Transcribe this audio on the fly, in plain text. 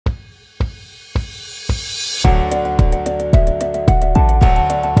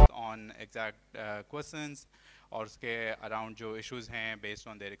exact questions और उसके around जो issues हैं based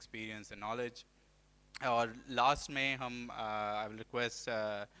on their experience and knowledge. और last में हम I will request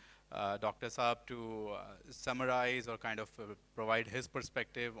Dr. Saab to summarize or kind of provide his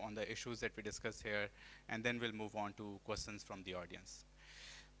perspective on the issues that we discussed here, and then we'll move on to questions from the audience.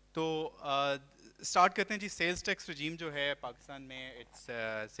 तो start करते हैं जी. Sales tax रजीम जो है पाकिस्तान में, it's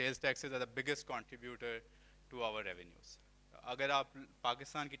sales taxes are the biggest contributor to our revenues. अगर आप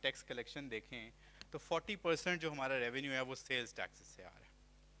पाकिस्तान की tax collection देखें तो 40% जो हमारा रेवेन्यू है वो सेल्स टैक्सेस से आ रहा है.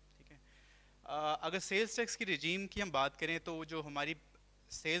 ठीक है. अगर सेल्स टैक्स की रजीम की हम बात करें तो जो हमारी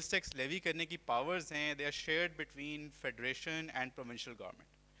सेल्स टैक्स लेवी करने की पावर्स हैं, they are shared between federation and provincial government.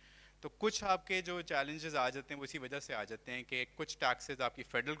 तो कुछ आपके जो चैलेंजेस आ जाते हैं वो इसी वजह से आ जाते हैं कि कुछ टैक्सेस आपकी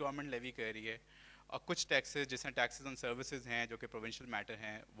फेडरल गवर्नमेंट लेवी कर रही है और कुछ टैक्सेस जैसे टैक्सेस ऑन सर्विसेज हैं जो कि प्रोविंशियल मैटर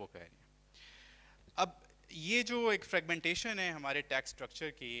हैं वो कर रही हैं. अब ये जो एक फ्रेगमेंटेशन है हमारे टैक्स स्ट्रक्चर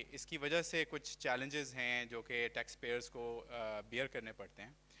की, इसकी वजह से कुछ चैलेंजेस हैं जो कि टैक्स पेयर्स को बियर करने पड़ते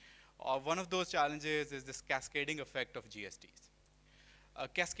हैं. और one of those challenges is this cascading effect of GSTs.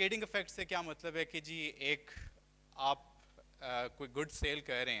 Cascading effect से क्या मतलब है कि जी एक आप कोई गुड्स सेल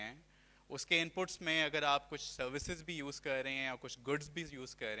कर रहे हैं, उसके इनपुट्स में अगर आप कुछ सर्विसेज भी यूज़ कर रहे हैं और कुछ गुड्स भी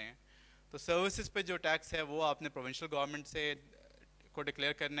यूज़ कर रहे हैं, तो सर्विसेज पे जो टैक्स है वो आपने प्रोविंशियल गवर्नमेंट से को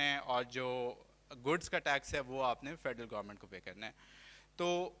डिक्लेयर करना है और जो गुड्स का टैक्स है वो आपने फेडरल गवर्नमेंट को पे करना है. तो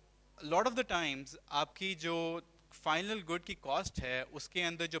लॉट ऑफ द टाइम्स आपकी जो फाइनल गुड की कॉस्ट है उसके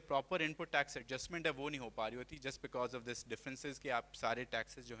अंदर जो प्रॉपर इनपुट टैक्स एडजस्टमेंट है वो नहीं हो पा रही होती, just because of this differences कि आप सारे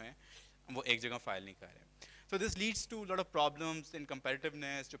टैक्सेस जो हैं वो एक जगह फाइल नहीं कर रहे हैं. So this leads to a lot of problems in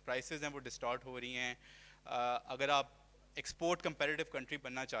competitiveness. जो prices हैं वो distort हो रही हैं. अगर आप export competitive country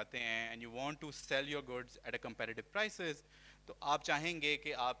बनना चाहते हैं and you want to sell your goods at a competitive prices, तो आप चाहेंगे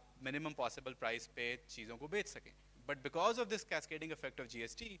कि आप minimum possible price पे चीज़ों को बेच सकें. But because of this cascading effect of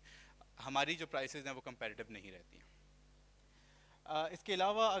GST, हमारी जो prices हैं वो competitive नहीं रहती हैं. इसके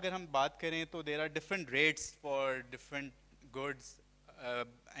अलावा अगर हम बात करें तो there are different rates for different goods.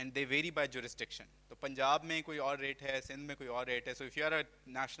 And they vary by jurisdiction. तो पंजाब में कोई और रेट है, सिंध में कोई और रेट है. So if you are a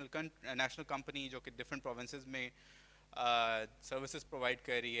national company जो कि different provinces में services provide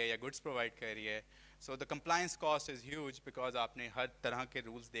कर रही है या goods provide कर रही है, so the compliance cost is huge because आपने हर तरह के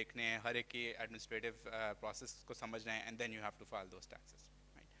rules देखने हैं, हर एक की administrative process को समझना है, and then you have to file those taxes.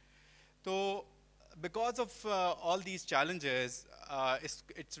 Right? तो because of all these challenges,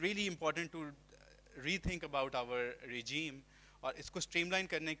 it's really important to rethink about our regime और इसको स्ट्रीमलाइन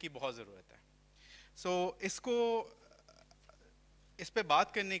करने की बहुत ज़रूरत है. सो इसको इस पे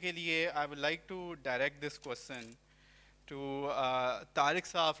बात करने के लिए I would like to direct this question to Tariq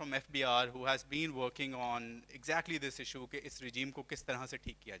साहब from FBR who has been working on exactly this issue कि इस रिजीम को किस तरह से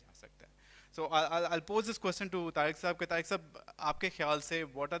ठीक किया जा सकता है. सो आई pose this question to Tariq साहब कि तारिक साहब आपके ख्याल से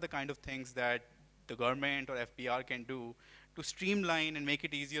what are the kind of things that the government और FBR can do to streamline and make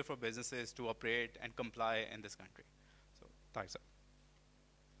it easier for businesses to operate and comply in this country. Thanks, sir.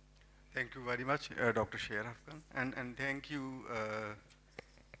 Thank you very much, Dr. Sherafkan, and thank you,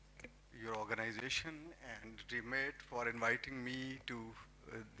 your organization and REMIT for inviting me to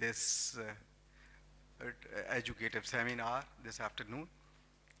this educative seminar this afternoon.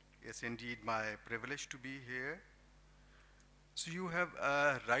 It's indeed my privilege to be here. So you have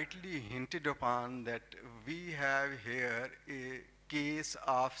rightly hinted upon that we have here a case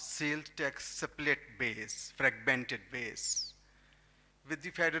of sales tax split base, fragmented base, with the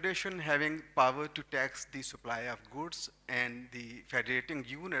federation having power to tax the supply of goods and the federating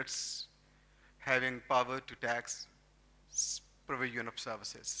units having power to tax provision of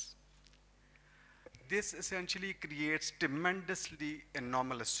services. This essentially creates tremendously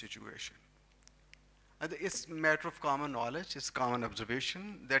anomalous situation. And it's a matter of common knowledge, it's common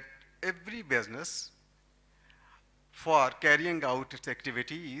observation that every business for carrying out its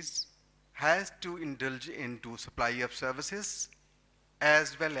activities has to indulge into supply of services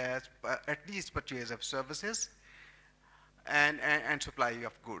as well as at least purchase of services and supply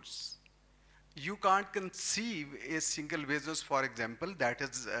of goods. You can't conceive a single business, for example, that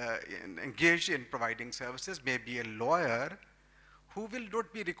is engaged in providing services, maybe a lawyer, who will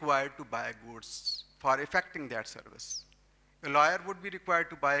not be required to buy goods for effecting that service. A lawyer would be required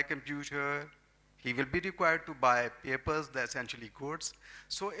to buy a computer, he will be required to buy papers, the essentially goods.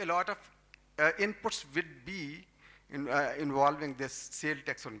 So a lot of inputs will be involving this sale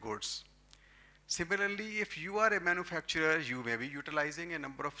tax on goods. Similarly, if you are a manufacturer, you may be utilizing a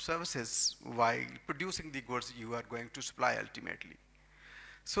number of services while producing the goods you are going to supply ultimately.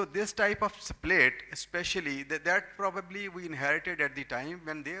 So this type of split, especially, that probably we inherited at the time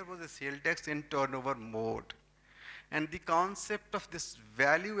when there was a sale tax in turnover mode. And the concept of this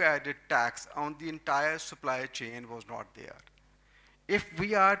value-added tax on the entire supply chain was not there. If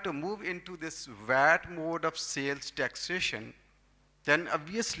we are to move into this VAT mode of sales taxation, then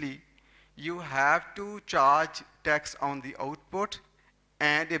obviously you have to charge tax on the output,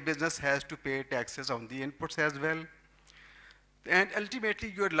 and a business has to pay taxes on the inputs as well. And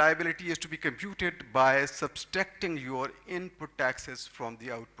ultimately, your liability is to be computed by subtracting your input taxes from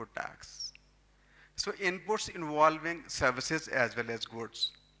the output tax. So inputs involving services as well as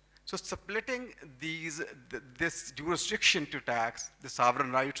goods. So splitting this jurisdiction to tax, the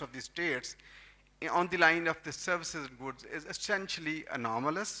sovereign rights of the states, on the line of the services and goods is essentially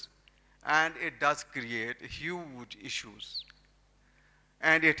anomalous, and it does create huge issues.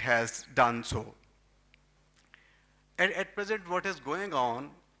 And it has done so. At present, what is going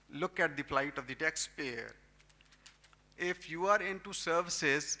on, look at the plight of the taxpayer. If you are into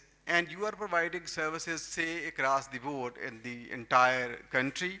services and you are providing services, say, across the board in the entire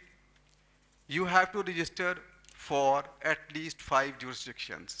country, you have to register for at least 5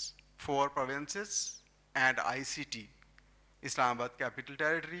 jurisdictions, 4 provinces and ICT, Islamabad Capital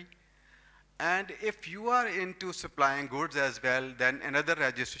Territory. And if you are into supplying goods as well, then another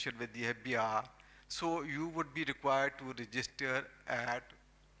registration with the FBR. So you would be required to register at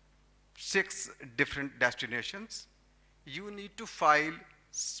 6 different destinations. You need to file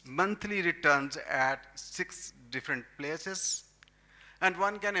monthly returns at 6 different places. And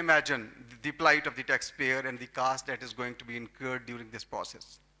one can imagine the plight of the taxpayer and the cost that is going to be incurred during this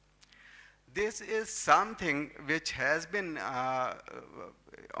process. This is something which has been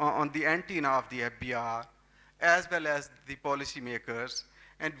on the antenna of the FBR as well as the policymakers,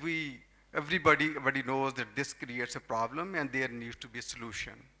 and everybody knows that this creates a problem and there needs to be a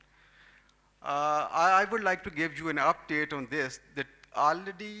solution. I would like to give you an update on this, that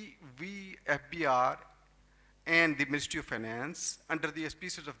already we, FBR, and the Ministry of Finance, under the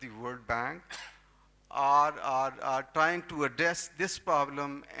auspices of the World Bank, are trying to address this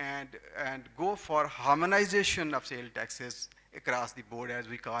problem and go for harmonization of sale taxes across the board, as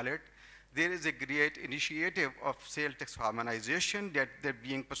we call it. There is a great initiative of sale tax harmonization that they're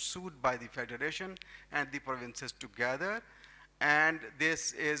being pursued by the Federation and the provinces together. And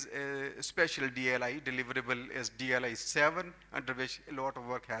this is a special DLI, deliverable is DLI 7, under which a lot of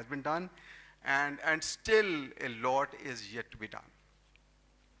work has been done. And still a lot is yet to be done.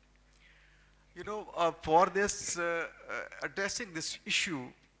 You know, for this, addressing this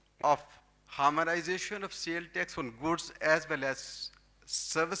issue of harmonization of sale tax on goods as well as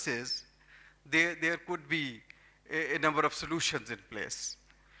services, there could be a number of solutions in place.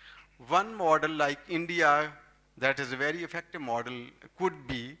 One model like India, that is a very effective model, could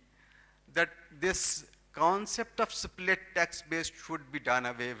be that this concept of split tax base should be done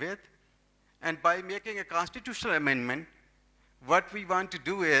away with. And by making a constitutional amendment, what we want to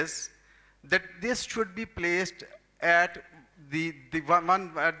do is that this should be placed at the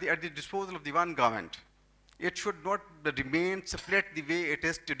disposal of the one government. It should not remain split the way it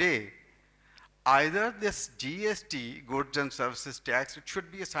is today. Either this GST, goods and services tax, it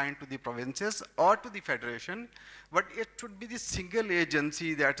should be assigned to the provinces or to the federation, but it should be the single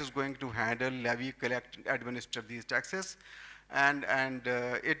agency that is going to handle, levy, collect, and administer these taxes, and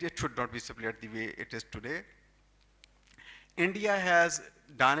it should not be split the way it is today. India has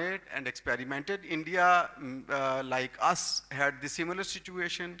done it and experimented. India, like us, had the similar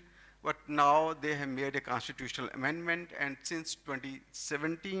situation, but now they have made a constitutional amendment, and since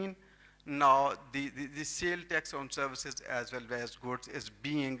 2017, now the sale tax on services as well as goods is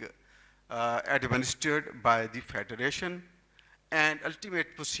being administered by the federation, and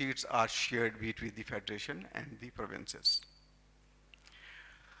ultimate proceeds are shared between the federation and the provinces.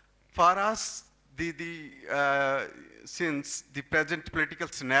 For us, since the present political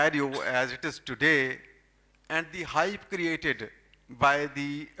scenario as it is today and the hype created by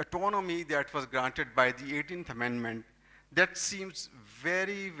the autonomy that was granted by the 18th Amendment, that seems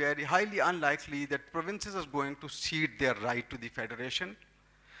very, very highly unlikely that provinces are going to cede their right to the federation.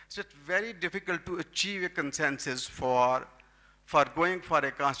 So it's very difficult to achieve a consensus for going for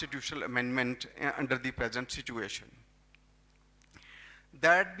a constitutional amendment under the present situation.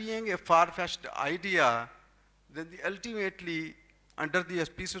 That being a far-fetched idea, then ultimately, under the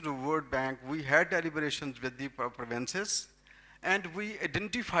auspices of the World Bank, we had deliberations with the provinces, and we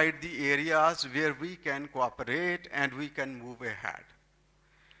identified the areas where we can cooperate and we can move ahead.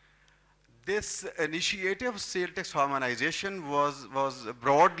 This initiative of sale tax harmonization was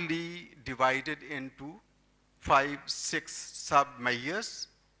broadly divided into 5, 6 sub-measures.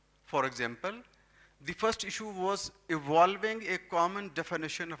 For example, the first issue was evolving a common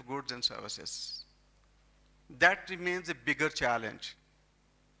definition of goods and services. that remains a bigger challenge.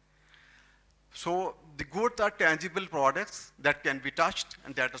 So the goods are tangible products that can be touched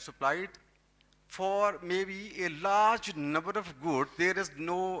and that are supplied. For maybe a large number of goods, there is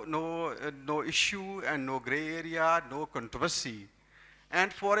no issue and no gray area, no controversy.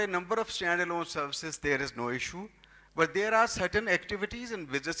 And for a number of standalone services, there is no issue. But there are certain activities and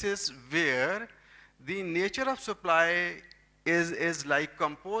businesses where the nature of supply is like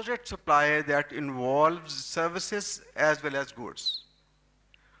composite supply that involves services as well as goods.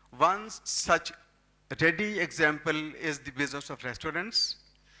 One such ready example is the business of restaurants.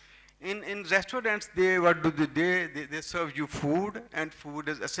 In restaurants, what do they serve you food, and food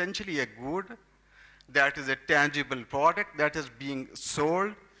is essentially a good that is a tangible product that is being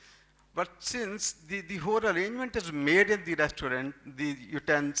sold. But since the whole arrangement is made in the restaurant, the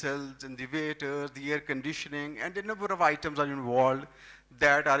utensils and the waiters, the air conditioning, and a number of items are involved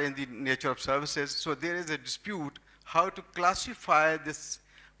that are in the nature of services. So there is a dispute how to classify this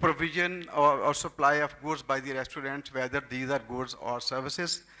provision or supply of goods by the restaurant, whether these are goods or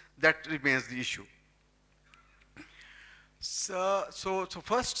services. That remains the issue. So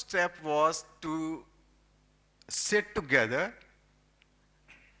first step was to sit together,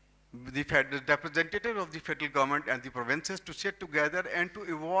 the representative of the federal government and the provinces to sit together and to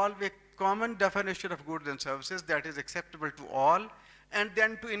evolve a common definition of goods and services that is acceptable to all, and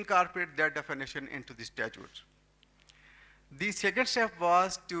then to incorporate that definition into the statutes. The second step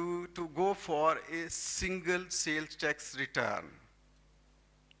was to go for a single sales tax return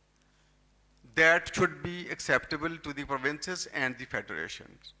that should be acceptable to the provinces and the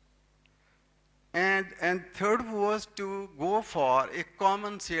federations. And third was to go for a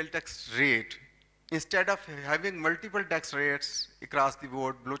common sale tax rate. Instead of having multiple tax rates across the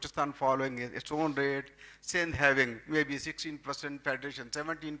board, Balochistan following its own rate, Sindh having maybe 16%, Federation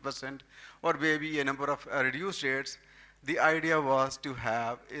 17%, or maybe a number of reduced rates, the idea was to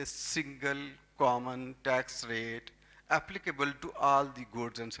have a single common tax rate applicable to all the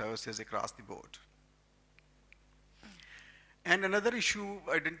goods and services across the board. And another issue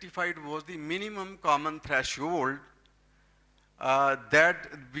identified was the minimum common threshold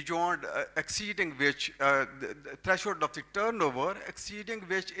that beyond exceeding which, the threshold of the turnover, exceeding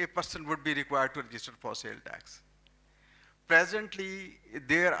which a person would be required to register for sale tax. Presently,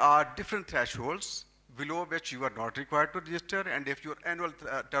 there are different thresholds below which you are not required to register, and if your annual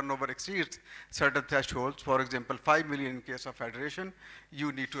turnover exceeds certain thresholds, for example, 5 million in case of federation,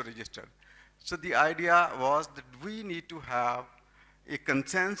 you need to register. So the idea was that we need to have a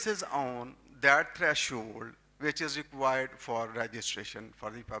consensus on that threshold which is required for registration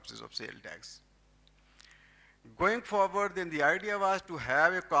for the purposes of sale tax. Going forward, then the idea was to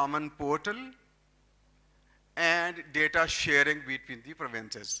have a common portal and data sharing between the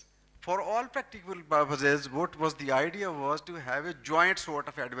provinces. For all practical purposes, what was the idea was to have a joint sort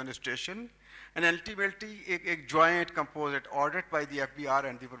of administration and ultimately a joint composite audit by the FBR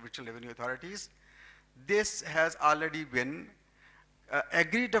and the provincial revenue authorities. This has already been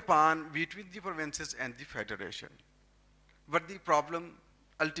agreed upon between the provinces and the federation. But the problem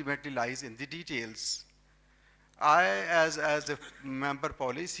ultimately lies in the details. I, as a member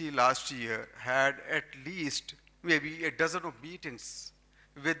policy last year, had at least maybe a dozen of meetings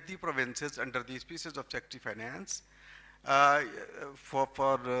with the provinces under the auspices of Secretary Finance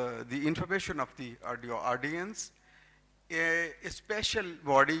for the information of the audience. A special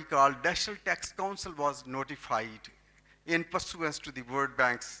body called National Tax Council was notified in pursuance to the World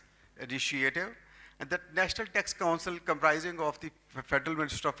Bank's initiative. And that National Tax Council, comprising of the Federal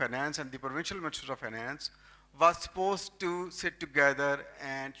Minister of Finance and the Provincial Minister of Finance, was supposed to sit together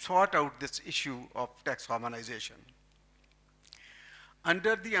and sort out this issue of tax harmonization.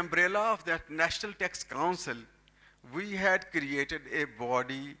 Under the umbrella of that National Tax Council, we had created a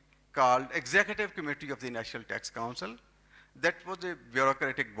body called Executive Committee of the National Tax Council. That was a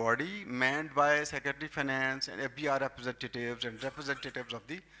bureaucratic body manned by Secretary Finance and FBR representatives and representatives of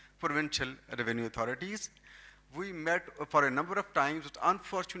the provincial revenue authorities. We met for a number of times, but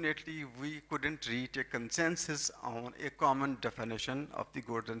unfortunately we couldn't reach a consensus on a common definition of the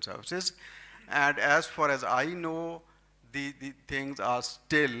goods and services. And as far as I know, the things are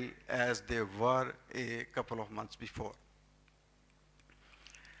still as they were a couple of months before.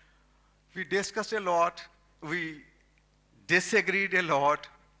 We discussed a lot, we disagreed a lot,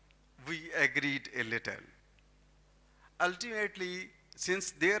 we agreed a little. Ultimately,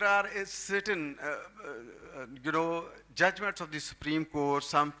 since there are a certain judgments of the Supreme Court,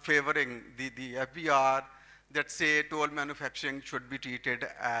 some favoring the FBR, that say toll manufacturing should be treated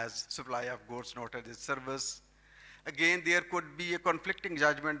as supply of goods, not as a service. Again, there could be a conflicting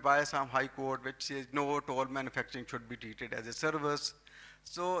judgment by some high court which says no, toll manufacturing should be treated as a service.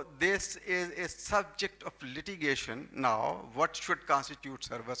 So this is a subject of litigation now, what should constitute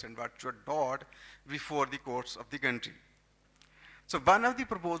service and what should not before the courts of the country. So one of the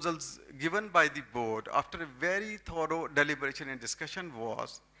proposals given by the board after a very thorough deliberation and discussion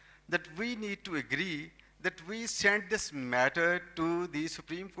was that we need to agree that we send this matter to the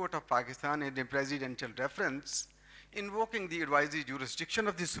Supreme Court of Pakistan in a presidential reference, invoking the advisory jurisdiction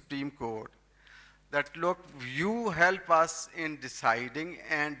of the Supreme Court, that look, you help us in deciding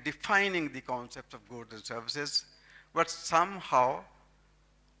and defining the concepts of goods and services, but somehow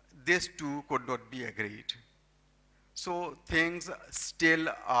these two could not be agreed. So things still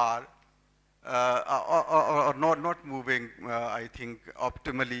are not moving, I think,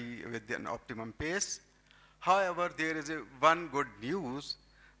 optimally with an optimum pace. However, there is one good news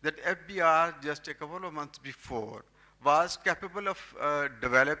that FBR just a couple of months before was capable of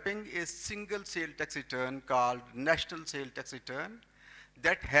developing a single sale tax return called National Sale Tax Return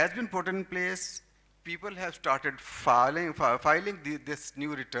that has been put in place. People have started filing this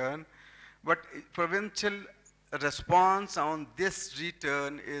new return, but provincial response on this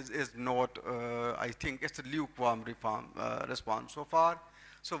return is not, I think it's a lukewarm response so far.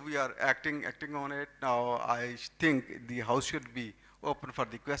 So we are acting on it. Now I think the House should be open for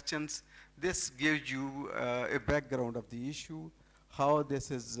the questions. This gives you a background of the issue, how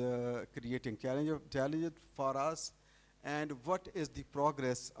this is creating challenges for us, and what is the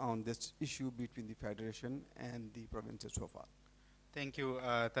progress on this issue between the Federation and the provinces so far. Thank you,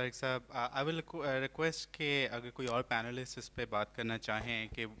 Tariq Sahab. I will request कि अगर कोई और panelists इस पे बात करना चाहें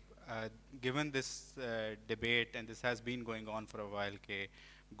कि given this debate and this has been going on for a while कि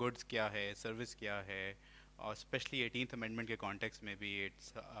goods क्या है, service क्या है, और especially 18th amendment के context में भी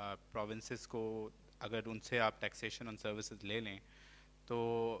it's provinces को अगर उनसे आप taxation on services ले लें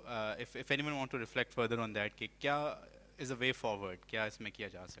तो if anyone want to reflect further on that कि क्या is a way forward, क्या इसमें किया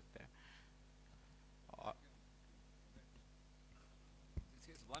जा सकता है.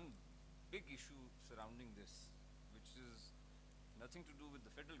 One big issue surrounding this, which is nothing to do with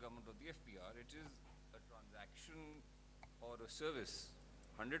the federal government or the FPR, it is a transaction or a service,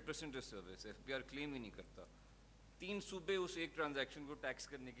 100% a service, FPR claim ही नहीं करता. 3 सूबे उस एक transaction को tax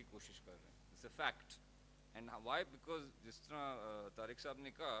करने की कोशिश कर रहे हैं. It's a fact. And why? Because जिस तरह तारिक साहब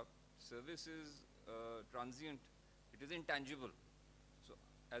ने कहा, service is transient, it is intangible. So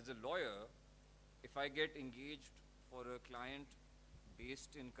as a lawyer, if I get engaged for a client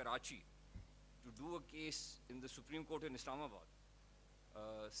based in Karachi to do a case in the Supreme Court in Islamabad,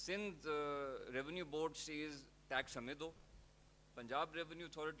 Sindh Revenue Board says tax हमें दो, Punjab Revenue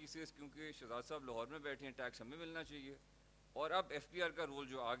Authority says क्योंकि शहजाद साहब लाहौर में बैठे हैं tax हमें मिलना चाहिए, और अब FPR का रोल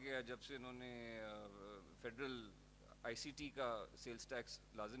जो आ गया जब से इन्होंने फेडरल ICT का सेल्स टैक्स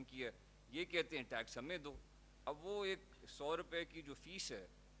लाजम किया है, ये कहते हैं टैक्स हमें दो. अब वो एक 100 रुपए की जो फीस है,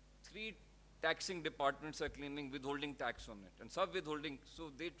 3 taxing departments are claiming withholding tax on it, and sub-withholding, so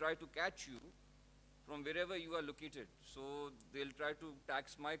they try to catch you from wherever you are located. So they'll try to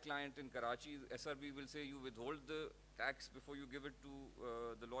tax my client in Karachi. SRB will say you withhold the tax before you give it to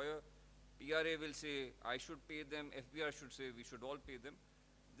the lawyer. PRA will say I should pay them. FBR should say we should all pay them.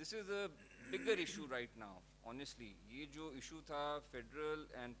 This is a bigger issue right now, honestly. ये जो issue था federal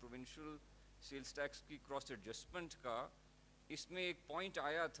and provincial sales tax की cross adjustment का, इसमें एक point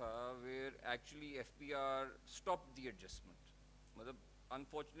आया था where actually FPR stopped the adjustment. मतलब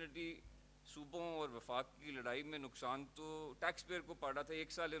unfortunately सूबों और वफाक की लड़ाई में नुकसान तो टैक्स पेयर को पड़ा था.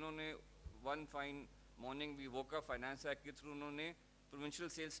 एक साल इन्होंने one fine morning we woke up Finance Act के थ्रू उन्होंने provincial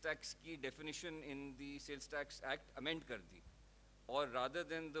sales tax की definition in the Sales Tax Act amend कर दी, और rather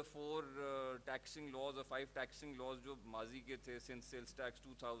than the 4 taxing laws or 5 taxing laws जो माजी के थे since sales tax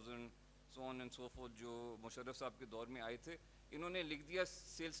 2000 so on and so forth जो मुशर्रफ साहब के दौर में आए थे, इन्होंने लिख दिया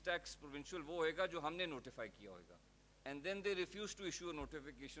सेल्स टैक्स प्रोविंशियल वो होएगा जो हमने नोटिफाई किया होगा. And then they refuse to issue a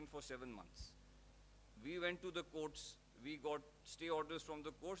notification for 7 months. We went to the courts, we got stay orders from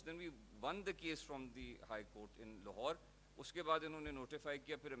the courts, then we one the case from the high court इन लाहौर. उसके बाद इन्होंने notify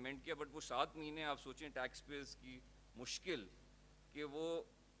किया, फिर amend किया, but वो 7 महीने आप सोचें टैक्स पेयर्स की मुश्किल कि वो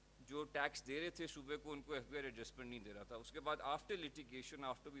जो टैक्स दे रहे थे सूबे को उनको FBR एडजस्टमेंट नहीं दे रहा था. उसके बाद after litigation,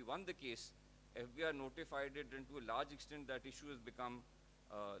 after we one the case, FBR notified it, and to a large extent that issue has become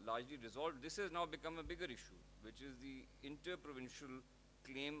largely resolved. This has now become a bigger issue, which is the inter-provincial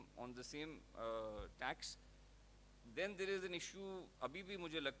claim on the same tax. Then there is an issue, अभी भी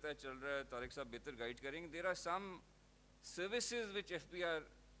मुझे लगता है चल रहा है, तारिक साहब बेहतर गाइड करेंगे. There are some services which FBR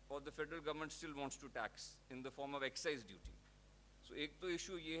or the federal government still wants to tax in the form of excise duty. So एक तो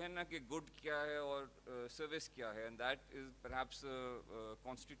issue ये है ना कि good क्या है और service क्या है, and that is perhaps a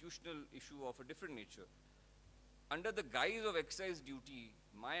constitutional issue of a different nature. Under the guise of excise duty,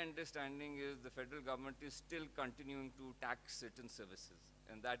 my understanding is the federal government is still continuing to tax certain services,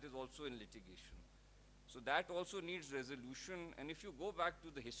 and that is also in litigation. So that also needs resolution, and if you go back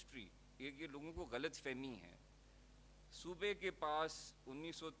to the history, एक ये लोगों को गलत फहमी है, सूबे के पास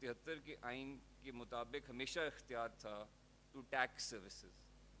 1973 के आइन के मुताबिक हमेशा इख्तियार था to tax services,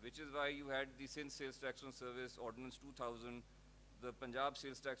 which is why you had the Sindh Sales Tax on Service Ordinance 2000, the Punjab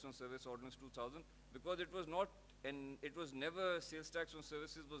Sales Tax on Service Ordinance 2000, because it was not, and it was never, sales tax on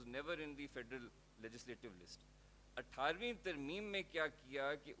services was never in the federal legislative list. 18वीं तरमीम में क्या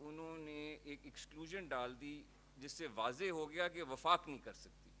किया कि उन्होंने एक exclusion डाल दी जिससे वाजे हो गया कि वफाक नहीं कर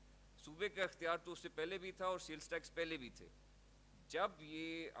सकती. सूबे का इख्तियार तो उससे पहले भी था और सेल्स टैक्स पहले भी थे. जब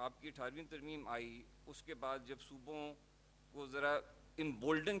ये आपकी 18वीं तरमीम आई, उसके बाद जब सूबों को ज़रा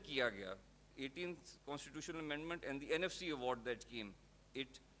इम्बोल्डन किया गया, 18th constitutional amendment and the NFC award that came,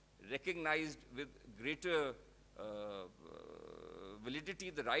 it recognized with greater validity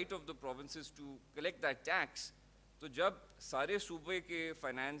the right of the provinces to collect that tax. तो जब सारे सूबे के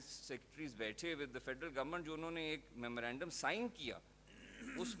फाइनेंस सेक्रेटरीज बैठे विद द फेडरल गवर्नमेंट, जो उन्होंने एक मेमोरेंडम साइन किया,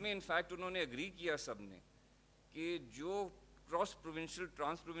 उसमें इनफैक्ट उन्होंने एग्री किया सबने कि जो cross provincial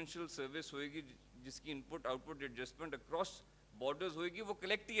trans provincial service होएगी, जिसकी input output adjustment across borders होएगी, वो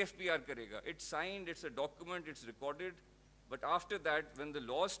कलेक्ट ही एफपीआर करेगा. It's signed, it's a document, it's recorded. But after that, when the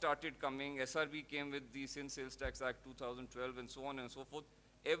laws started coming, SRB came with the Sin Sales Tax Act 2012 and so on and so forth,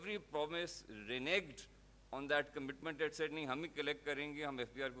 every promise reneged on that commitment and said, नहीं हम ही collect करेंगे, हम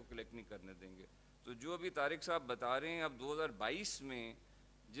FPR को collect नहीं करने देंगे. तो जो अभी तारिक साहब बता रहे हैं, अब 2022 में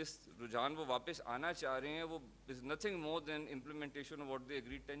जिस रुझान वो वापस आना चाह रहे हैं, वो is nothing more than implementation of what they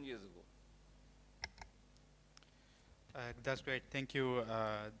agreed 10 years ago. That's great. Thank you.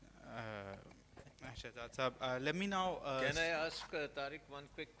 Shahzad Sahab, let me now... Can I ask Tariq one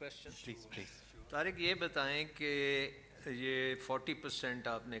quick question? Please, please. Tariq, ये बताएं कि ये 40%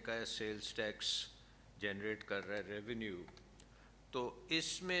 आपने कहा सेल्स टैक्स जनरेट कर रहा है revenue, तो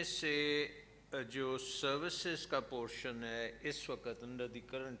इसमें से जो सर्विसेज का पोर्शन है इस वक्त अंडर द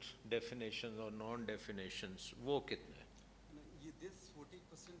करंट डेफिनेशंस और नॉन डेफिनेशंस वो कितना है? This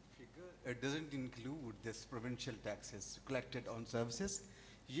 40% figure doesn't include this provincial taxes collected on services.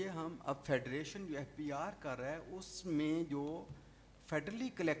 ये हम अब फेडरेशन जो एफपीआर कर रहा है उसमें जो फेडरली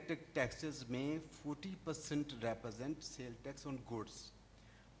कलेक्टेड टैक्सेस में 40% represent sale tax on goods.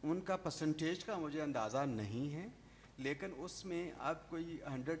 उनका परसेंटेज का मुझे अंदाज़ा नहीं है, लेकिन उसमें अब कोई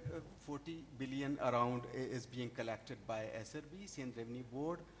 140 billion around is being collected by SRB, Sindh revenue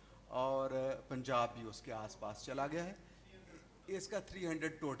board, और पंजाब भी उसके आसपास चला गया है. इसका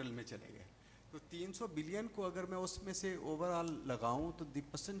 300 टोटल में चले गए. तो 300 बिलियन को अगर मैं उसमें से ओवरऑल लगाऊं तो the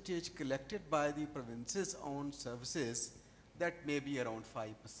percentage collected by the provinces on services that may be around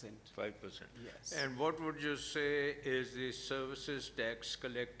 5%. 5%. Yes. And what would you say is the services tax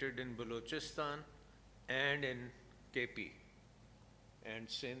collected in Balochistan and in KP and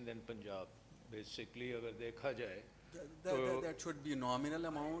Sindh and Punjab? Basically, अगर देखा जाए that should be a nominal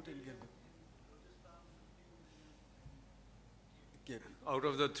amount in KP. out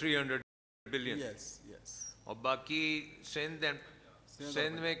of the 300 billion. Yes, yes. और बाकी सिंध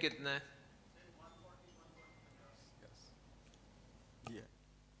में कितना है? Yeah.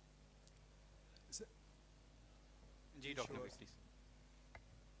 Ji doctor Sure. Please.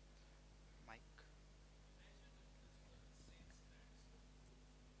 Mic.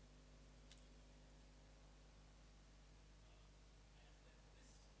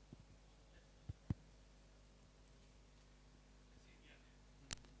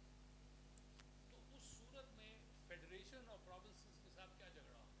 उस सूरत में फेडरेशन और प्रोविंसेस के साथ क्या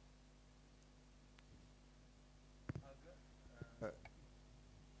झगड़ा?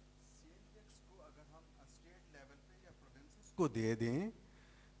 को दे दें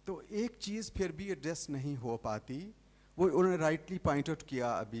तो एक चीज़ फिर भी एड्रेस नहीं हो पाती. वो उन्होंने राइटली पॉइंट आउट किया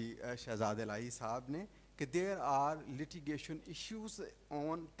अभी शहजाद अलाई साहब ने कि there are litigation issues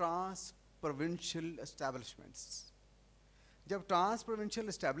on trans provincial establishments. जब ट्रांस प्रोविंशियल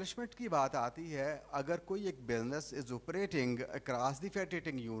एस्टेब्लिशमेंट की बात आती है, अगर कोई एक business is operating across the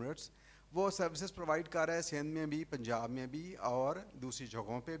federating units, वो सर्विसेज प्रोवाइड कर रहा है सिंध में भी, पंजाब में भी और दूसरी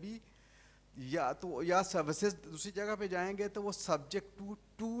जगहों पे भी, या सर्विसेज दूसरी जगह पे जाएंगे तो वो सब्जेक्ट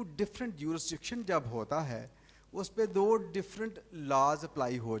टू डिफरेंट यूरिसडिक्शन जब होता है उस पे 2 डिफरेंट लॉज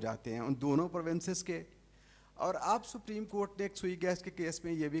अप्लाई हो जाते हैं उन दोनों प्रोविंसेस के. और अब सुप्रीम कोर्ट ने एक सुई गैस के केस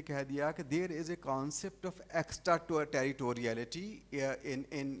में ये भी कह दिया कि there is a concept of extra territoriality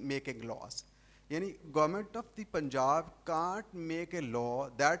in making laws. यानी government of the Punjab can't make a law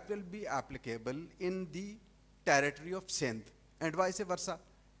that will be applicable in the territory of Sindh and vice versa.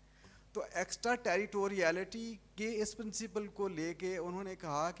 तो एक्स्ट्रा टेरिटोरियलिटी के इस प्रिंसिपल को लेके उन्होंने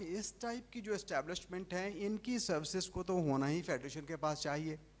कहा कि इस टाइप की जो एस्टेब्लिशमेंट हैं इनकी सर्विसेज को तो होना ही फेडरेशन के पास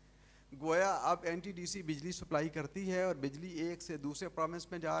चाहिए। गोया अब एनटीडीसी बिजली सप्लाई करती है और बिजली एक से दूसरे प्रोविंस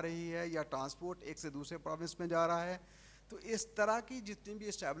में जा रही है या ट्रांसपोर्ट एक से दूसरे प्रोविंस में जा रहा है, तो इस तरह की जितनी भी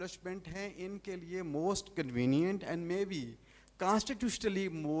एस्टेब्लिशमेंट हैं इनके लिए most convenient and may be constitutionally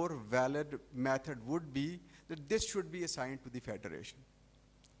more valid method would be that this should be assigned to the federation.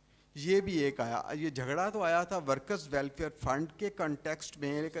 ये भी एक आया, ये झगड़ा तो आया था वर्कर्स वेलफेयर फंड के कॉन्टेक्स्ट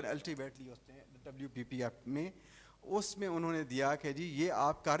में, लेकिन अल्टीमेटली उसने WPPF में उसमें उन्होंने दिया कि जी ये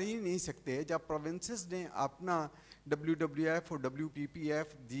आप कर ही नहीं सकते। जब प्रोविंसेस ने अपना WWF और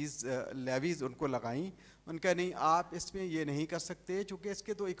WPPF दीज लेवीज उनको लगाई, उनका नहीं आप इसमें ये नहीं कर सकते चूँकि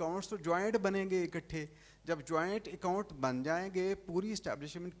इसके तो अकाउंट्स तो जॉइंट बनेंगे इकट्ठे। जब जॉइंट अकाउंट बन जाएंगे पूरी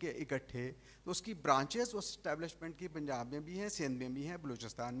इस्टेब्लिशमेंट के इकट्ठे, तो उसकी ब्रांचेस उस इस्टेब्लिशमेंट की पंजाब में भी हैं, सिंध में भी हैं,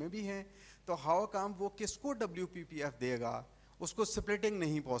 बलूचिस्तान में भी हैं, तो हाउ कम वो किसको WPPF देगा, उसको स्प्लिटिंग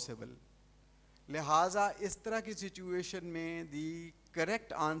नहीं पॉसिबल। लिहाजा इस तरह की सिचुएशन में the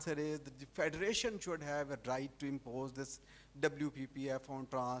correct answer is the federation should have a right to impose this WPPF on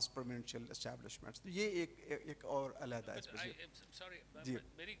trans provincial establishments. तो ये एक और अलग सॉरी जी।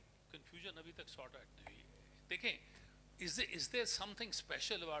 मेरी कंफ्यूजन अभी तक सॉर्ट आउट नहीं हुई। देखें, is there something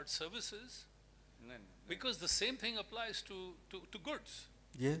special about services? No. Because the same thing applies to goods.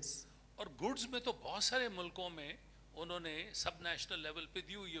 Yes और गुड्स में तो बहुत सारे मुल्कों में उन्होंने सब नेशनल लेवल पे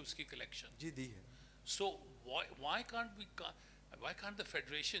दी हुई है उसकी कलेक्शन। जी दी है। So why can't the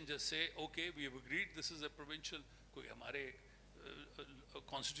federation just say, okay, we have agreed this is a provincial, कोई हमारे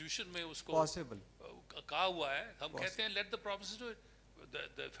कॉन्स्टिट्यूशन में उसको पॉसिबल कहा हुआ है, हम कहते हैं let the provinces do it.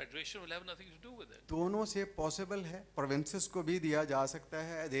 The federation will have nothing to do with it. दोनों से पॉसिबल है, प्रोविंसेस को भी दिया जा सकता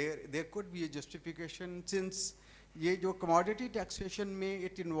है। There could be A justification since ये जो कमोडिटी टैक्सेशन में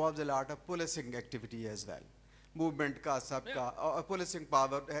it involves a lot of policing activity as well, movement का सबका policing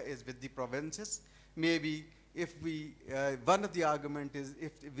power is with the provinces. May be if we one of the argument is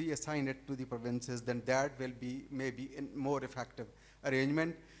if we assign it to the provinces then that will be maybe in more effective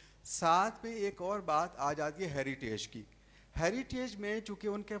arrangement। साथ में एक और बात आ जाती है heritage की। Heritage में चूँकि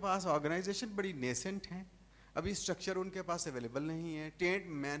उनके पास ऑर्गेनाइजेशन बड़ी नेसेंट हैं, अभी स्ट्रक्चर उनके पास अवेलेबल नहीं है, ट्रेंड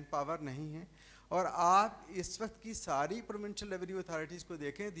मैन पावर नहीं है, और आप इस वक्त की सारी प्रोविंशियल रेवेन्यू अथॉरिटीज़ को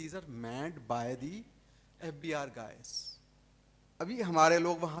देखें, these are manned by the FBR guys. अभी हमारे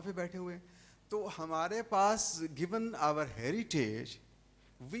लोग वहाँ पे बैठे हुए हैं, तो हमारे पास given our heritage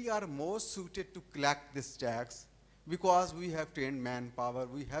we are most suited to collect this tax because we have trained manpower,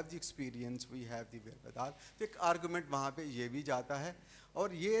 we have the experience, we have the wherewithal। तो एक आर्गूमेंट वहाँ पे ये भी जाता है,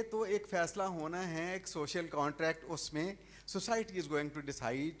 और ये तो एक फैसला होना है, एक सोशल कॉन्ट्रैक्ट, उसमें society is going to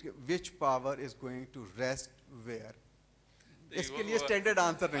decide which power is going to rest where. इसके लिए स्टैंडर्ड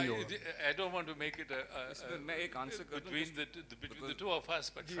आंसर नहीं होगा। I don't want to make it मैं एक आंसर कर दूं between the two of us,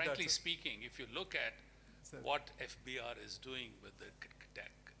 but frankly speaking, if you look at what FBR is doing with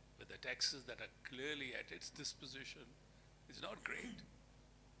the taxes that are clearly at its disposition, it's not great.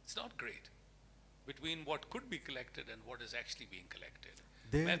 It's not great between what could be collected and what is actually being collected.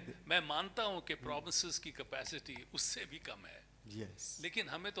 मैं मानता हूँ कि provinces की capacity उससे भी कम है, yes, लेकिन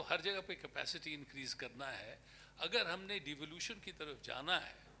हमें तो हर जगह पे capacity increase करना है। अगर हमने devolution की तरफ जाना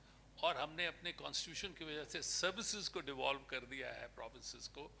है और हमने अपने constitution की वजह से services को devolve कर दिया है provinces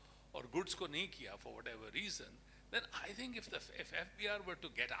को और goods को नहीं किया for whatever reason, then I think if FBR were to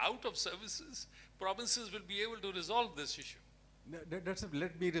get out of services, provinces will be able to resolve this issue.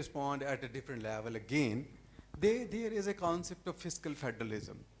 Let me respond at a different level again. There is a concept of fiscal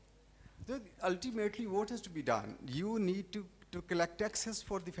federalism. So ultimately, what has to be done? You need to collect taxes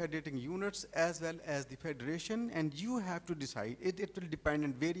for the federating units as well as the federation, and you have to decide. It will depend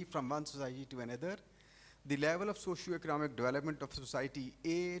and vary from one society to another. The level of socio-economic development of society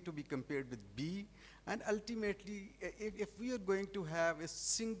A to be compared with B, and ultimately, if we are going to have a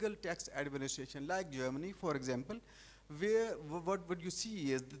single tax administration like Germany, for example, where what would you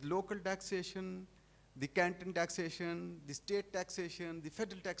see is the local taxation, the canton taxation, the state taxation, the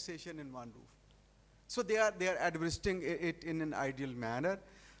federal taxation in one roof. So they are administering it in an ideal manner.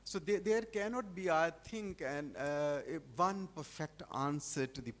 So there cannot be, I think, one perfect answer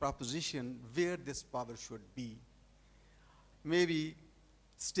to the proposition where this power should be. Maybe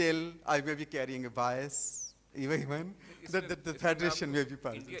still I may be carrying a bias, even that the federation may be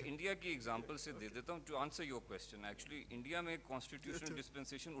part of it. India की example से दे देता हूँ to answer your question. Actually, India में constitutional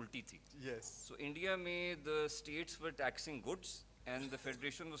dispensation उल्टी थी. Yes. So India में the states were taxing goods and the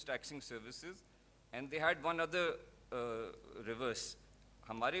federation was taxing services. And they had one other reverse.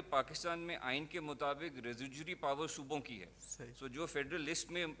 हमारे पाकिस्तान में आइन के मुताबिक रेजिडुअरी पावर सूबों की है. So जो फेडरल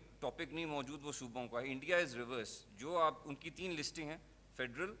लिस्ट में टॉपिक नहीं मौजूद वो सूबों का है. India is reverse. जो आप उनकी 3 लिस्टें हैं,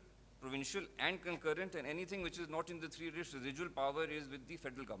 federal, provincial and concurrent, and anything which is not in the 3 lists, residual power is with the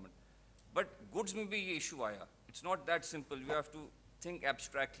federal government. But goods में भी ये issue आया. It's not that simple. You have to think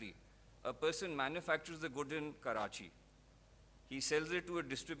abstractly. A person manufactures the good in Karachi. He sells it to a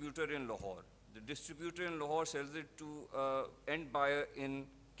distributor in Lahore. The distributor in Lahore sells it to an end buyer in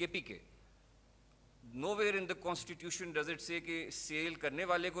KPK. Nowhere in the constitution does it say कि sale करने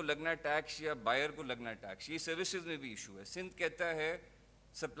वाले को लगना tax या buyer को लगना tax. ये services में भी issue है. सिंध कहता है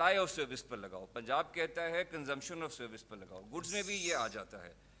supply of service पर लगाओ. पंजाब कहता है consumption of service पर लगाओ. Goods में भी ये आ जाता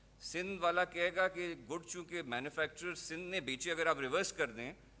है. सिंध वाला कहेगा कि गुड चूँकि मैन्युफैक्चरर सिंध ने बेचे, अगर आप रिवर्स कर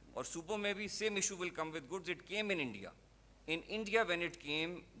दें, और सूबों में भी same issue will come with goods. It came in India. In India when it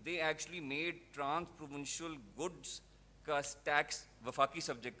came they actually made trans provincial goods का टैक्स वफाकी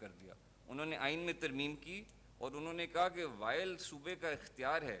सब्जेक्ट कर दिया. उन्होंने आइन में तरमीम की और उन्होंने कहा कि वाइल सूबे का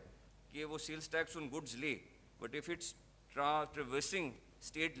इख्तियार है कि वो सेल्स टैक्स ऑन गुड्स ले, but if it's traversing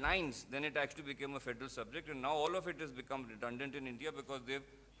state lines, then it actually became a federal subject, and now all of it has become redundant in India because they've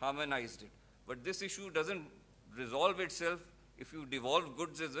harmonized it. But this issue doesn't resolve itself. If you devolve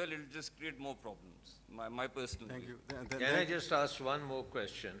goods as well, it will just create more problems. My personal view. Thank you. Can I just ask one more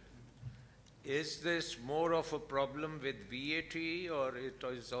question? Is this more of a problem with VAT, or it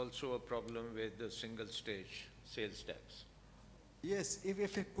is also a problem with the single stage sales tax? Yes, if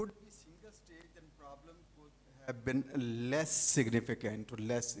it could be single stage, then problem could have been less significant or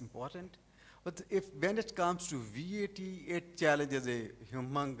less important. But when it comes to VAT, it challenges a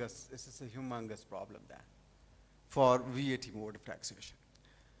humongous problem then for VAT mode of taxation.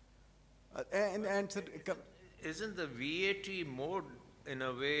 Isn't the VAT mode in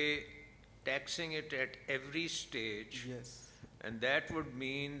a way taxing it at every stage? Yes. And that would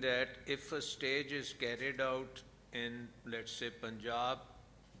mean that if a stage is carried out in, let's say, Punjab,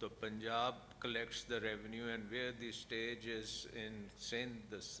 the Punjab collects the revenue, and where the stage is in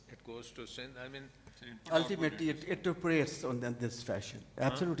Sindh, it goes to Sindh. I mean, ultimately, it operates on this fashion.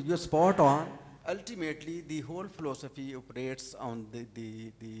 Absolutely, you're spot on. Ultimately, the whole philosophy operates on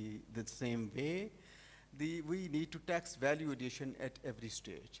the same way. We need to tax value addition at every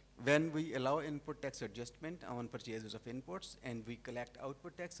stage. When we allow input tax adjustment on purchases of inputs and we collect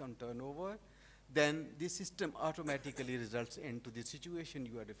output tax on turnover, then the system automatically results into the situation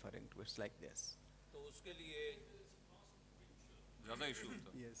you are referring to. It's like this. तो उसके लिए ज़्यादा issue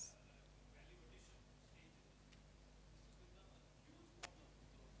होता है. Yes.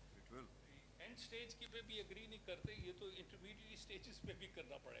 And stage की पे भी agree नहीं करते, ये तो इंटरमीडिएट स्टेजेस पे भी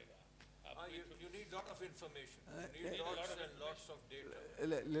करना पड़ेगा. You need lot of information. You need lots of data.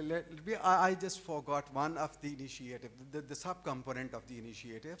 I just forgot one of the initiatives, the subcomponent of the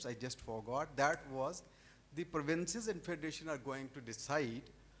initiatives. I just forgot. That was the provinces and federation are going to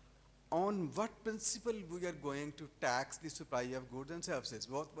decide on what principle we are going to tax the supply of goods and services.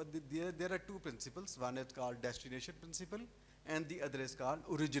 There are 2 principles. One is called destination principle and the other is called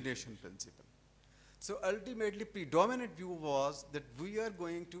origination principle. So ultimately, predominant view was that we are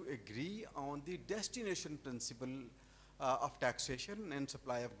going to agree on the destination principle of taxation and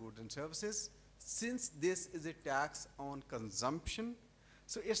supply of goods and services. Since this is a tax on consumption,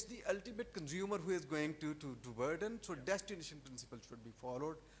 so it's the ultimate consumer who is going to burden. So destination principle should be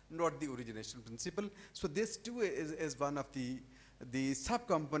followed, not the origination principle. So this too is one of the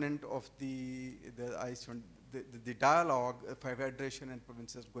subcomponent of the dialogue federation and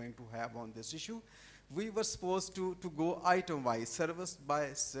provinces going to have on this issue. We were supposed to go item-wise, service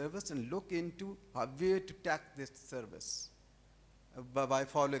by service, and look into where to tax this service by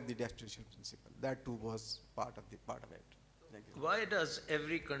following the destination principle. That too was part of it. Thank you. Why does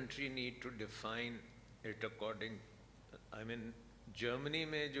every country need to define it according? I mean, Germany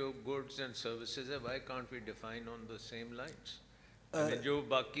में जो goods and services है, why can't we define on the same lines? I mean, जो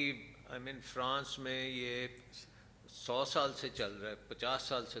बाकी, I mean, France में ये 100 साल से चल रहा है, 50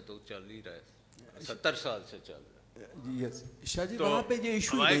 साल से तो चल ही रहा है, 70 साल से चल रहा है. Yes. शाहजी, वहाँ पे ये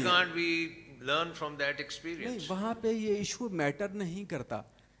issue why नहीं है. can't we learn from that experience? नहीं, वहाँ पे ये issue matter नहीं करता.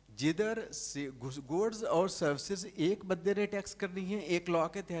 जिधर से goods और services एक बंदे ने टैक्स करनी है, एक लॉ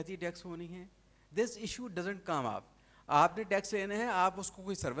के तहत ही टैक्स होनी है. This issue doesn't come up. आपने टैक्स लेना है, आप उसको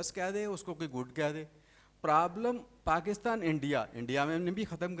कोई सर्विस कह दे, उसको कोई गुड कह दे. प्रॉब्लम पाकिस्तान इंडिया में भी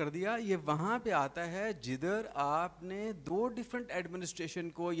ख़त्म कर दिया. ये वहाँ पे आता है जिधर आपने 2 डिफरेंट एडमिनिस्ट्रेशन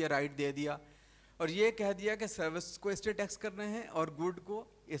को ये राइट दे दिया और ये कह दिया कि सर्विस को इससे टैक्स करना है और गुड को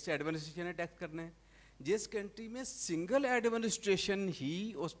इससे एडमिनिस्ट्रेशन ने टैक्स करना है. जिस कंट्री में सिंगल एडमिनिस्ट्रेशन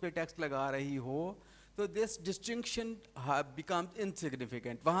ही उस पर टैक्स लगा रही हो तो दिस डिस्टिंक्शन बिकम्स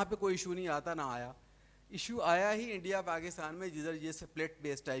इनसिग्निफिकेंट, वहाँ पे कोई इशू नहीं आता ना आया। इशू आया ही इंडिया पाकिस्तान में जिधर ये स्प्लिट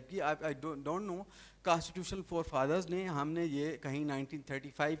बेस टाइप की, I don't know constitutional four fathers ने, हमने ये कहीं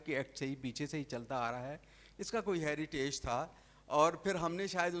 1935 के एक्ट से ही पीछे से ही चलता आ रहा है, इसका कोई हेरिटेज था। और फिर हमने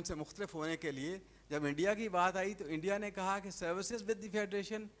शायद उनसे मुख्तलिफ होने के लिए जब इंडिया की बात आई तो इंडिया ने कहा कि services with the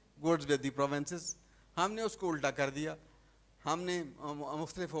federation, goods with the provinces. हमने उसको उल्टा कर दिया, हमने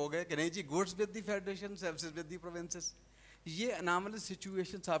मुख्तलिफ हो गए कि नहीं जी goods with the federation, services with the provinces. ये अनामलस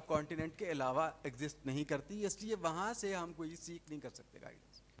सिचुएशन सब कॉन्टिनेंट के अलावा एग्जिस्ट नहीं करती, इसलिए वहाँ से हम कोई सीख नहीं कर सकते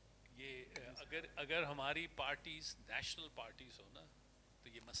गाइडेंस। ये अगर हमारी पार्टीज नेशनल पार्टीज हो ना तो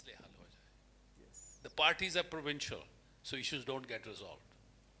ये मसले हल हो जाए। The parties are provincial so issues don't get resolved.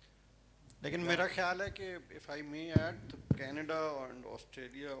 लेकिन मेरा ख्याल है कि if I may add, Canada and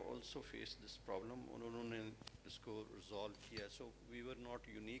Australia also face this problem, उन्होंने इसको रिजॉल्व किया, so we were not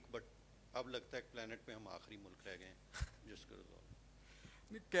unique, but अब लगता है प्लेनेट पे हम आखिरी मुल्क रह गए हैं जिसको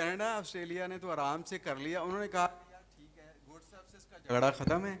रिजॉल्व। कनाडा ऑस्ट्रेलिया ने तो आराम से कर लिया, उन्होंने कहा यार ठीक है गुड्स सर्विसेज का झगड़ा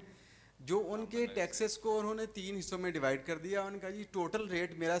ख़त्म है, जो उनके टैक्सेस को उन्होंने 3 हिस्सों में डिवाइड कर दिया। उन्होंने कहा जी टोटल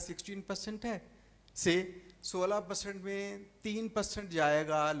रेट मेरा 16% है, से 16% में 3%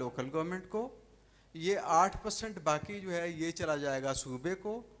 जाएगा लोकल गवर्नमेंट को, ये 8% बाकी जो है ये चला जाएगा सूबे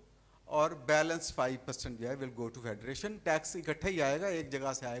को, और बैलेंस 5% जो है will go to federation. Tax इकट्ठा ही आएगा, एक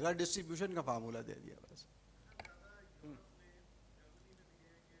जगह से आएगा, डिस्ट्रीब्यूशन का फार्मूला दे दिया बस।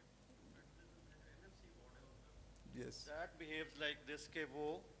 Yes. That behaves like this कि वो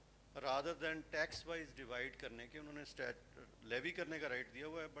rather than tax wise divide करने के उन्होंने levy करने का right दिया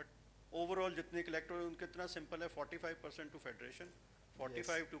हुआ है, but overall जितने collect हुए उनके इतना simple है, 45% to federation,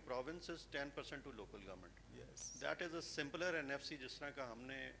 45 to provinces, 10% to local government. Yes. That is a simpler NFC जिस तरह का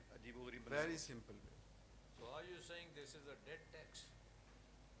हमने अजीबोगरीब बनाया। Very simple. So are you saying this is a dead tax?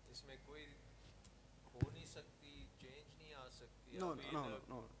 इसमें कोई हो नहीं सकती, change नहीं आ सकती? No, Are we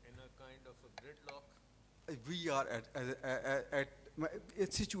no. in a kind of a gridlock? We are at a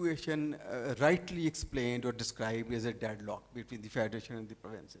situation rightly explained or described as a deadlock between the federation and the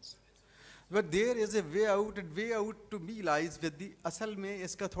provinces. But there is a way out, and way out to me lies with the, असल में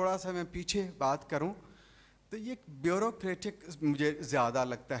इसका थोड़ा सा मैं पीछे बात करूं तो ये ब्यूरोक्रेटिक मुझे ज़्यादा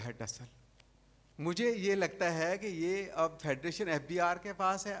लगता है टसल। मुझे ये लगता है कि ये अब फेडरेशन FBR के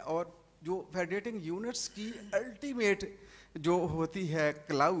पास है, और जो फेडरेटिंग यूनिट्स की अल्टीमेट जो होती है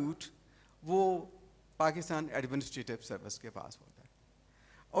क्लाउड वो पाकिस्तान एडमिनिस्ट्रेटिव सर्विस के पास होता है।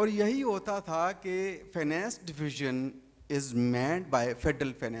 और यही होता था कि finance division is manned by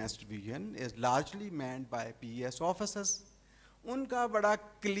Federal Finance Division, is largely manned by PES officers. उनका बड़ा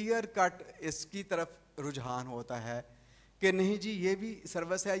क्लियर कट इसकी तरफ रुझान होता है कि नहीं जी ये भी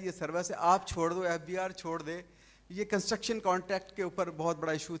सर्विस है, ये सर्विस है, आप छोड़ दो, FBR छोड़ दे। ये कंस्ट्रक्शन कॉन्ट्रैक्ट के ऊपर बहुत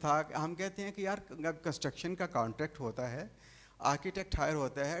बड़ा इशू था। हम कहते हैं कि यार कंस्ट्रक्शन का कॉन्ट्रैक्ट होता है, आर्किटेक्ट हायर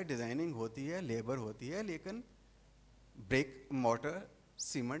होता है, डिज़ाइनिंग होती है, लेबर होती है, लेकिन ब्रिक, मोटर,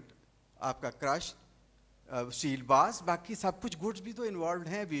 सीमेंट, आपका क्रश, स्टील बास, बाकी सब कुछ गुड्स भी तो इन्वॉल्व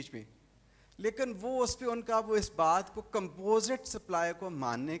हैं बीच में। लेकिन वो उस पर उनका वो इस बात को कंपोजिट सप्लाई को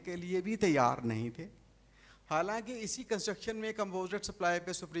मानने के लिए भी तैयार नहीं थे। हालांकि इसी कंस्ट्रक्शन में कंपोजिट सप्लाई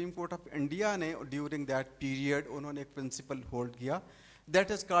पे सुप्रीम कोर्ट ऑफ इंडिया ने ड्यूरिंग दैट पीरियड उन्होंने एक प्रिंसिपल होल्ड किया,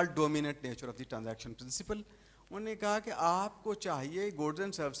 that is called dominant nature of the transaction principal. उन्होंने कहा कि आपको चाहिए गुड्स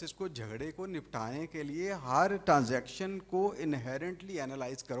एंड सर्विसेज को झगड़े को निपटाने के लिए हर ट्रांजैक्शन को इनहेरेंटली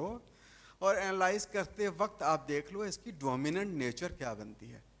एनालाइज करो, और एनालाइज करते वक्त आप देख लो इसकी डोमिनेंट नेचर क्या बनती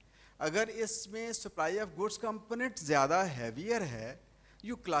है। अगर इसमें सप्लाई ऑफ गुड्स कंपोनेंट ज़्यादा हैवियर है,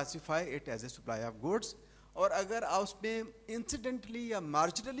 you classify it as a supply of goods, और अगर उसमें इंसिडेंटली या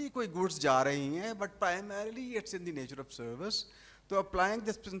मार्जिनली कोई गुड्स जा रही हैं but primarily it's in the nature of service, तो applying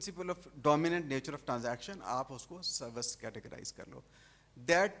this principle of dominant nature of transaction आप उसको सर्विस कैटेगराइज कर लो।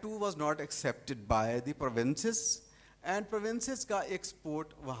 That to was not accepted by the provinces, and provinces का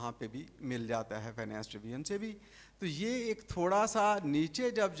एक्सपोर्ट वहाँ पे भी मिल जाता है फाइनेंस डिवीजन से भी। तो ये एक थोड़ा सा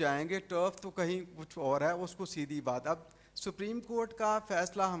नीचे जब जाएंगे टर्फ तो कहीं कुछ और है, उसको सीधी बात। अब सुप्रीम कोर्ट का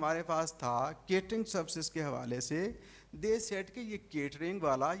फैसला हमारे पास था केटरिंग सर्विसेज के हवाले से, दे सेड कि ये केटरिंग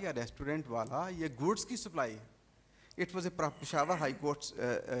वाला या रेस्टोरेंट वाला ये गुड्स की सप्लाई है। It was a Peshawar high court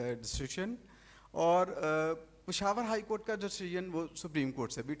decision, और पेशावर हाई कोर्ट का डिसीजन वो सुप्रीम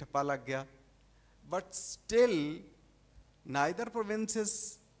कोर्ट से भी ठप्पा लग गया। But still neither provinces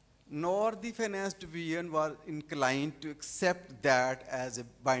nor the finance division were inclined to accept that as a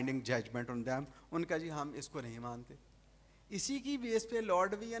binding judgment on them. उनका जी हम इसको नहीं मानते। इसी की बेस पे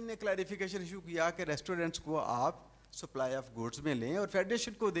लॉर्ड डिवीजन ने क्लैरिफिकेशन इशू किया कि रेस्टोरेंट्स को आप सप्लाई ऑफ गुड्स में लें और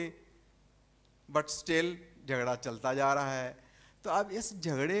फेडरेशन को दें। बट स्टिल झगड़ा चलता जा रहा है। तो अब इस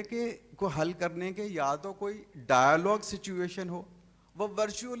झगड़े के को हल करने के या तो कोई डायलॉग सिचुएशन हो, वो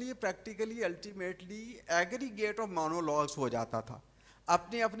virtually practically ultimately aggregate of monologues हो जाता था।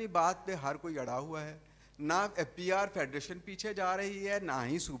 अपनी अपनी बात पे हर कोई अड़ा हुआ है, ना पीआर फेडरेशन पीछे जा रही है, ना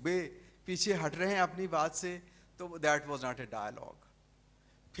ही सूबे पीछे हट रहे हैं अपनी बात से, तो that was not a dialogue.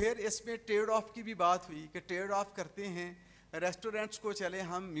 फिर इसमें ट्रेड ऑफ की भी बात हुई कि ट्रेड ऑफ करते हैं रेस्टोरेंट्स को, चले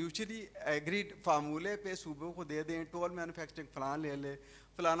हम म्यूचुअली एग्रीड फार्मूले पे सूबों को दे दें, टोल मैन्युफैक्चरिंग फलान ले ले,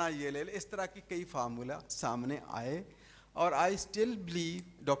 फलाना ये ले ले, इस तरह की कई फार्मूला सामने आए। और I still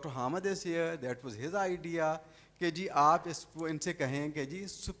believe doctor Hamid is here, that was his idea कि जी आप इसको इनसे कहें कि जी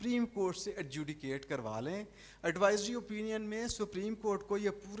सुप्रीम कोर्ट से एडजुडिकेट करवा लें। एडवाइजरी ओपिनियन में सुप्रीम कोर्ट को ये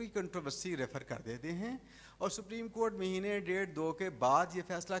पूरी कंट्रोवर्सी रेफ़र कर देते हैं और सुप्रीम कोर्ट महीने डेढ़ दो के बाद ये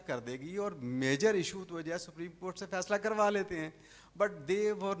फैसला कर देगी और मेजर इशू तो वजह सुप्रीम कोर्ट से फैसला करवा लेते हैं। But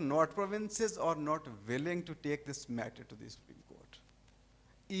they were not, provinces और not willing to take this matter to the supreme court.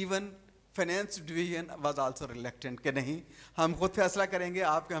 Even finance division was also reluctant कि नहीं हम खुद फैसला करेंगे,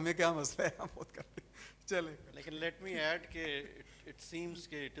 आपके हमें क्या मसला है, हम खुद करते चले। लेकिन लेट मी ऐड कि इट सीम्स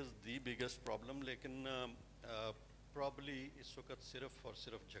कि it is the biggest problem, लेकिन प्रॉब्ली इस वक्त सिर्फ और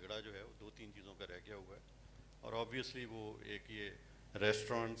सिर्फ झगड़ा जो है वो 2-3 चीज़ों का रह गया हुआ है। और ऑब्वियसली वो एक ये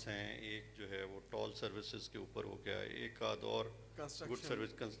रेस्टोरेंट्स हैं, एक जो है वो टॉल सर्विसेज के ऊपर हो गया, एक आध और गुड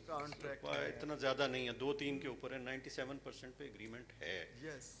सर्विस कॉन्ट्रैक्ट, इतना ज़्यादा नहीं है, 2-3 के ऊपर है, 97% पे एग्रीमेंट है।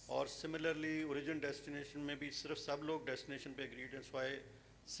 yes. और सिमिलरली ओरिजिन डेस्टिनेशन में भी सिर्फ सब लोग डेस्टिनेशन पे एग्रीड हैं, स्वाय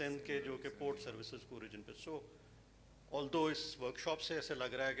सिंध के जो कि पोर्ट सर्विसेज को ओरिजिन पे। सो ऑल्दो इस वर्कशॉप से ऐसे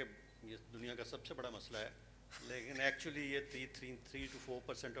लग रहा है कि ये दुनिया का सबसे बड़ा मसला है, लेकिन एक्चुअली ये 3 to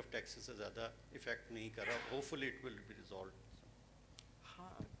 4% ऑफ टैक्सेस से ज़्यादा इफेक्ट नहीं कर रहा। Hopefully it will be resolve.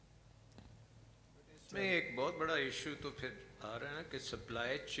 हाँ, इसमें एक बहुत बड़ा इशू तो फिर आ रहा है ना कि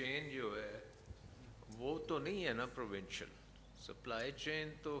सप्लाई चेन जो है वो तो नहीं है ना प्रोविंशियल, सप्लाई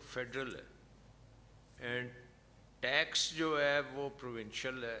चेन तो फेडरल है एंड टैक्स जो है वो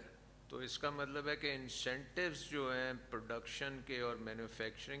प्रोविंशियल है। तो इसका मतलब है कि इंसेंटिव्स जो हैं प्रोडक्शन के और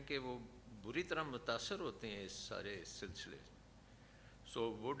मैन्युफैक्चरिंग के वो बुरी तरह मुतासर होते हैं इस सारे सिलसिले। So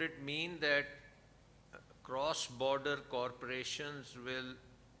would it mean that cross border corporations will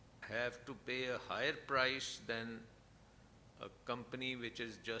have to pay a higher price than a company which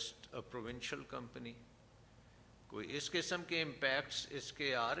is just a provincial company? कोई इस किस्म के impacts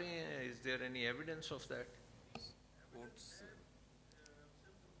इसके आ रहे हैं? Is there any evidence of that?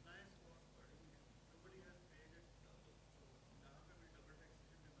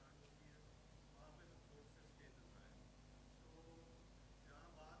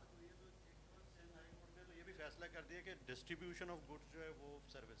 फैसला कर दिया कि डिस्ट्रीब्यूशन ऑफ गुड्स जो है वो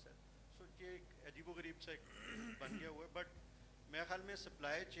सर्विस है। सो ये एक अजीबोगरीब सा बन गया हुआ है। बट मेरे ख्याल में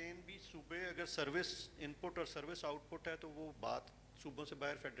सप्लाई चेन भी सूबे अगर सर्विस इनपुट और सर्विस आउटपुट है तो वो बात सूबों से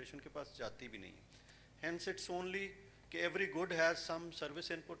बाहर फेडरेशन के पास जाती भी नहीं है। हेंस इट्स ओनली कि every good has some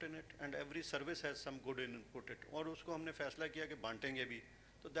service input in it and every service has some good input it, और उसको हमने फैसला किया कि बांटेंगे भी।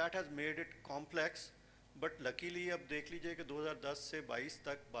 तो that has made it complex. But luckily अब देख लीजिए कि 2010 से 22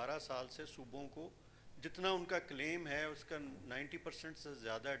 तक 12 साल से सूबों को जितना उनका क्लेम है उसका 90% से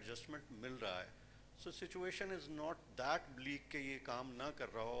ज़्यादा एडजस्टमेंट मिल रहा है। So situation is not that bleak कि ये काम ना कर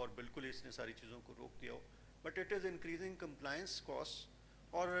रहा हो और बिल्कुल इसने सारी चीज़ों को रोक दिया हो, but it is increasing compliance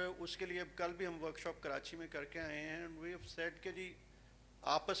cost. और उसके लिए अब कल भी हम वर्कशॉप कराची में करके आए हैं एंड वी हैव सेड कि जी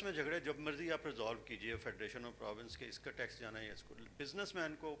आपस में झगड़े जब मर्जी आप रिजॉल्व कीजिए, फेडरेशन और प्रोविंस के इसका टैक्स जाना है इसको।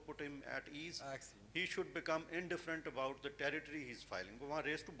 बिजनेसमैन को put him at ease, he should become indifferent about the territory he is filing. वहाँ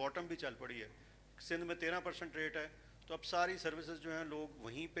रेस टू बॉटम भी चल पड़ी है। सिंध में 13% रेट है, तो अब सारी सर्विसेज जो हैं लोग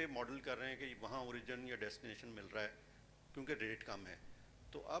वहीं पे मॉडल कर रहे हैं कि वहाँ ओरिजिन या डेस्टिनेशन मिल रहा है क्योंकि रेट कम है।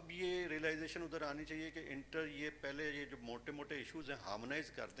 तो अब ये रियलाइजेशन उधर आनी चाहिए कि ये पहले ये जो मोटे मोटे इश्यूज़ हैं हार्मोनाइज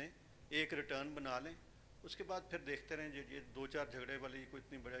कर दें, एक रिटर्न बना लें, उसके बाद फिर देखते रहें। ये 2-4 झगड़े वाली कोई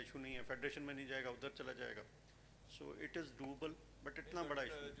इतनी बड़ा इशू नहीं है, फेडरेशन में नहीं जाएगा उधर चला जाएगा। सो इट इज़ डूबल, बट इतना बड़ा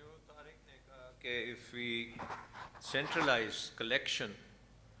इशू जो तारिक ने कहा कि इफ़ वी सेंट्रलाइज कलेक्शन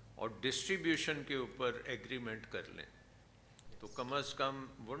और डिस्ट्रीब्यूशन के ऊपर एग्रीमेंट कर लें तो कम अज़ कम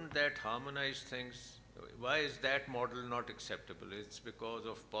wouldn't that harmonise things? Why is that model not acceptable? It's because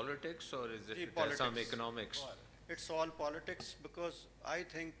of politics or is it some economics? It's all politics because I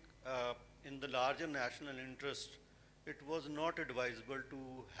think in the larger national interest it was not advisable to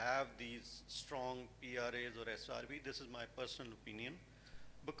have these strong PRAs or SRB. This is my personal opinion.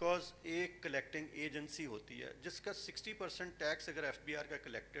 Because एक collecting agency होती है जिसका 60% tax अगर FBR का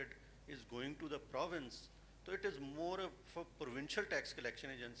collected is going to the province, तो it is more of a provincial tax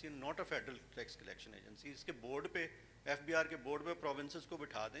collection agency and not a federal tax collection agency. इसके board पे FBR के बोर्ड पे provinces को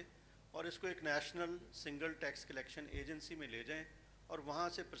बिठा दें और इसको एक national single tax collection agency में ले जाएं और वहाँ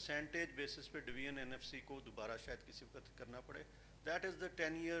से परसेंटेज बेसिस पे डिवीजन एनएफसी को दोबारा शायद किसी वक्त करना पड़े. That is the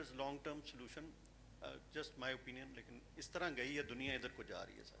 10 years long term solution. Just my opinion. लेकिन इस तरह गई है दुनिया, इधर को जा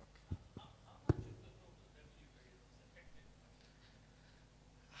रही है sir.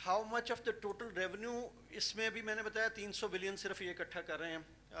 How much of the total revenue, इसमें भी मैंने बताया 300 बिलियन सिर्फ ये इकट्ठा कर रहे हैं.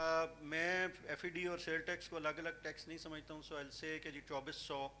 मैं एफईडी और सेल टैक्स को अलग अलग टैक्स नहीं समझता हूँ. सो एल से कि जी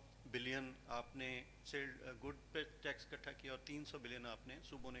 2400 बिलियन आपने सेल गुड पे टैक्स इकट्ठा किया और 300 बिलियन आपने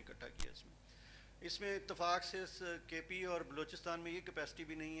सूबों ने इकट्ठा किया. इसमें इत्तेफाक से केपी और बलूचिस्तान में ये कैपेसिटी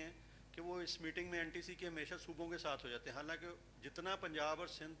भी नहीं है कि वो इस मीटिंग में एनटीसी के हमेशा सूबों के साथ हो जाते हैं. हालांकि जितना पंजाब और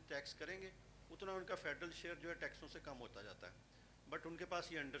सिंध टैक्स करेंगे उतना उनका फेडरल शेयर जो है टैक्सों से कम होता जाता है. बट उनके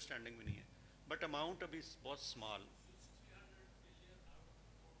पास ये अंडरस्टैंडिंग भी नहीं है. बट अमाउंट अभी बहुत स्मॉल.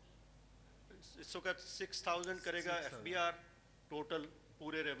 इस वक्त 6000 करेगा एफबीआर टोटल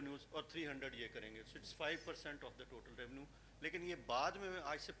पूरे रेवेन्यूज और 300 ये करेंगे. So it's 5% of the total revenue. लेकिन ये बाद में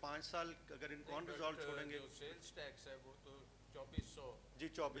आज से 5 साल अगर इनको ऑन रिजॉल्व छोड़ेंगे. जो सेल्स टैक्स है वो तो 2400 जी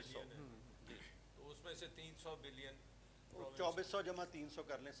 2400 तो उसमें से 300 बिलियन 2400 जमा 300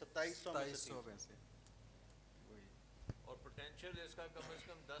 कर लें 2700 में से 2700 में से. और पोटेंशियल इसका कम से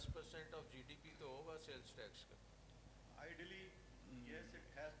कम 10% ऑफ जीडीपी तो होगा सेल्स टैक्स का. Ideally, yes, it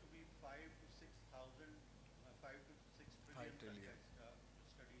has to be 5 to 6,000, 5 to 6 5 trillion. trillion.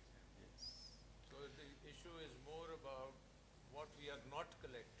 Studies हैं. Yes. So the issue is more about what we are not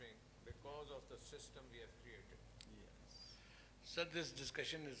collecting because of the system we have created. Yes. Sir, this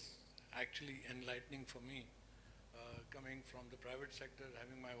discussion is actually enlightening for me, coming from the private sector,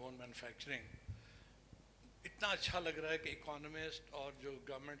 having my own manufacturing. इतना अच्छा लग रहा है कि economist और जो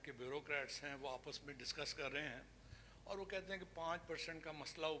government के bureaucrats हैं वो आपस में डिस्कस कर रहे हैं और वो कहते हैं कि 5% का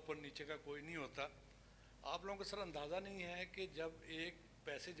मसला ऊपर नीचे का कोई नहीं होता. आप लोगों को सर अंदाज़ा नहीं है कि जब एक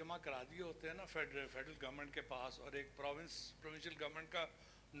पैसे जमा करा दिए होते हैं ना फेडरल गवर्नमेंट के पास और एक प्रोविंशियल गवर्नमेंट का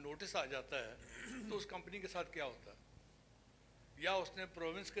नोटिस आ जाता है तो उस कंपनी के साथ क्या होता है. या उसने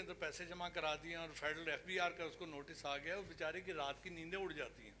प्रोविंस के अंदर पैसे जमा करा दिए और फेडरल एफबीआर का उसको नोटिस आ गया, उस बेचारे की रात की नींदें उड़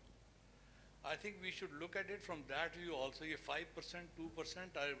जाती हैं. I think we should look at it from that view also. ये 5%,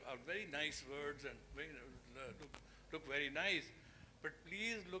 2% are very nice words and look very nice. But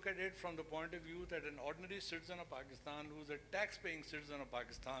please look at it from the point of view that an ordinary citizen of Pakistan who is a tax-paying citizen of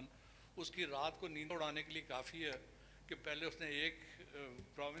Pakistan, उसकी रात को नींद उड़ाने के लिए काफ़ी है कि पहले उसने एक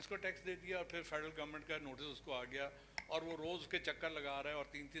प्रोविंस को टैक्स दे दिया और फिर फेडरल गवर्नमेंट का नोटिस उसको आ गया और वो रोज़ उसके चक्कर लगा रहा है और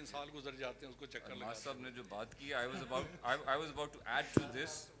 3-3 साल गुजर जाते हैं उसको चक्कर लगा. साहब ने जो बात की, I was about to add to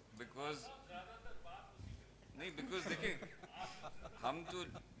this because नहीं, बिकॉज देखिए हम तो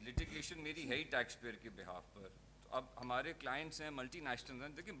लिटिगेशन मेरी है ही टैक्स पेयर के बिहाफ पर. तो अब हमारे क्लाइंट्स हैं मल्टी नेशनल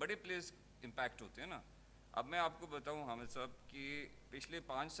हैं, देखिए बड़े प्लेस इम्पैक्ट होते हैं ना. अब मैं आपको बताऊं हामिद साहब कि पिछले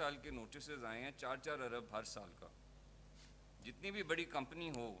 5 साल के नोटिस आए हैं 4-4 अरब हर साल का. जितनी भी बड़ी कंपनी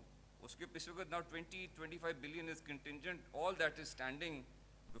हो उसके पिछले वक्त now 20-25 billion is contingent. All that is standing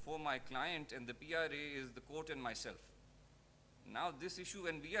before my client and the PRA is the court and my self. Now this issue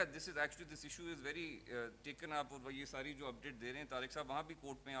and this issue is very taken up और ये सारी जो update दे रहे हैं तारिक साहब वहाँ भी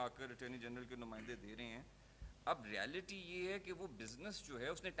court में आकर अटॉर्नी जनरल के नुमाइंदे दे रहे हैं. अब रियलिटी ये है कि वो बिजनेस जो है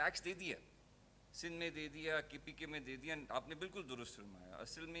उसने टैक्स दे दिया, सिंध में दे दिया, KPK में दे दिया. आपने बिल्कुल दुरुस्त फरमाया.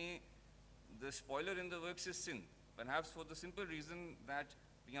 असल में the spoiler in the works is Sindh, perhaps for the simple reason that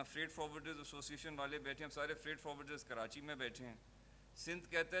यहाँ फ्रेट फॉरवर्डर्स एसोसिएशन वाले बैठे हैं, सारे फ्रेट फॉरवर्डर्स कराची में बैठे हैं. सिंध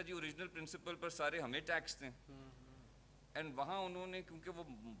कहता है जी ओरिजिनल प्रिंसिपल पर सारे हमें टैक्स दें. एंड वहाँ उन्होंने क्योंकि वो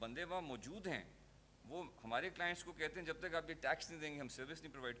बंदे वहाँ मौजूद हैं वो हमारे क्लाइंट्स को कहते हैं जब तक आप ये टैक्स नहीं देंगे हम सर्विस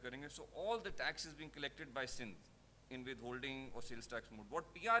नहीं प्रोवाइड करेंगे. So all the tax is being collected by Sindh in withholding or sales tax mode.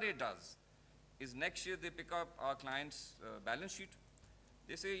 What PRA does is next year they pick up our clients' balance sheet.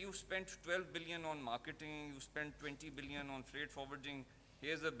 They say you spent 12 billion on marketing, you spent 20 billion on freight forwarding,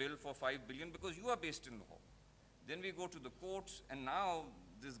 here's a bill for 5 billion because you are based in Lahore. Then we go to the courts and now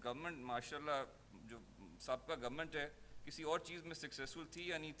this government, mashallah, जो सबका government है, किसी और चीज़ में successful थी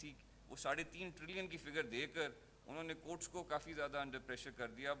या नहीं थी, वो 3.5 ट्रिलियन की फिगर देकर उन्होंने कोर्ट्स को काफ़ी ज़्यादा अंडर प्रेशर कर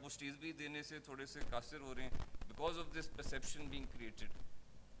दिया. वो स्टेज भी देने से थोड़े से कासिर हो रहे हैं because of this perception being created.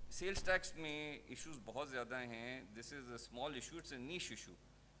 Sales tax में इश्यूज बहुत ज़्यादा हैं. This is a small issue, it's a niche issue,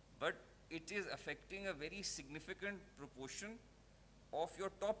 but it is affecting a very significant proportion of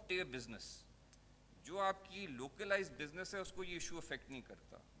your top tier business. जो आपकी localise business है उसको ये issue affect नहीं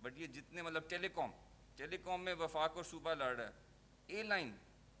करता, बट ये जितने मतलब टेलीकॉम में वफाक और सूबा लड़ रहा है, airline.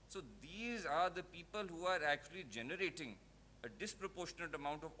 So these are the people who are actually generating a disproportionate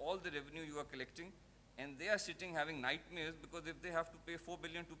amount of all the revenue you are collecting, and they are sitting having nightmares because if they have to pay 4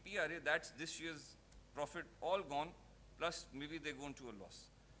 billion to PRA, that's this year's profit all gone, plus maybe they go into a loss.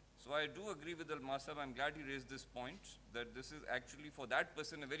 So I do agree with Almar Sahab. I'm glad he raised this point, that this is actually for that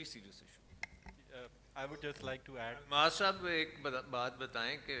person a very serious issue. I would just like to add. माँ साहब एक बात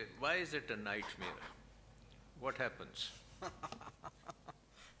बताएं कि why is it a nightmare? What happens?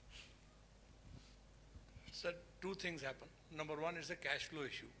 Sir, two things happen. Number one is a cash flow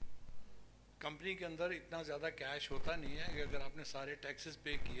issue. Company के अंदर इतना ज़्यादा कैश होता नहीं है कि अगर आपने सारे टैक्सेस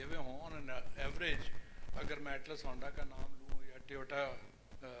पे किए हुए हों ऑन एन एवरेज, अगर मैं एटलस होंडा का नाम लूँ या टोयोटा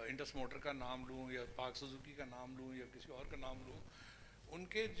इंडस मोटर का नाम लूँ या पार्क सुजुकी का नाम लूँ या किसी और का नाम लूँ,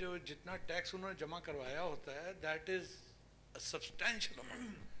 उनके जो जितना टैक्स उन्होंने जमा करवाया होता है that is a substantial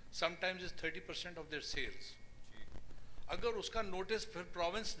amount, sometimes is 30% of their sales. अगर उसका नोटिस फिर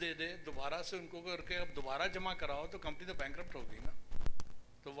प्रोविंस दे दे दोबारा से उनको करके अब दोबारा जमा कराओ तो कंपनी तो बैंकरप्ट होगी ना.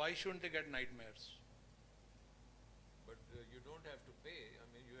 तो why shouldn't they get nightmares? But you don't have to pay. I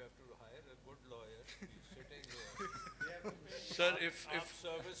mean, you have to hire a good lawyer. He's sitting there. Sir, if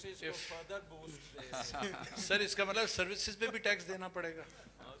services को further boost दें. सर इसका मतलब services पे भी tax देना पड़ेगा.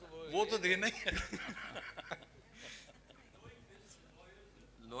 वो तो देना ही है.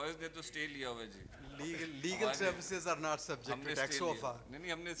 Lawyers ने तो स्टे लिया हुआ है जी. Legal services are not subject to tax so far.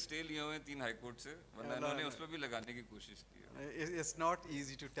 नहीं हमने स्टे लिए हुए हैं 3 हाई कोर्ट से, वरना इन्होंने उस पर भी लगाने की कोशिश की है. It's not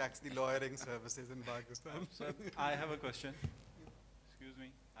easy to tax the lawyering services in Pakistan. Sir, I have a question. Excuse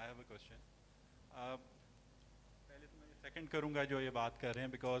me, I have a question. पहले तो मैं सेकंड करूंगा जो ये बात कर रहे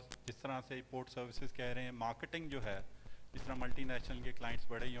हैं, बिकॉज जिस तरह से पोर्ट सर्विसेज कह रहे हैं, मार्केटिंग जो है, जिस तरह मल्टीनेशनल के क्लाइंट्स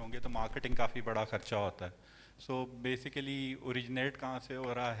बड़े ही होंगे तो मार्केटिंग काफ़ी बड़ा खर्चा होता है. सो बेसिकली ओरिजिनेट कहाँ से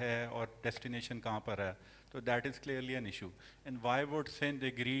हो रहा है और डेस्टिनेशन कहाँ पर है, तो that is clearly an issue. And why would Sindh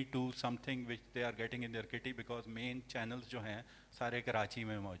agree to something which they are getting in their kitty, because main channels जो हैं सारे कराची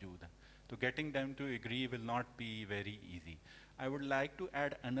में मौजूद हैं. तो getting them to agree will not be very easy. I would like to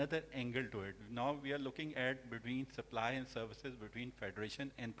add another angle to it. Now we are looking at between supply and services between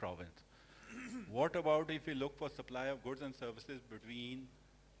federation and province. What about if we look for supply of goods and services between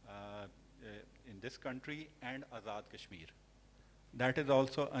in this country and Azad Kashmir? That is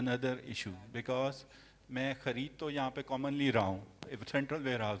also another issue, because मैं खरीद तो यहाँ पे commonly रहा हूँ, central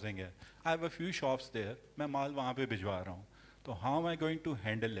warehousing है, I have a few shops there, मैं माल वहाँ पे भिजवा रहा हूँ, तो how am I going to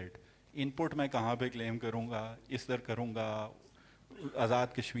handle it? Input मैं कहाँ पे claim करूँगा, इस तरह करूँगा,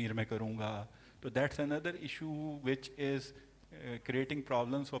 आज़ाद कश्मीर में करूँगा, तो that's another issue which is creating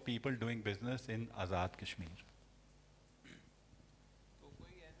problems for people doing business in Azad Kashmir. तो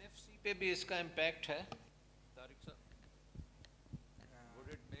कोई NFC पे भी इसका impact है, तारिक साहब?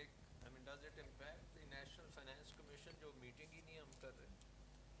 Would it make, I mean, does it impact the National Finance Commission जो meeting ही नहीं हम कर रहे?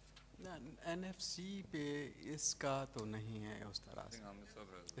 NFC पे इसका तो नहीं है उस तरह से.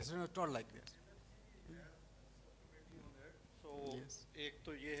 It's not like this. एक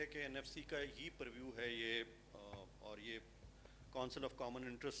तो ये है कि NFC का ही परव्यू है ये, और ये काउंसिल ऑफ कॉमन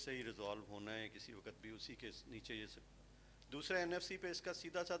इंटरेस्ट से ही रिजॉल्व होना है किसी वक्त भी, उसी के नीचे ये सब. दूसरा NFC पे इसका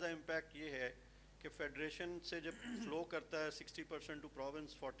सीधा साधा इम्पैक्ट ये है कि फेडरेशन से जब फ्लो करता है 60% टू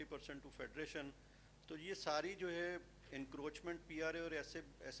प्रोविंस, 40% टू फेडरेशन, तो ये सारी जो है इंक्रोचमेंट PRA और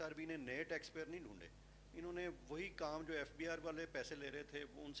SRB ने नए टैक्स पेयर नहीं ढूंढे, इन्होंने वही काम जो FBR वाले पैसे ले रहे थे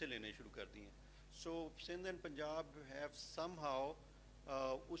वो उनसे लेने शुरू कर दिए. So Sindh and Punjab have somehow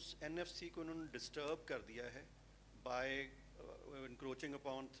उस NFC को उन्होंने डिस्टर्ब कर दिया है by encroaching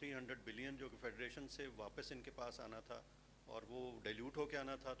upon 300 billion जो कि फेडरेशन से वापस इनके पास आना था और वो डाइल्यूट होके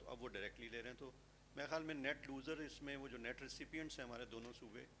आना था, तो अब वो डायरेक्टली ले रहे हैं. तो मेरे ख्याल में नेट लूज़र इसमें वो जो नेट रेसिपिएंट्स हैं हमारे दोनों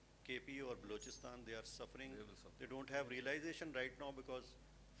सूबे KP और Balochistan, they are suffering, they don't have realisation right now, because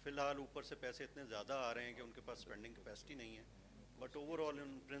फ़िलहाल ऊपर से पैसे इतने ज़्यादा आ रहे हैं कि उनके पास स्पेंडिंग कैपेसिटी नहीं है, but overall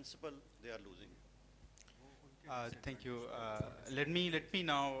in principle they are losing. Thank you. Let me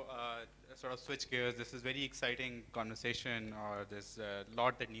now sort of switch gears. This is very exciting conversation, or there's a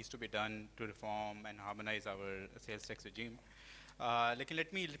lot that needs to be done to reform and harmonize our sales tax regime.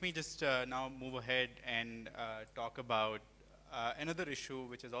 Let me just now move ahead and talk about another issue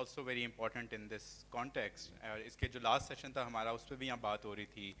which is also very important in this context. इसके जो last session था हमारा उस पर भी यहाँ बात हो रही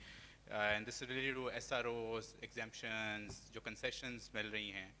थी, and this is related to SROs, exemptions, जो concessions मिल रही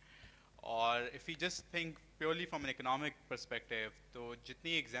हैं. और if we just think purely from an economic perspective, तो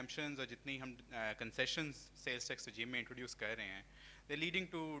जितनी exemptions और जितनी हम concessions sales tax regime में introduce कर रहे हैं, they're leading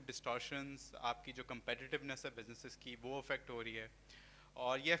to distortions. आपकी जो competitiveness है businesses की वो affect हो रही है.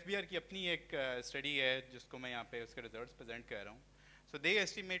 और ये FBR की अपनी एक study है जिसको मैं यहाँ पे उसके results present कर रहा हूँ. So they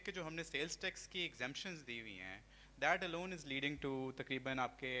estimate कि जो हमने sales tax की exemptions दी हुई हैं, that alone is leading to तकरीबन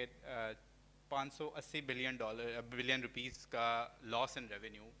आपके $580 billion rupees का loss in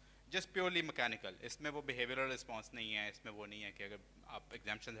revenue. Just purely mechanical. इसमें वो behavioral response नहीं है, इसमें वो नहीं है कि अगर आप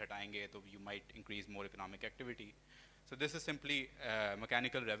exemptions हटाएंगे तो you might increase more economic activity. So this is simply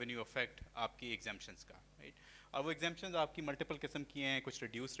mechanical revenue effect आपकी exemptions का, right? और वो exemptions आपकी multiple किस्म की हैं, कुछ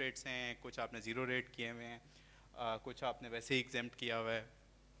reduced rates हैं, कुछ आपने zero rate किए हुए हैं, कुछ आपने वैसे ही exempt किया हुआ है.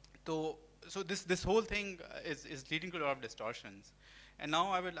 So this whole thing is leading to a lot of distortions. And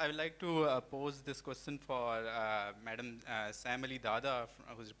now I would like to pose this question for Madam Sam Ali Dada,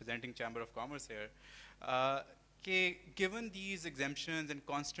 who's representing Chamber of Commerce here. Given these exemptions and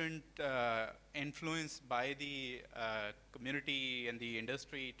constant influence by the community and the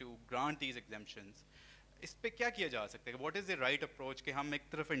industry to grant these exemptions, इस पे क्या किया जा सकता है? What is the right approach? कि हम एक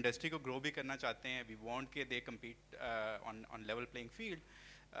तरफ इंडस्ट्री को ग्रो भी करना चाहते हैं, we want कि they compete on level playing field,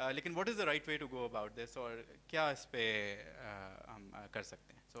 लेकिन what is the right way to go about this, और क्या इस पे हम कर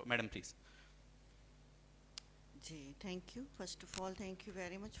सकते हैं? So, madam, please. Ji, thank you. First of all, thank you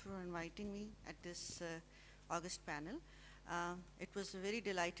very much for inviting me at this August panel. It was a very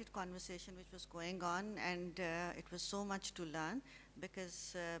delighted conversation which was going on, and it was so much to learn,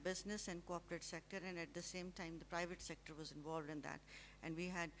 because business and corporate sector, and at the same time the private sector was involved in that. And we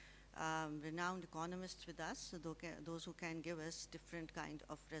had renowned economists with us, so those who can give us different kind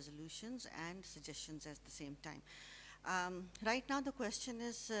of resolutions and suggestions at the same time. Right now the question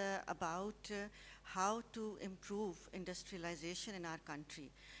is about how to improve industrialization in our country.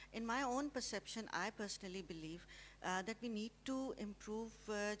 In my own perception, I personally believe that we need to improve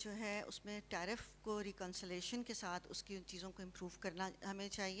जो है उसमें tariff को reconciliation के साथ उसकी उन चीज़ों को improve करना हमें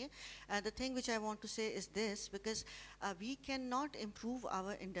चाहिए. The thing which I want to say is this, because we cannot improve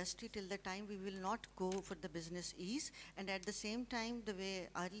our industry till the time we will not go for the business ease, and at the same time, the way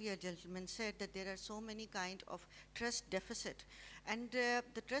earlier gentleman said, that there are so many kind of trust deficit. And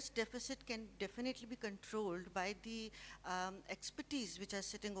the trust deficit can definitely be controlled by the expertise which are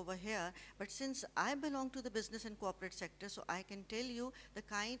sitting over here. But since I belong to the business and corporate sector, so I can tell you the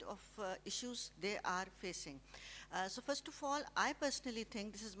kind of issues they are facing. So first of all, I personally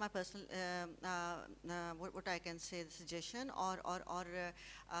think, this is my personal, what I can say, the suggestion, or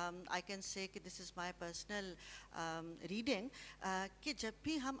I can say that this is my personal reading, कि जब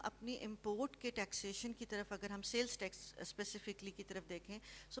भी हम अपनी import के taxation की तरफ, अगर हम sales tax specifically की तरफ देखें,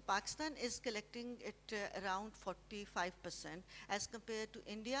 so Pakistan is collecting it around 45% as compared to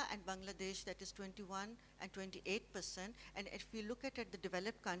India and Bangladesh, that is 21 and 28%, and if we look at the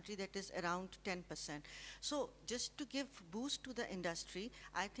developed country, that is around 10%. So just to give boost to the industry,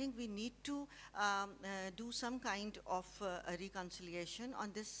 I think we need to do some kind of a reconciliation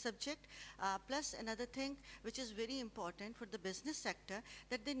on this subject. Plus another thing which is very important for the business sector,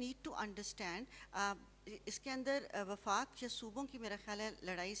 that they need to understand इसके अंदर वफाक या सूबों की मेरा ख्याल है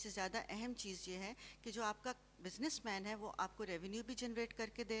लड़ाई से ज़्यादा अहम चीज़ ये है कि जो आपका बिजनेसमैन है वो आपको रेवेन्यू भी जनरेट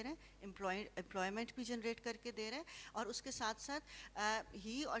करके दे रहे हैं, एम्प्लॉयमेंट भी जनरेट करके दे रहे हैं, और उसके साथ साथ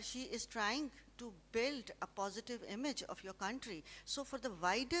ही और she is trying to build a positive image of your country. So for the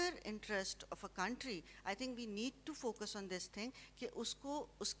wider interest of a country, I think we need to focus on this thing कि उसको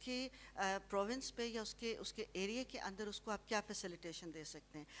उसके province पे या उसके area के अंदर उसको आप क्या facilitation दे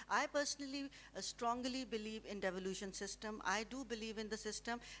सकते हैं. I personally strongly believe in devolution system. I do believe in the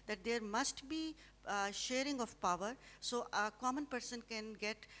system that there must be sharing of power, so a common person can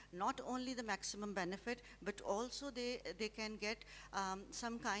get not only the maximum benefit, but also they can get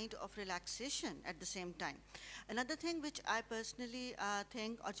some kind of relaxation at the same time. Another thing which I personally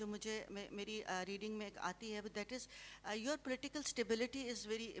think, और जो मुझे मेरी reading में आती है, that is your political stability is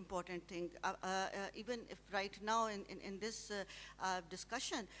very important thing. Even if right now in this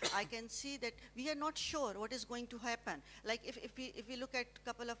discussion, I can see that we are not sure what is going to happen. Like if we look at a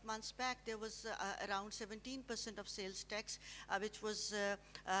couple of months back, there was around 17% of sales tax which was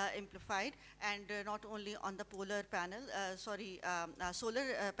amplified, and not only on the solar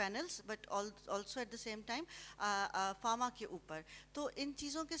panels, but also at the same time pharma के ऊपर. तो इन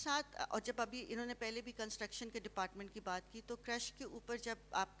चीज़ों के साथ, और जब अभी इन्होंने पहले भी कंस्ट्रक्शन के डिपार्टमेंट की बात की, तो क्रश के ऊपर जब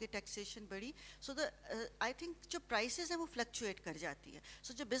आपके टैक्सेशन बढ़ी, सो आई थिंक जो प्राइसेस हैं वो फ्लक्चुएट कर जाती है.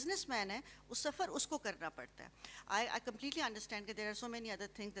 सो जो बिजनेसमैन है उस सफ़र उसको करना पड़ता है. I completely understand that there are so many other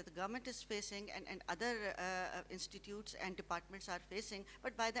things that the government is facing and other institutes and departments are facing,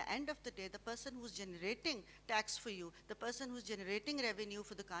 but by the end of the day, the person who's generating tax for you, the person who's generating revenue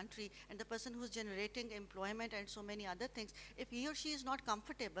for the country, and the person who's generating employment and so many other things, if he or she is not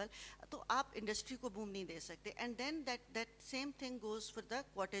comfortable, तो आप industry को boom नहीं दे सकते. And then that same thing goes for the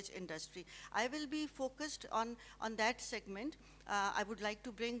cottage industry. I will be focused on that segment. I would like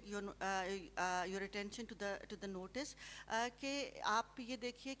to bring your attention to the notice कि आप ये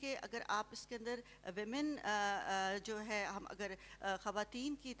देखिए कि अगर आप इसके अंदर women जो है हम अगर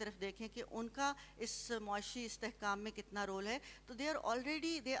ख़वातीन की तरफ देखें कि उनका इस मुआशी इस्तेहकाम में कितना रोल है, तो they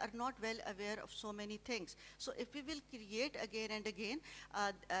are not well aware of so many things. So if we will create again and again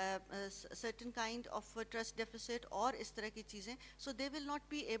certain kind of trust deficit और इस तरह की चीज़ें, so they will not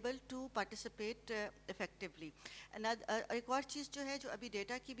be able to participate effectively. एक और चीज़ जो है, जो अभी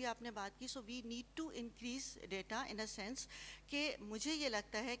डेटा की भी आपने बात की, so we need to increase data in a sense कि मुझे ये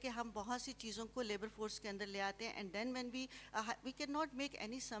लगता है कि हम बहुत सी चीज़ों को लेबर फोर्स के अंदर ले आते हैं, and then when we cannot make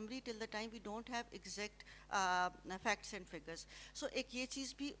any summary till the time we don't have exact facts and figures. So एक ये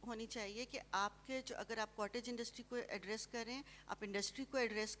चीज़ भी होनी चाहिए कि आपके जो अगर आप कॉटेज इंडस्ट्री को एड्रेस करें, आप इंडस्ट्री को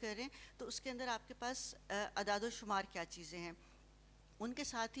एड्रेस करें, तो उसके अंदर आपके पास अदाद व शुमार क्या चीज़ें हैं, उनके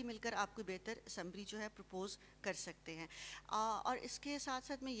साथ ही मिलकर आपको बेहतर समरी जो है प्रपोज कर सकते हैं। और इसके साथ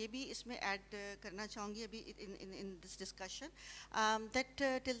साथ मैं ये भी इसमें ऐड करना चाहूँगी अभी in this discussion that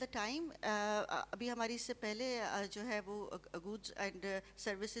till the time अभी हमारी इससे पहले जो है वो गुड्स एंड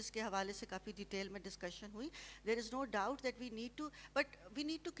सर्विसेज के हवाले से काफ़ी डिटेल में डिस्कशन हुई। There is no doubt that we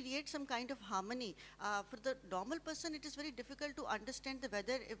need to create some kind of harmony for the normal person. It is very difficult to understand the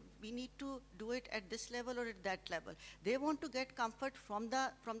whether we need to do it at this level और at that level. They want to get comfort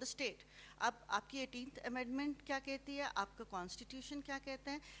from the state. अब आपकी 18th amendment क्या कहती है, आपका constitution क्या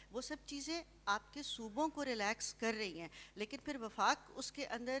कहते हैं, वो सब चीज़ें आपके सूबों को रिलैक्स कर रही हैं, लेकिन फिर वफाक उसके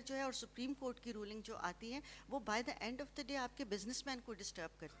अंदर जो है और सुप्रीम कोर्ट की रूलिंग जो आती है वो by the end of the day आपके बिजनेसमैन को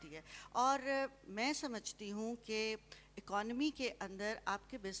डिस्टर्ब करती है। और मैं समझती हूँ कि इकॉनमी के अंदर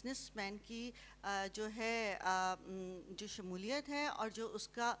आपके बिजनेसमैन की जो है जो शमूलियत है और जो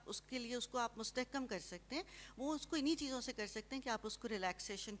उसके लिए उसको आप मुस्तहकम कर सकते हैं, वो उसको इन्हीं चीज़ों से कर सकते हैं कि आप उसको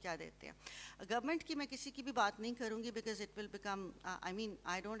रिलैक्सेशन क्या देते हैं। गवर्नमेंट की मैं किसी की भी बात नहीं करूँगी because it will become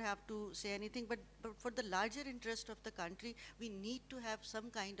I don't have to say anything, but for the larger interest of the country we need to have some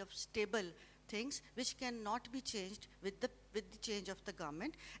kind of stable things which cannot be changed with the change of the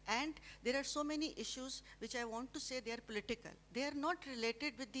government. And there are so many issues which I want to say they are political. They are not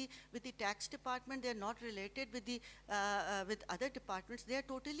related with the tax department. They are not related with with other departments. They are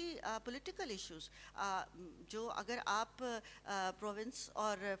totally political issues. जो अगर आप province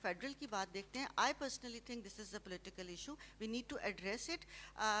और federal की बात देखते हैं, I personally think this is a political issue. We need to address it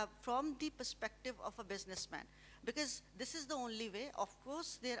from the perspective of a businessman. Because this is the only way. Of course,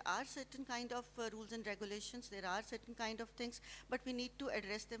 there are certain kind of rules and regulations, there are certain kind of things, but we need to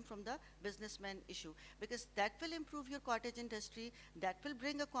address them from the businessman issue, because that will improve your cottage industry, that will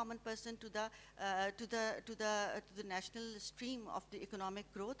bring a common person to the national stream of the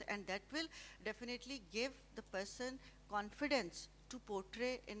economic growth, and that will definitely give the person confidence to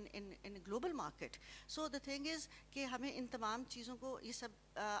portray in a global market. So the thing is कि हमें इन तमाम चीज़ों को ये सब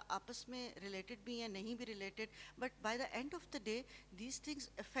आपस में related भी हैं, नहीं भी related, but by the end of the day these things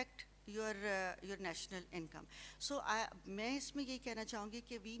affect your national income. So मैं इसमें यही कहना चाहूँगी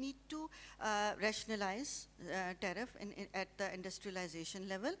कि we need to rationalize tariff at the industrialization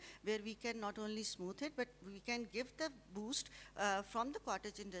level, where we can not only smooth it, but we can give the boost from the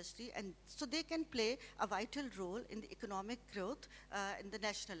cottage industry, and so they can play a vital role in the economic growth in the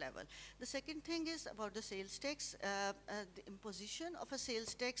national level. The second thing is about the sales tax. The imposition of a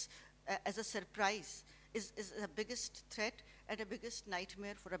sales tax as a surprise is the biggest threat and the biggest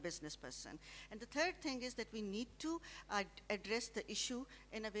nightmare for a business person. And the third thing is that we need to address the issue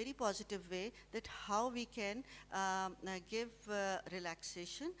in a very positive way, that how we can give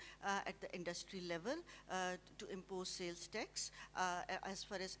relaxation at the industry level to impose sales tax as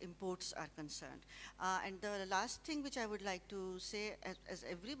far as imports are concerned. And the last thing which I would like to say, as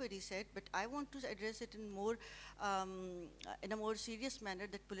everybody said, but I want to address it in a more serious manner,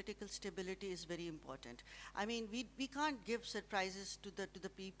 that political stability is very important. I mean, we can't give surprises to the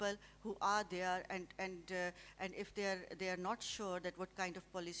people who are there, and if they are not sure that what kind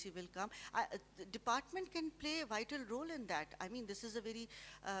of policy will come. The department can play a vital role in that. I mean, this is a very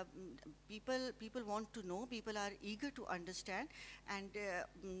people want to know, people are eager to understand, and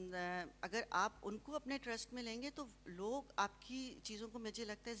अगर आप उनको अपने trust में लेंगे तो लोग आपकी चीज़ों को मुझे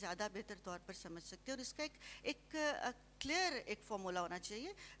लगता है ज़्यादा बेहतर तौर पर समझ सकते हैं, और इसका एक clear एक formula होना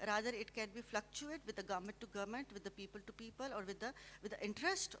चाहिए. Rather, it can be fluctuate with the government to government, with the people to people, or with the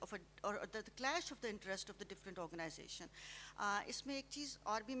interest of or the clash of the interest of the different organization. इसमें एक चीज़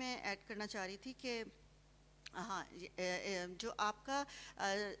और भी मैं add करना चाह रही थी कि हाँ जो आपका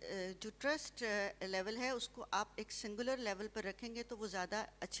जो ट्रस्ट लेवल है उसको आप एक सिंगुलर लेवल पर रखेंगे तो वो ज़्यादा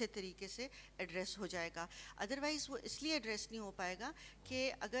अच्छे तरीके से एड्रेस हो जाएगा. अदरवाइज़ वो इसलिए एड्रेस नहीं हो पाएगा कि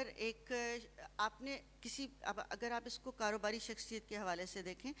अगर एक आपने किसी अब अगर आप इसको कारोबारी शख्सियत के हवाले से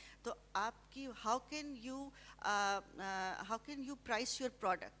देखें तो आपकी how can you price your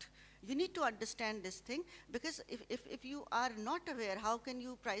product. You need to understand this thing, because if you are not aware, how can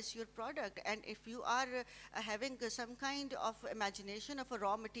you price your product? And if you are having some kind of imagination of a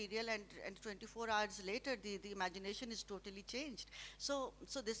raw material, and 24 hours later the imagination is totally changed. So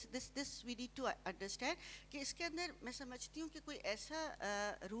this we need to understand कि इसके अंदर मैं समझती हूँ कि कोई ऐसा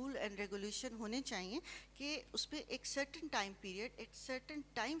rule and regulation होने चाहिए कि उस पर एक certain time period, एक certain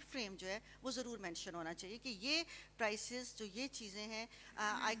time frame जो है वो ज़रूर mention होना चाहिए कि ये prices जो ये चीज़ें हैं.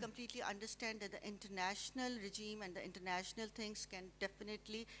 I completely understand that the international regime and the international things can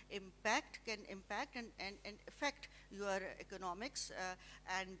definitely impact and affect your economics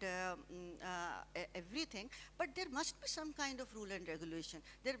and everything, but there must be some kind of rule and regulation.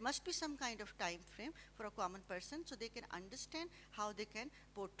 There must be some kind of time frame for a common person so they can understand how they can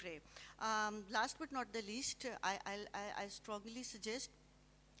portray. Last but not the least, I strongly suggest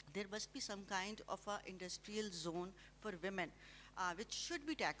there must be some kind of a industrial zone for women, which should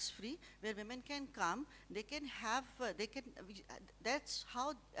be tax-free, where women can come, they can have, that's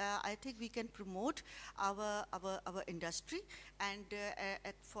how I think we can promote our industry, and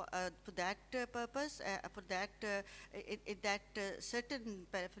for that purpose, for that, in that certain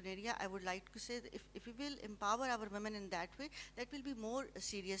paraphernalia, I would like to say that if we will empower our women in that way, that will be more a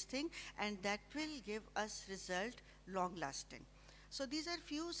serious thing, and that will give us result long-lasting. So these are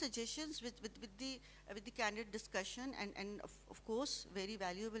few suggestions with the candid discussion and of course very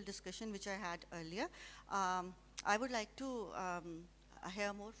valuable discussion which I had earlier. I would like to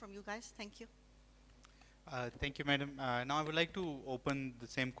hear more from you guys. Thank you. Thank you, madam. Now I would like to open the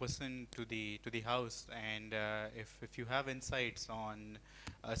same question to the house, and if you have insights on,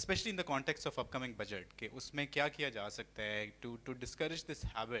 especially in the context of upcoming budget, कि उसमें क्या किया जा सकता है to discourage this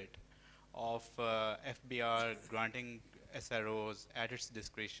habit of FBR granting SROs at its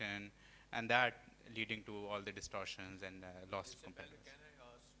discretion, and that leading to all the distortions and loss of competitiveness. Can I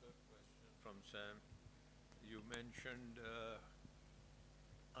ask a question from Sam? You mentioned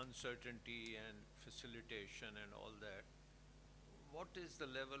uncertainty and facilitation and all that. What is the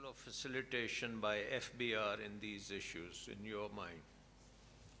level of facilitation by FBR in these issues in your mind?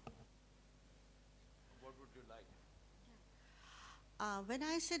 What would you like? When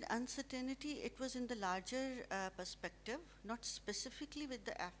I said uncertainty, it was in the larger perspective, not specifically with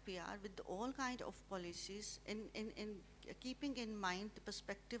the FPR, with all kind of policies in keeping in mind the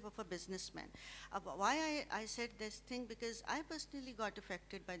perspective of a businessman. Why I said this thing, because I personally got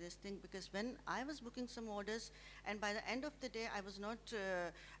affected by this thing, because when I was booking some orders and by the end of the day I was not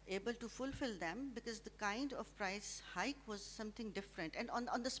able to fulfill them because the kind of price hike was something different and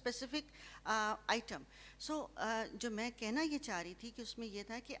on the specific item. So जो मैं कहना ये चाह रही थी कि उसमें ये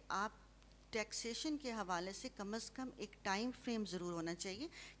था कि आप टैक्सेशन के हवाले से कम से कम एक टाइम फ्रेम ज़रूर होना चाहिए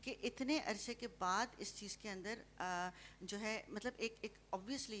कि इतने अरसे के बाद इस चीज़ के अंदर जो है मतलब एक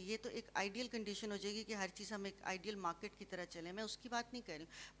ऑब्वियसली ये तो एक आइडियल कंडीशन हो जाएगी कि हर चीज़ हम एक आइडियल मार्केट की तरह चलें, मैं उसकी बात नहीं कर रही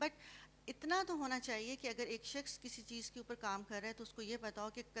हूँ, बट इतना तो होना चाहिए कि अगर एक शख्स किसी चीज़ के ऊपर काम कर रहा है तो उसको ये बताओ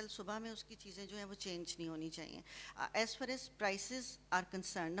कि कल सुबह में उसकी चीज़ें जो हैं वो चेंज नहीं होनी चाहिए as far as prices are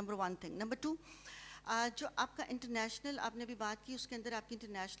concern. Number one thing. Number two, जो आपका इंटरनेशनल आपने भी बात की उसके अंदर आपकी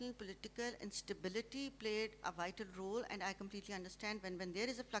international political instability played a vital role, and I completely understand when there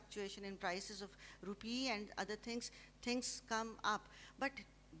is a fluctuation in prices of rupee and other things come up, but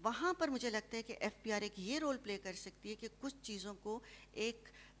वहाँ पर मुझे लगता है कि FPR एक ये रोल प्ले कर सकती है कि कुछ चीज़ों को एक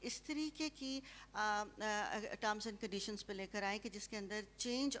इस तरीके की टर्म्स एंड कंडीशंस पे लेकर आए कि जिसके अंदर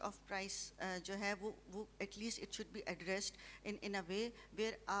चेंज ऑफ प्राइस जो है वो at least it should be addressed in a way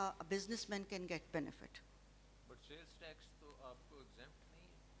where a businessman can get benefit. But sales tax तो आपको एग्जेम्प्ट नहीं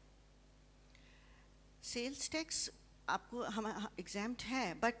है. सेल्स टैक्स आपको हम एग्जाम्प्ट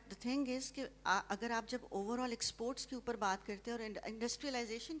है, बट द थिंग इज़ कि अगर आप जब ओवरऑल एक्सपोर्ट्स के ऊपर बात करते हैं और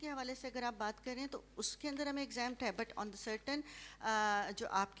इंडस्ट्रियलाइजेशन के हवाले से अगर आप बात करें तो उसके अंदर हमें एग्जाम्प्ट है, बट ऑन द सर्टन जो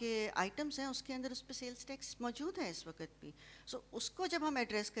आपके आइटम्स हैं उसके अंदर उस पर सेल्स टैक्स मौजूद है इस वक्त भी. सो उसको जब हम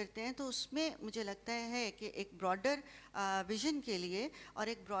एड्रेस करते हैं तो उसमें मुझे लगता है कि एक ब्रॉडर विजन के लिए और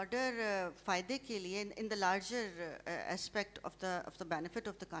एक ब्रॉडर फ़ायदे के लिए in the larger aspect of the benefit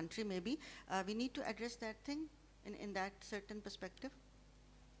of the country में भी we need to address that thing in that certain perspective.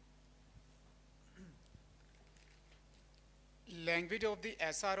 Language of the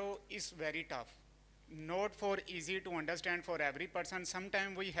SRO is very tough not for easy to understand for every person.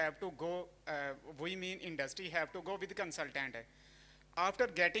 Sometimes we have to go, we mean industry have to go with consultant. After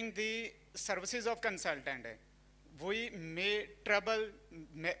getting the services of consultant, we may trouble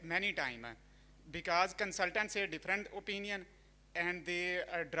many times because consultants say different opinion, and the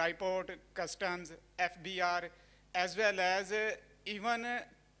dry port, customs, FBR, as well as even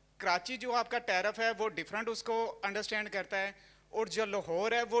Karachi जो आपका tariff है वो different उसको understand करता है, और जो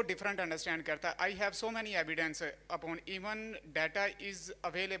लाहौर है वो डिफरेंट अंडरस्टैंड करता है. I have so many evidence upon, even data is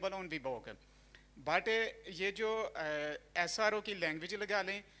available on वीबॉक. But ये जो SRO की लैंग्वेज लगा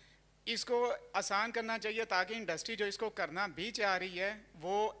लें, इसको आसान करना चाहिए ताकि इंडस्ट्री जो इसको करना भी चाह रही है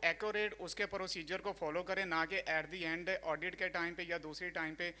वो एक्यूरेट उसके प्रोसीजर को फॉलो करे, ना कि एट दी एंड ऑडिट के टाइम पे या दूसरे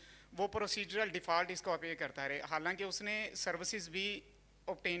टाइम पे वो प्रोसीजरल डिफ़ॉल्ट इसको पे करता रहे, हालांकि उसने सर्विसेज भी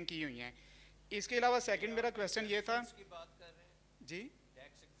ऑब्टेन की हुई हैं. इसके अलावा सेकंड मेरा क्वेश्चन ये था जी,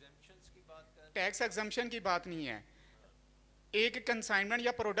 टैक्स एग्जम्पशन की बात नहीं है. एक कंसाइनमेंट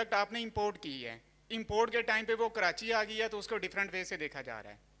या प्रोडक्ट आपने इंपोर्ट की है, इंपोर्ट के टाइम पे वो कराची आ गई है तो उसको डिफरेंट वे से देखा जा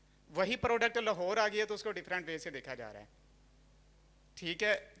रहा है, वही प्रोडक्ट लाहौर आ गया है तो उसको डिफरेंट वे से देखा जा रहा है. ठीक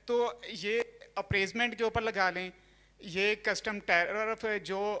है, तो ये अप्रेजमेंट के ऊपर लगा लें, ये कस्टम टैरिफ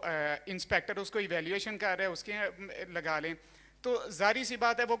जो इंस्पेक्टर उसको इवेल्यूएशन कर रहा है उसके लगा लें, तो जारी सी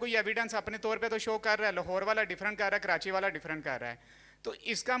बात है वो कोई एविडेंस अपने तौर पे तो शो कर रहा है, लाहौर वाला डिफरेंट कर रहा है, कराची वाला डिफरेंट कर रहा है. तो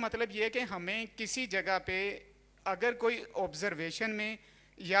इसका मतलब ये है कि हमें किसी जगह पे अगर कोई ऑब्जर्वेशन में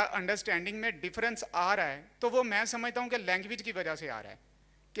या अंडरस्टैंडिंग में डिफरेंस आ रहा है तो वो मैं समझता हूँ कि लैंग्वेज की वजह से आ रहा है,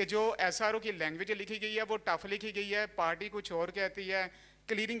 कि जो SRO की लैंग्वेज लिखी गई है वो टफ लिखी गई है, पार्टी कुछ और कहती है,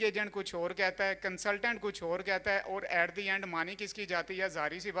 क्लियरिंग एजेंट कुछ और कहता है, कंसल्टेंट कुछ और कहता है, और एट दी एंड मानी किसकी जाती है.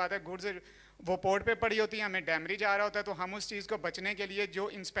 जारी सी बात है गुड्स वो पोर्ट पे पड़ी होती है, हमें डैमरेज आ रहा होता है, तो हम उस चीज़ को बचने के लिए जो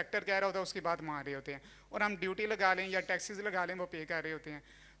इंस्पेक्टर कह रहा होता है उसकी बात मान रहे होते हैं, और हम ड्यूटी लगा लें या टैक्सेस लगा लें वो पे कर रहे होते हैं.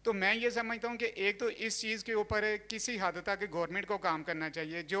 तो मैं ये समझता हूँ कि एक तो इस चीज़ के ऊपर किसी हद तक गवर्नमेंट को काम करना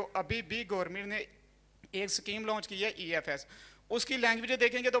चाहिए. जो अभी भी गवर्नमेंट ने एक स्कीम लॉन्च की है EFS, उसकी लैंग्वेज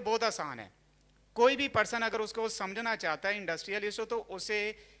देखेंगे तो बहुत आसान है, कोई भी पर्सन अगर उसको समझना चाहता है इंडस्ट्रियलिस्ट तो उसे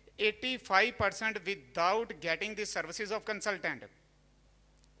 85% without getting the services of consultant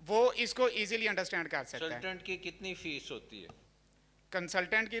वो इसको इजीली अंडरस्टैंड कर सकता है. कंसल्टेंट की कितनी फीस होती है?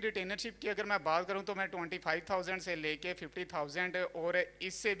 कंसल्टेंट की रिटेनरशिप की अगर मैं बात करूं तो मैं 25,000 से लेके 50,000 और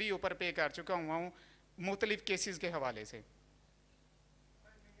इससे भी ऊपर पे कर चुका हुआ हूँ मुख्तलिफ केसेस के हवाले से.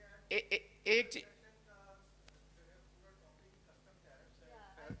 एक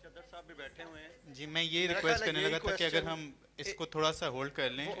साहब भी बैठे हुए हैं जी, मैं ये रिक्वेस्ट करने लगा था कि अगर हम इसको थोड़ा सा होल्ड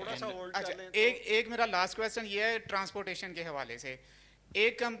कर लें. अच्छा, एक मेरा लास्ट क्वेश्चन ये है ट्रांसपोर्टेशन के हवाले से.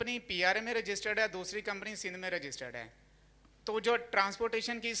 एक कंपनी PRA में रजिस्टर्ड है, दूसरी कंपनी सिंध में रजिस्टर्ड है, तो जो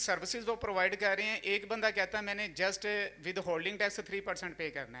ट्रांसपोर्टेशन की सर्विसेज वो प्रोवाइड कर रहे हैं, एक बंदा कहता है मैंने जस्ट विद होल्डिंग टैक्स 3% पे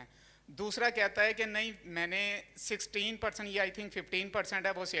करना है, दूसरा कहता है कि नहीं मैंने 16% या आई थिंक 15%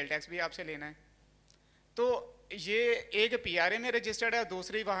 है वो सेल टैक्स भी आपसे लेना है. तो ये एक PRA में रजिस्टर्ड है,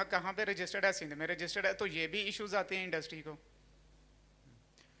 दूसरी वहाँ कहाँ पे रजिस्टर्ड है, सिंध में रजिस्टर्ड है, तो ये भी इश्यूज आते हैं इंडस्ट्री को.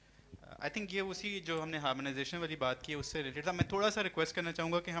 आई थिंक ये उसी जो हमने हार्मोनाइजेशन वाली बात की उससे रिलेटेड था. मैं थोड़ा सा रिक्वेस्ट करना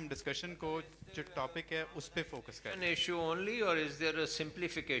चाहूँगा कि हम डिस्कशन को जो टॉपिक है उस पर फोकस करें. एन इशू ओनली और is there a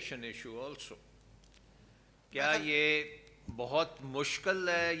simplification issue also? क्या ये बहुत मुश्किल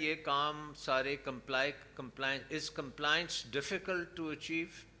है ये काम सारे compliance, is compliance difficult to achieve?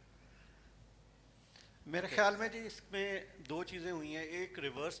 मेरे ख्याल में जी इसमें दो चीज़ें हुई हैं. एक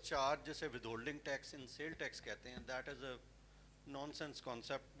रिवर्स चार्ज जैसे withholding tax in sale tax कहते हैं, that is a nonsense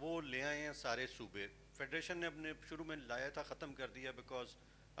concept. वो ले आए हैं सारे सूबे, फेडरेशन ने अपने शुरू में लाया था, ख़त्म कर दिया बिकॉज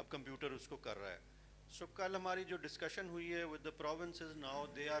अब कंप्यूटर उसको कर रहा है. सो कल हमारी जो डिस्कशन हुई है with the provinces, now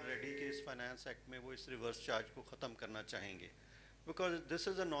they are ready कि इस फाइनेंस एक्ट में वो इस रिवर्स चार्ज को ख़त्म करना चाहेंगे, because this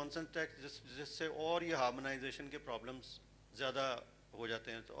is a nonsense tax जिससे और ये हार्मोनाइजेशन के प्रॉब्लम्स ज़्यादा हो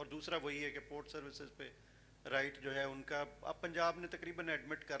जाते हैं. और दूसरा वही है कि पोर्ट सर्विसेज पे राइट जो है उनका, अब पंजाब ने तकरीबन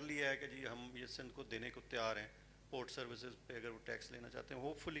एडमिट कर लिया है कि जी हम ये सिंध को देने को तैयार हैं पोर्ट सर्विसेज पे अगर वो टैक्स लेना चाहते हैं.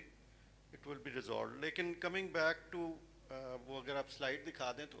 Hopefully it will be resolve. लेकिन कमिंग बैक टू वो अगर आप स्लाइड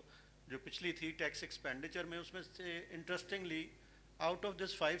दिखा दें तो जो पिछली थी टैक्स एक्सपेंडिचर में, उसमें से interestingly out of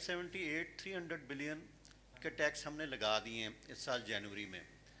this 578 300 billion के टैक्स हमने लगा दिए हैं इस साल जनवरी में.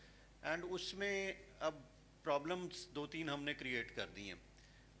 एंड उसमें अब प्रॉब्लम्स दो तीन हमने क्रिएट कर दी हैं.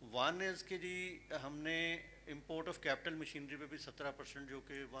 वन इज़ कि जी हमने इंपोर्ट ऑफ कैपिटल मशीनरी पे भी 17% जो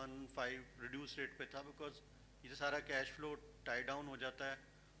कि 15 रिड्यूस रेट पे था, बिकॉज ये सारा कैश फ्लो टाई डाउन हो जाता है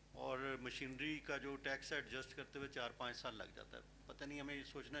और मशीनरी का जो टैक्स है एडजस्ट करते हुए 4-5 साल लग जाता है. पता नहीं हमें ये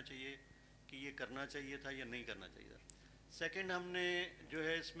सोचना चाहिए कि ये करना चाहिए था या नहीं करना चाहिए था. सेकंड, हमने जो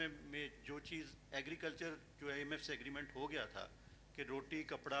है इसमें जो चीज़ एग्रीकल्चर जो IMF से एग्रीमेंट हो गया था कि रोटी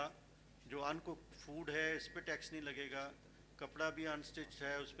कपड़ा जो अनकुक्ड फूड है इस पे टैक्स नहीं लगेगा, कपड़ा भी अनस्टिच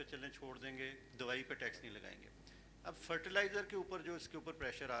है उस पे चलने छोड़ देंगे, दवाई पे टैक्स नहीं लगाएंगे। अब फर्टिलाइज़र के ऊपर जो इसके ऊपर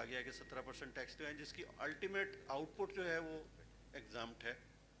प्रेशर आ गया कि 17% टैक्स लगाएं, जिसकी अल्टीमेट आउटपुट जो है वो एग्जाम्प्ट है,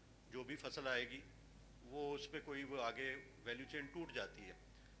 जो भी फसल आएगी वो उस पर कोई वो आगे वैल्यू चेन टूट जाती है।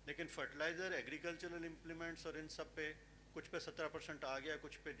 लेकिन फर्टिलाइज़र, एग्रीकल्चरल इम्प्लीमेंट्स और इन सब पे कुछ पे 17% आ गया,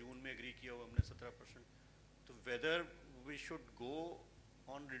 कुछ पे जून में एग्री किया हुआ हमने 17%। तो whether we should go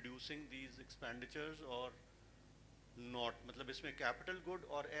on reducing these expenditures और नॉट, मतलब इसमें कैपिटल गुड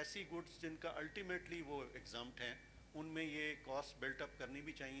और ऐसी गुड्स जिनका अल्टीमेटली वो एग्जाम्प्ट हैं उनमें ये कॉस्ट बिल्ट अप करनी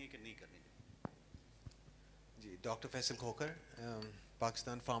भी चाहिए कि नहीं करनी चाहिए। जी, डॉक्टर फैसल खोकर,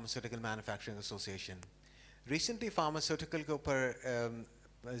 Pakistan pharmaceutical manufacturing association. Recently pharmaceutical के ऊपर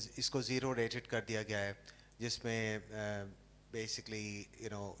इसको ज़ीरो रेटेड कर दिया गया है, जिसमें बेसिकली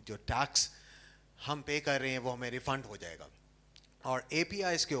जो टैक्स हम पे कर रहे हैं वो हमें रिफ़ंड हो जाएगा। और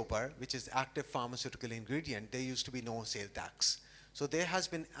APIs के ऊपर, which is active pharmaceutical ingredient, there used to be no sale tax. So there has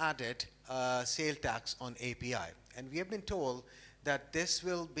been added sale tax on API. And we have been told that this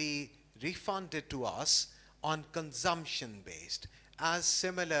will be refunded to us on consumption based, as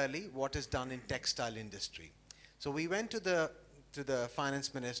similarly what is done in textile industry. So we went to the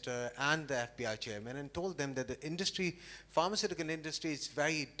finance minister and the FBI chairman and told them that the industry, pharmaceutical industry, is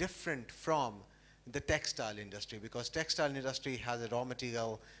very different from the textile industry, because textile industry has a raw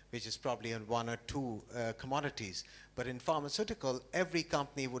material which is probably on one or two commodities, but in pharmaceutical every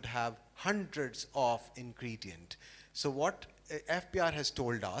company would have hundreds of ingredients. So what FBR has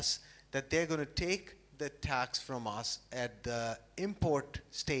told us, that they're going to take the tax from us at the import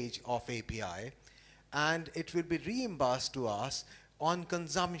stage of API, and it will be reimbursed to us on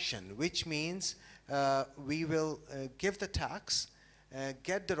consumption, which means we will give the tax,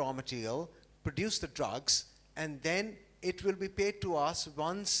 get the raw material, produce the drugs, and then it will be paid to us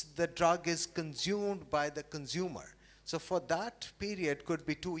once the drug is consumed by the consumer. So for that period could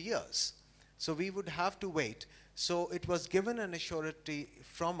be 2 years. So we would have to wait. So it was given an assurity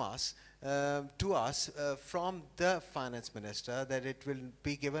from us, to us, from the finance minister, that it will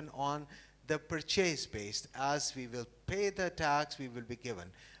be given on the purchase based. As we will pay the tax, we will be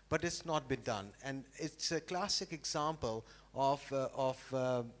given. But it's not been done. And it's a classic example of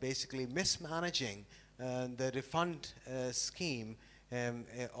basically mismanaging the refund scheme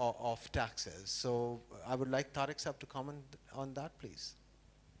of taxes. So I would like Tariq Sahab to comment on that, please.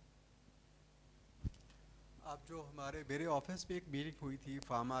 आप जो मेरे office पे एक meeting हुई थी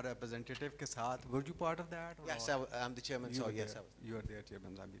pharma representative के साथ, were you part of that? Yes, I'm the chairman, so yes. You are there,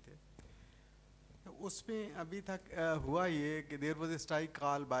 chairman साहब भी थे। तो उसमें अभी तक हुआ ये कि there was a strike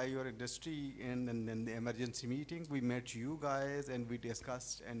call by your industry in the emergency meeting. We met you guys and we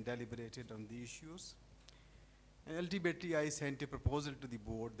discussed and deliberated on the issues. And ultimately I sent a proposal to the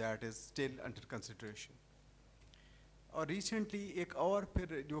board that is still under consideration. और recently एक और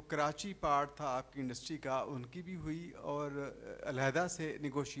फिर जो Karachi part था आपकी industry का, उनकी भी हुई और अलहदा से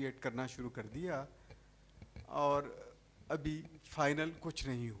निगोशिएट करना शुरू कर दिया, और अभी फाइनल कुछ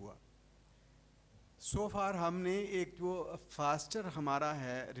नहीं हुआ। सो फार हमने एक जो फास्टर हमारा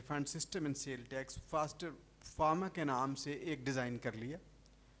है refund system in sale tax, faster pharma के नाम से एक डिज़ाइन कर लिया,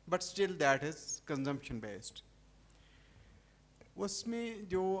 but still that is consumption based. उसमें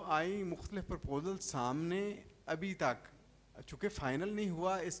जो आई मुख्तलिफ प्रपोजल सामने, अभी तक चूँकि फाइनल नहीं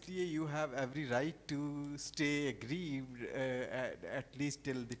हुआ, इसलिए you have every right to stay aggrieved at least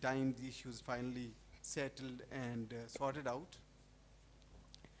till the time the issues finally settled and sorted out.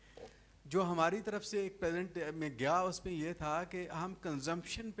 जो हमारी तरफ से एक प्रेजेंट में गया उसमें यह था कि हम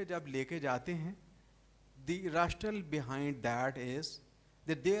कंजम्पशन पे जब लेके जाते हैं, the rationale behind that is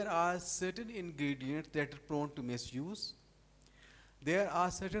that there are certain ingredients that are prone to misuse. There are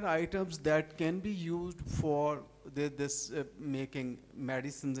certain items that can be used for making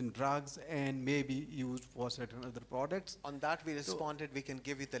medicines and drugs and may be used for certain other products. On that we responded, we can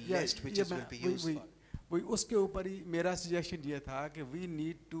give you the list which will be used for. उसके ऊपर ही मेरा suggestion ये था कि we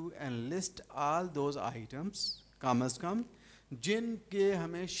need to enlist all those items कम अज़ कम जिनके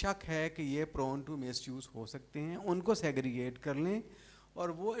हमें शक है कि ये prone to misuse हो सकते हैं, उनको segregate कर लें,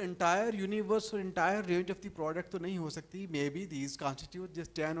 और वो entire universe और entire range of the product तो नहीं हो सकती, maybe these constitute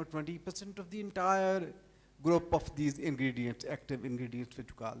just 10 or 20% of the entire group of these ingredients, active ingredients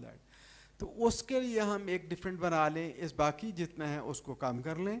which you call that. तो उसके लिए हम एक different बना लें, इस बाकी जितना है उसको कम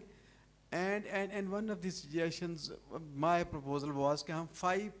कर लें, and one of the suggestions, my proposal was कि हम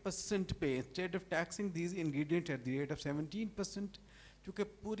 5% पे, instead of taxing these ingredients at the rate of 17%, क्योंकि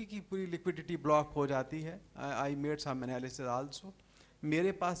पूरी की पूरी liquidity block हो जाती है, I made some analysis also.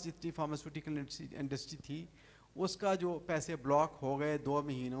 मेरे पास जितनी फार्मास्यूटिकल इंडस्ट्री थी उसका जो पैसे ब्लॉक हो गए 2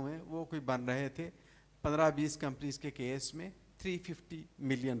 महीनों में, वो कोई बन रहे थे 15-20 कंपनीज के केस में 350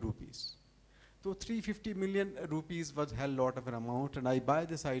 मिलियन रुपीस। तो 350 million rupees was hell lot of an amount, and I by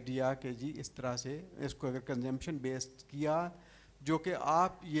this idea कि जी इस तरह से इसको अगर कंजम्पशन बेस्ड किया, जो कि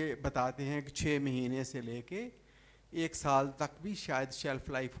आप ये बताते हैं कि 6 महीने से लेके 1 साल तक भी शायद शेल्फ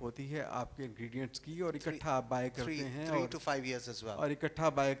लाइफ होती है आपके इंग्रेडिएंट्स की, और इकट्ठा आप बाय करते हैं 3 to 5 years as well. और इकट्ठा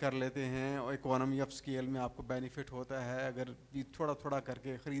बाय कर लेते हैं, और इकोनॉमी ऑफ स्केल में आपको बेनिफिट होता है। अगर ये थोड़ा थोड़ा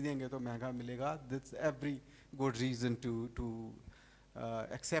करके ख़रीदेंगे तो महंगा मिलेगा। This every good reason to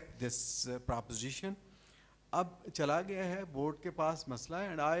accept this preposition. अब चला गया है बोर्ड के पास मसला,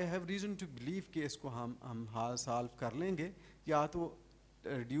 and I have reason to believe कि इसको हम हाल सॉल्व कर लेंगे। या तो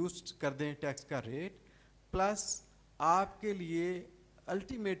रिड्यूस कर दें टैक्स का रेट, प्लस आपके लिए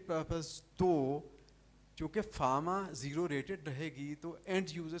अल्टीमेट पर्पस तो चूँकि फार्मा ज़ीरो रेटेड रहेगी तो एंड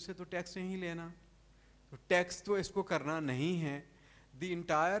यूज़र से तो टैक्स नहीं लेना, तो टैक्स तो इसको करना नहीं है। द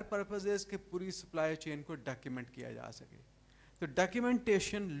इंटायर पर्पस इज़ कि पूरी सप्लाई चेन को डॉक्यूमेंट किया जा सके, तो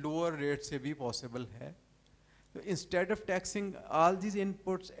डॉक्यूमेंटेशन लोअर रेट से भी पॉसिबल है। तो instead of taxing all these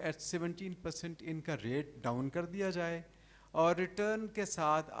inputs eight 17%, इनका रेट डाउन कर दिया जाए, और रिटर्न के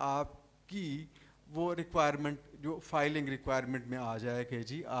साथ आपकी वो रिक्वायरमेंट जो फाइलिंग रिक्वायरमेंट में आ जाए कि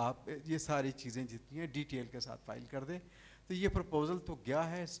जी आप ये सारी चीज़ें जितनी हैं डिटेल के साथ फाइल कर दें। तो ये प्रपोजल तो गया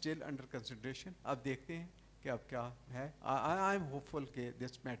है, स्टिल अंडर कंसिडरेशन। अब देखते हैं कि अब क्या है। आई एम होपफुल कि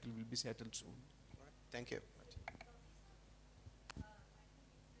this matter will be settled soon. Thank you.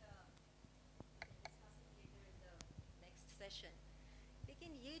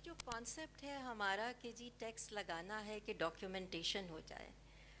 लेकिन ये जो कॉन्सेप्ट है हमारा कि जी टैक्स लगाना है कि डॉक्यूमेंटेशन हो जाए,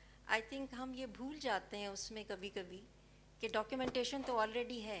 आई थिंक हम ये भूल जाते हैं उसमें कभी कभी कि डॉक्यूमेंटेशन तो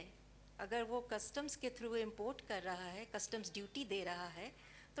ऑलरेडी है। अगर वो कस्टम्स के थ्रू इंपोर्ट कर रहा है, कस्टम्स ड्यूटी दे रहा है,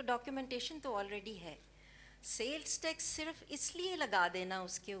 तो डॉक्यूमेंटेशन तो ऑलरेडी है। सेल्स टैक्स सिर्फ इसलिए लगा देना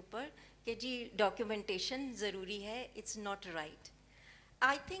उसके ऊपर कि जी डॉक्यूमेंटेशन ज़रूरी है, it's not right.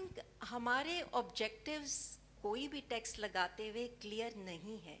 I think हमारे ऑब्जेक्टिव्स कोई भी टैक्स लगाते हुए क्लियर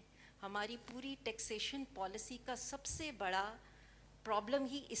नहीं है। हमारी पूरी टैक्सेशन पॉलिसी का सबसे बड़ा प्रॉब्लम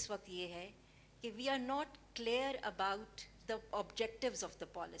ही इस वक्त ये है कि we are not clear about the objectives of the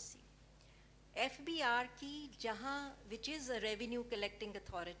policy. FBR की जहाँ which is a revenue collecting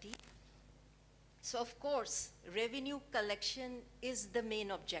authority, so of course revenue collection is the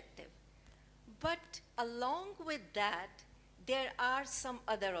main objective, but along with that there are some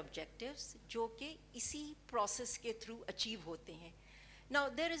other objectives जो कि इसी process के through achieve होते हैं। Now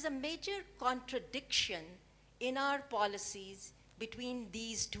there is a major contradiction in our policies between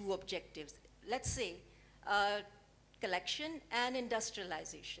these two objectives, let's say collection and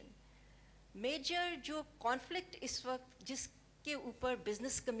industrialization। Major जो conflict इस वक्त जिसके ऊपर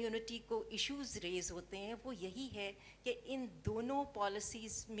business community को issues raise होते हैं वो यही है कि इन दोनों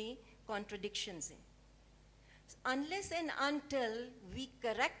policies में contradictions हैं। Unless and until we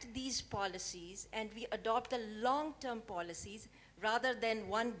correct these policies and we adopt the long-term policies rather than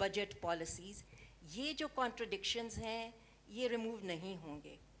one budget policies, ये जो contradictions हैं ये remove नहीं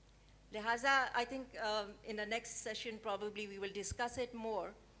होंगे। लिहाजा I think in the next session probably we will discuss it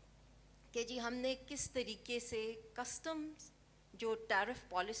more कि जी हमने किस तरीके से customs जो tariff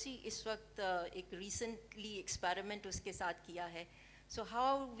policy इस वक्त एक recently experiment उसके साथ किया है, so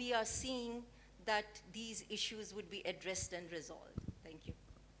how we are seeing that these issues would be addressed and resolved. Thank you.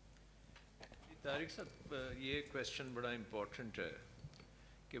 Tariq साहब, ये question बड़ा important है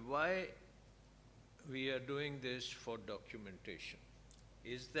कि why we are doing this for documentation.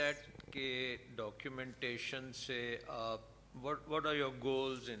 Is that कि documentation से आप what are your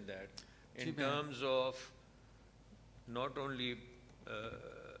goals in that in terms of not only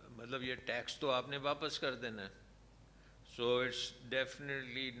मतलब ये tax तो आपने वापस कर देना है, so it's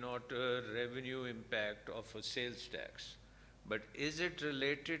definitely not a revenue impact of a sales tax, but is it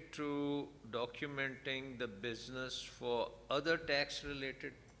related to documenting the business for other tax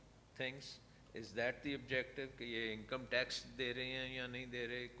related things? Is that the objective कि ये income tax दे रहे हैं या नहीं दे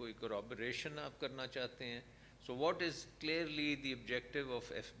रहे, कोई corroboration आप करना चाहते हैं? So what is clearly the objective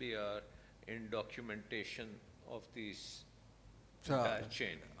of FBR in documentation of these entire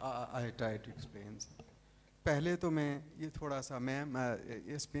chain? I try to explain. पहले तो मैं ये थोड़ा सा मैं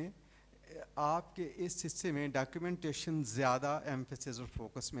इसमें आपके इस हिस्से में डॉक्यूमेंटेशन ज़्यादा एम्फेसिस और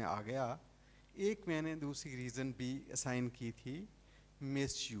फोकस में आ गया। एक मैंने दूसरी रीज़न भी असाइन की थी,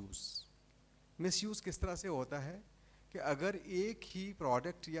 मिसयूज़। मिसयूज़ किस तरह से होता है कि अगर एक ही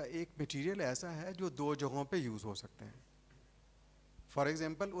प्रोडक्ट या एक मटेरियल ऐसा है जो 2 जगहों पे यूज़ हो सकते हैं, फॉर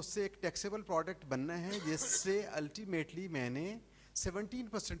एग्ज़ाम्पल उससे एक टैक्सेबल प्रोडक्ट बनना है जिससे अल्टीमेटली मैंने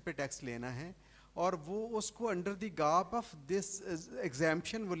 17% पे टैक्स लेना है, और वो उसको under the garb of this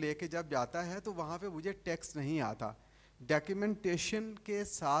exemption वो लेके जब जाता है तो वहाँ पे मुझे टैक्स नहीं आता। डॉक्यूमेंटेशन के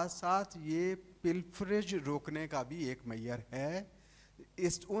साथ साथ ये पिल्फरेज रोकने का भी एक मैयर है।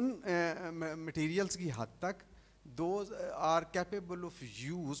 इस उन मटेरियल्स की हद तक those are capable of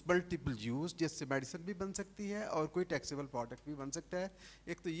use, multiple use, जिससे मेडिसिन भी बन सकती है और कोई टैक्सेबल प्रोडक्ट भी बन सकता है।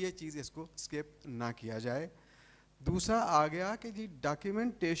 एक तो ये चीज़ इसको स्किप ना किया जाए। दूसरा आ गया कि जी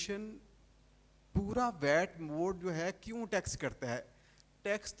डॉक्यूमेंटेशन पूरा वैट मोड जो है क्यों टैक्स करता है।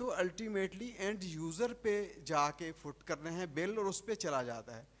 टैक्स तो अल्टीमेटली एंड यूज़र पे जाके फुट करना है बिल और उस पर चला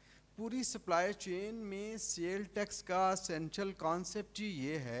जाता है। पूरी सप्लाई चेन में सेल टैक्स का सेंट्रल कॉन्सेप्ट ही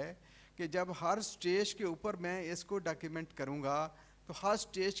ये है कि जब हर स्टेज के ऊपर मैं इसको डॉक्यूमेंट करूँगा तो हर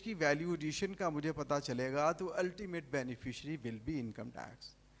स्टेज की वैल्यू एडिशन का मुझे पता चलेगा, तो ultimate beneficiary will be income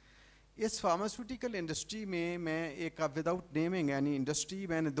tax. इस फार्मास्यूटिकल इंडस्ट्री में मैं एक विदाउट नेमिंग यानी इंडस्ट्री,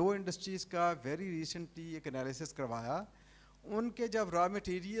 मैंने 2 इंडस्ट्रीज़ का वेरी रिसेंटली एक एनालिसिस करवाया। उनके जब रॉ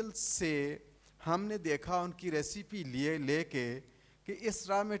मटेरियल से हमने देखा उनकी रेसिपी लेके कि इस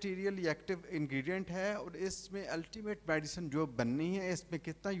रॉ मटेरियल ये एक्टिव इंग्रेडिएंट है और इसमें अल्टीमेट मेडिसिन जो बननी है इसमें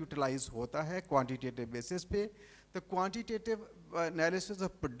कितना यूटिलाइज होता है क्वांटिटेटिव बेसिस पे, तो quantitative analysis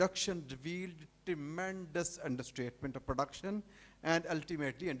of production revealed tremendous understatement of production and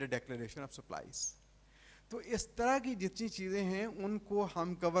ultimately under declaration of supplies. तो इस तरह की जितनी चीज़ें हैं उनको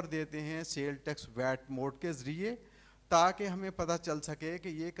हम कवर देते हैं सेल टैक्स वैट मोड के ज़रिए, ताकि हमें पता चल सके कि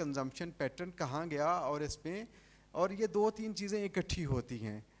ये कंजम्पशन पैटर्न कहाँ गया और इसमें, और ये 2-3 चीज़ें इकट्ठी होती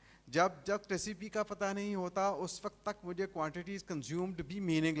हैं। जब रेसिपी का पता नहीं होता उस वक्त तक मुझे क्वांटिटीज़ कंज्यूम्ड भी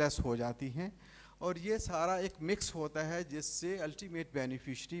मीनिंगलेस हो जाती हैं, और ये सारा एक मिक्स होता है जिससे अल्टीमेट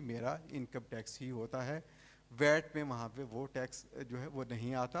बेनिफिशरी मेरा इनकम टैक्स ही होता है। वैट में वहाँ पे वो टैक्स जो है वो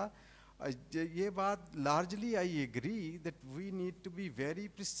नहीं आता। ये बात largely I agree that we need to be very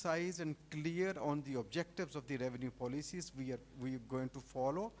precise and clear on the objectives of the revenue policies we are going to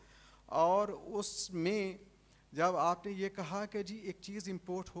follow. और उसमें जब आपने ये कहा कि जी एक चीज़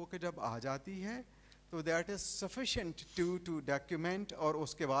इंपोर्ट होकर जब आ जाती है तो that is sufficient to document, और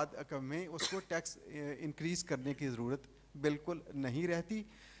उसके बाद में उसको टैक्स इंक्रीज़ करने की ज़रूरत बिल्कुल नहीं रहती।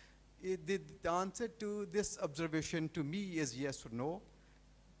 The answer to this observation to me is yes or no.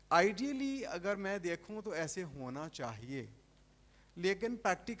 Ideally अगर मैं देखूं तो ऐसे होना चाहिए, लेकिन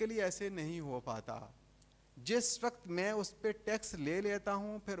प्रैक्टिकली ऐसे नहीं हो पाता। जिस वक्त मैं उस पर टैक्स ले लेता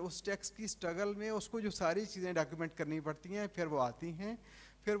हूं, फिर उस टैक्स की स्ट्रगल में उसको जो सारी चीज़ें डॉक्यूमेंट करनी पड़ती हैं, फिर वो आती हैं,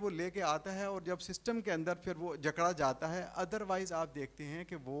 फिर वो लेके आता है, और जब सिस्टम के अंदर फिर वो जकड़ा जाता है। अदरवाइज़ आप देखते हैं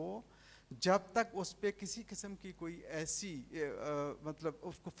कि वो जब तक उस पर किसी किस्म की कोई ऐसी मतलब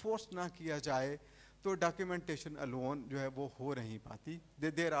उसको फोर्स ना किया जाए तो डॉक्यूमेंटेशन अलोन जो है वो हो नहीं पाती।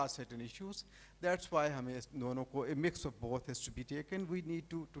 There are certain issues, that's why हमें इस दोनों को ए mix of both has to be taken. We need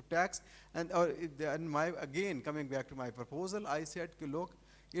to tax and my again coming back to my proposal, I said कि लोग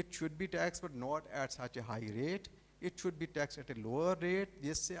it should be tax but not at such A high rate, it should be tax at a lower rate,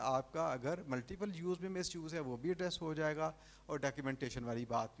 जिससे आपका अगर multiple use में miss use है वो भी address हो जाएगा और डॉक्यूमेंटेशन वाली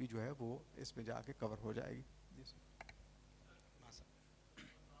बात भी जो है वो इसमें जाके कवर हो जाएगी।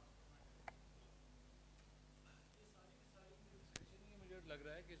 मुझे लग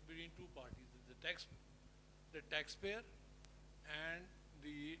रहा है कि it's between 2 parties, the tax payer and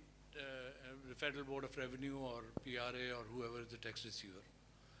the federal board of revenue और PRA और whoever is the tax receiver।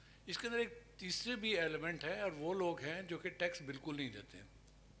 इसके अंदर एक तीसरे भी एलिमेंट है, और वो लोग हैं जो कि टैक्स बिल्कुल नहीं देते हैं।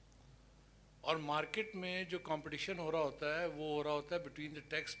 और मार्केट में जो कंपटीशन हो रहा होता है वो हो रहा होता है between the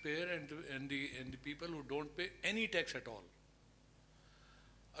tax payer and the people who don't pay any tax at all.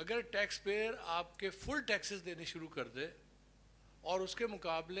 अगर टैक्स पेयर आपके फुल टैक्सेस देने शुरू कर दे और उसके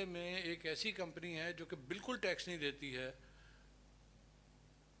मुकाबले में एक ऐसी कंपनी है जो कि बिल्कुल टैक्स नहीं देती है,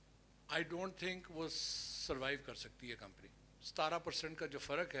 आई डोंट थिंक वो सर्वाइव कर सकती है कंपनी। 17% का जो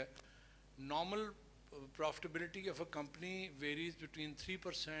फ़र्क है, normal profitability of a company varies between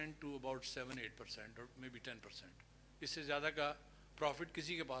 3% to about 7-8% or maybe 10%। इससे ज़्यादा का प्रॉफिट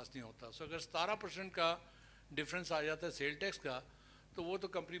किसी के पास नहीं होता। सो अगर 17% का डिफरेंस आ जाता है सेल टैक्स का, तो वो तो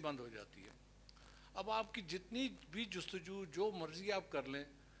कंपनी बंद हो जाती है। अब आपकी जितनी भी जुस्तजू जो मर्ज़ी आप कर लें,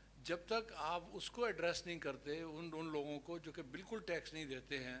 जब तक आप उसको एड्रेस नहीं करते उन लोगों को जो कि बिल्कुल टैक्स नहीं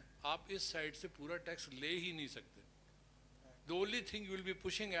देते हैं, आप इस साइड से पूरा टैक्स ले ही नहीं सकते। The only thing you will be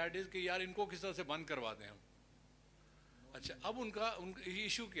pushing at is कि यार इनको किस तरह से बंद करवा दें हम। अच्छा, अब उनका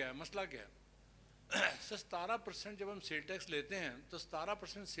इशू क्या है, मसला क्या है? 17% जब हम सेल टैक्स लेते हैं तो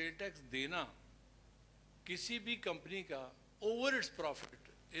 17% सेल टैक्स देना किसी भी कंपनी का over its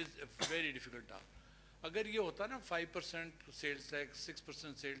profit is very difficult task. अगर ये होता ना 5% sales tax,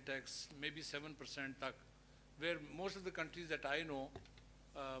 6% sale tax, may be 7% तक, where most of the countries that I know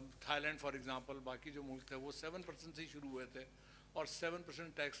Thailand for example, बाकी जो मुल्क थे वो 7% से ही शुरू हुए थे और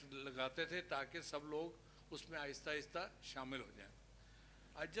 7% टैक्स लगाते थे ताकि सब लोग उसमें आहिस्ता आहिस्ता शामिल हो जाएं।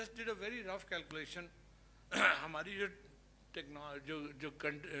 I just did a very rough calculation. हमारी जो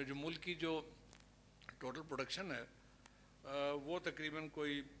जो मुल्क की जो टोटल प्रोडक्शन है वो तकरीबन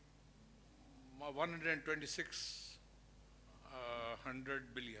कोई 100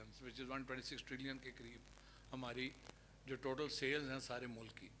 बिलियन विच इज़ 126 ट्रिलियन के करीब हमारी जो टोटल सेल्स हैं सारे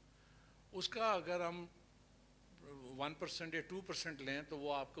मुल्क की। उसका अगर हम 1% या 2% लें तो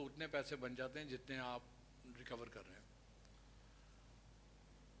वो आपको उतने पैसे बन जाते हैं जितने आप रिकवर कर रहे हैं।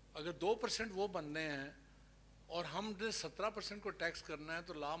 अगर 2% वो बनने हैं और हमने 17% को टैक्स करना है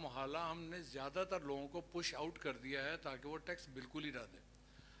तो ला मुहाला हमने ज़्यादातर लोगों को पुश आउट कर दिया है ताकि वो टैक्स बिल्कुल ही ना दें।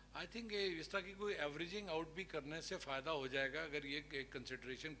 आई थिंक इस तरह की कोई एवरेजिंग आउट भी करने से फ़ायदा हो जाएगा अगर ये एक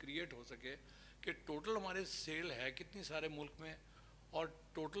कंसिडरेशन क्रिएट हो सके कि टोटल हमारे सेल है कितनी सारे मुल्क में और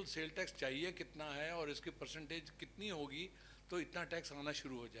टोटल सेल टैक्स चाहिए कितना है और इसकी परसेंटेज कितनी होगी तो इतना टैक्स आना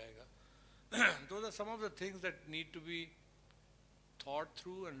शुरू हो जाएगा। Those are some of the things that need to be thought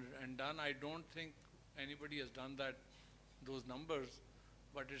through and done. I don't think anybody has done those numbers,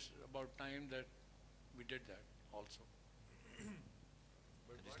 but it's about time that we did that also.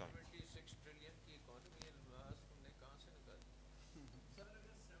 But 126 trillion की economy है, last तुमने कहाँ से निकाली? Sir,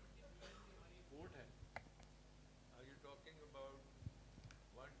 अगर 70 billion की हमारी import है, Are you talking about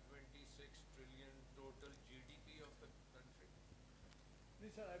 126 trillion total GDP of the country?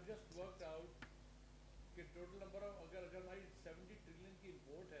 नहीं sir, I've just worked out कि total number of अगर हमारी 70 trillion की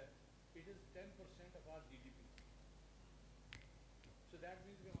import है, it is 10% of our GDP. So that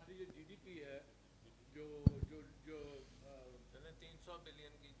means कि हमारी जो GDP है, जो 300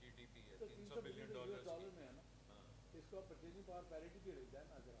 बिलियन की जीडीपी है, तो 300 बिलियन डॉलर में है ना, इसको आप परचेजिंग पावर पैरिटी पे रख दें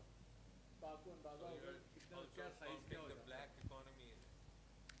ना अगर आप, तो आपको अंदाजा होगा कितना क्या साइज क्या हो जाता है। black economy in it.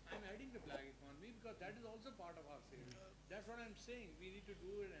 I'm adding the black economy because that is also part of our sale. That's what I'm saying. We need to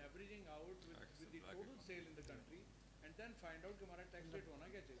do an averaging out with the total sale in the country and then find out कि हमारा tax rate होना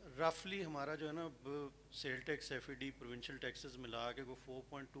क्या चाहिए। रफली हमारा जो है ना sale tax FED provincial taxes मिला के को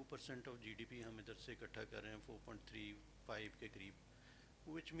 4.2% ऑफ जीडीपी हम इधर से इकट्ठा कर रहे हैं 4.35 के करीब,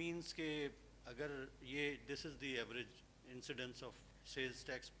 विच मींस के अगर ये this is the average incidence of sales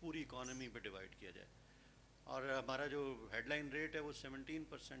tax पूरी इकॉनमी पे डिवाइड किया जाए और हमारा जो हेडलाइन रेट है वो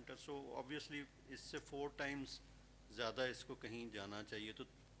 17% है। सो ऑब्वियसली इससे 4 टाइम्स ज़्यादा इसको कहीं जाना चाहिए। तो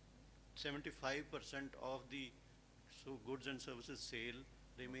 75% of the so goods and services sale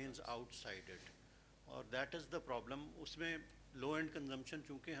remains outside it और that is the problem। उसमें low end consumption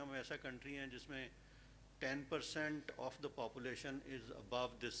चूँकि हम ऐसा country हैं जिसमें 10% of the population is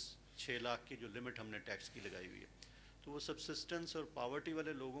above this 6 lakh की जो limit हमने tax की लगाई हुई है, तो वो subsistence और poverty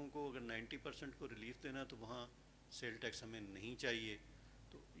वाले लोगों को अगर 90% को relief देना तो वहाँ sale tax हमें नहीं चाहिए।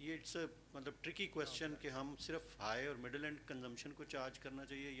 तो ये it's a मतलब tricky question कि हम सिर्फ high और middle end consumption को charge करना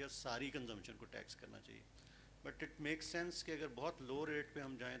चाहिए या सारी consumption को tax करना चाहिए। बट इट मेक सेंस कि अगर बहुत लो रेट पे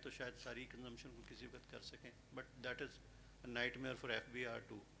हम जाएं तो शायद सारी कंजम्पशन को किसी वक्त कर सकें, but that is a nightmare for FBR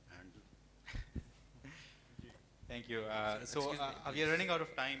to handle. Thank you. We are running out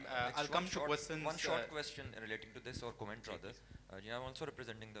of time. I'll come to questions. One short question relating to this or comment rather. Yeah, I'm also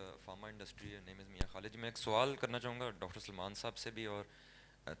representing the pharma industry. Name is Mia Khalid. मैं एक सवाल करना चाहूँगा doctor Salman साहब से भी और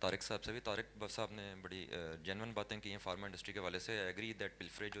तारिक साहब से भी। तारिक साहब ने बड़ी जेन्युइन बातें की हैं फार्मा इंडस्ट्री के वाले से। आई एग्री दैट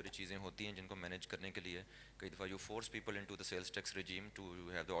पिलफरेज और चीज़ें होती हैं जिनको मैनेज करने के लिए कई दफ़ा you force people into the sales tax regime to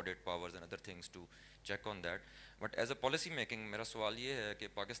have the audit powers and other things to check on that. But as a policy making मेरा सवाल ये है कि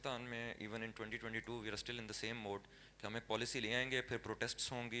पाकिस्तान में even in 2022 we are still in the same mode कि हम एक policy ले आएंगे, फिर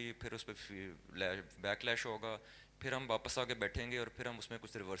प्रोटेस्ट्स होंगी, फिर उस पर बैकलैश होगा, फिर हम वापस आके बैठेंगे और फिर हम उसमें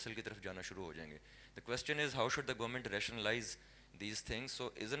कुछ रिवर्सल की तरफ जाना शुरू हो जाएंगे। The question is how should the government rationalise these things? So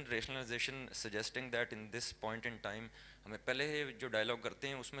isn't rationalization suggesting that in this point in time हमें पहले जो डायलॉग करते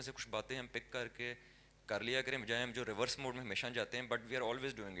हैं उसमें से कुछ बातें हम पिक करके कर लिया करें, बजाय हम जो रिवर्स मोड में हमेशा जाते हैं, but we are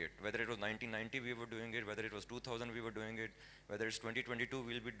always doing it, whether it was 1990 we were doing it, whether it was 2000 we were doing it, whether it's 2022 we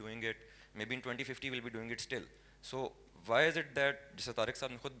will be doing it, may be in 2050 will be doing it still. So why is it that, जैसे तारिक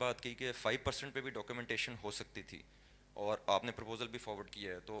साहब ने खुद बात की कि 5% पे भी documentation हो सकती थी और आपने प्रपोजल भी फॉरवर्ड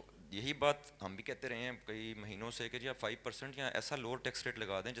किया है, तो यही बात हम भी कहते रहे हैं कई महीनों से कि जी आप 5% या ऐसा लोअर टैक्स रेट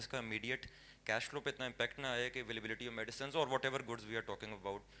लगा दें जिसका इमीडिएट कैश फ्लो पे इतना इम्पैक्ट ना आए कि अवेलेबिलिटी ऑफ मेडिसिन और what ever goods we are talking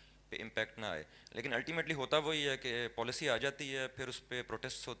about पे इम्पैक्ट ना आए। लेकिन अल्टीमेटली होता वही है कि पॉलिसी आ जाती है, फिर उस पर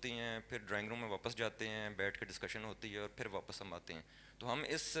प्रोटेस्ट होती हैं, फिर ड्राइंग रूम में वापस जाते हैं, बैठ के डिस्कशन होती है और फिर वापस हम आते हैं। तो हम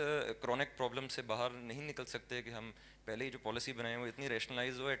इस क्रॉनिक प्रॉब्लम से बाहर नहीं निकल सकते कि हम पहले ही जो पॉलिसी बनाए वो इतनी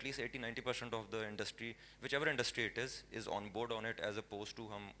रैशनलाइज हो, at least 80-90% of the industry which ever industry it is on board on it as oppose to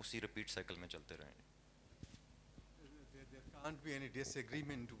हम उसी रिपीट साइकिल में चलते रहें। can't be any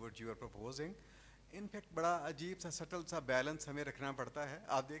disagreement to what you are proposing. In fact, बड़ा अजीब सा सटल सा बैलेंस हमें रखना पड़ता है.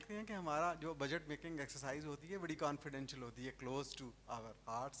 आप देखते हैं कि हमारा जो बजट मेकिंग एक्सरसाइज होती है बड़ी कॉन्फिडेंशियल होती है, क्लोज टू आवर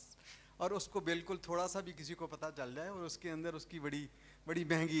हार्ट्स, और उसको बिल्कुल थोड़ा सा भी किसी को पता चल जाए और उसके अंदर उसकी बड़ी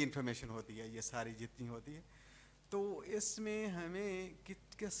महंगी इन्फॉर्मेशन होती है, ये सारी जितनी होती है. तो इसमें हमें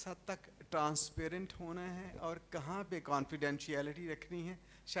किस हद तक ट्रांसपेरेंट होना है और कहाँ पे कॉन्फिडेंशियलिटी रखनी है,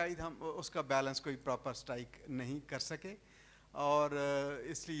 शायद हम उसका बैलेंस कोई प्रॉपर स्ट्राइक नहीं कर सके, और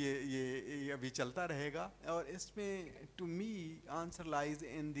इसलिए ये अभी चलता रहेगा. और इसमें to me answer lies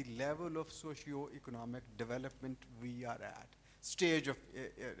in the level of socio economic development we are eight, stage of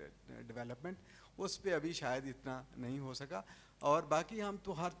development, उस पे अभी शायद इतना नहीं हो सका. और बाकी हम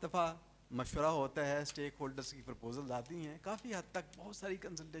तो हर दफ़ा मशवरा होता है, स्टेक होल्डर्स की प्रपोजल्स आती हैं, काफ़ी हद तक बहुत सारी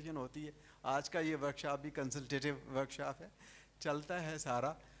कंसल्टेशन होती है. आज का ये वर्कशॉप भी कंसल्टेटिव वर्कशॉप है, चलता है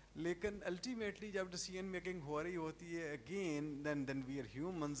सारा. लेकिन अल्टीमेटली जब डिसीजन मेकिंग हो रही होती है, again then we are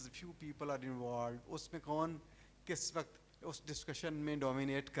humans, few people are involve, उसमें कौन किस वक्त उस डिस्कशन में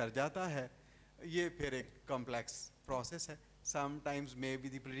डोमिनेट कर जाता है, ये फिर एक कॉम्प्लेक्स प्रोसेस है. Sometimes may be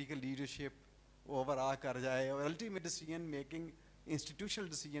the political leadership over आ कर जाए, और ultimate decision making, institutional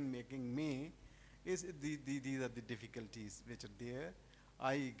decision making these are the difficulties which are there.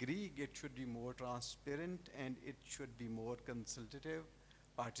 I agree it should be more transparent and it should be more consultative,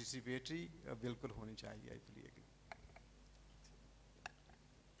 participatory, bilkul honi chahiye. I fully agree.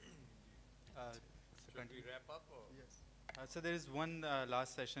 Should we wrap up? Or? Yes. So there is one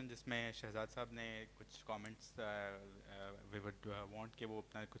last session जिसमें शहजाद साहब ने कुछ comments we would want कि वो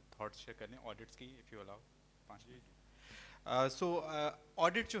अपना कुछ thoughts share करें audits की, if you allow. 5 minute. So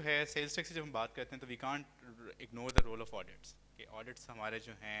audit जो है, सेल्स टैक्स से जब हम बात करते हैं तो we can't ignore the role of audits. कि ऑडिट्स हमारे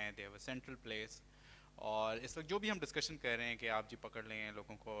जो हैं they have a central place, और इस वक्त जो भी हम डिस्कशन कर रहे हैं कि आप जी पकड़ लें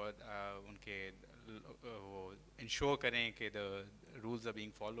लोगों को, उनके वो इंश्योर करें कि the rules are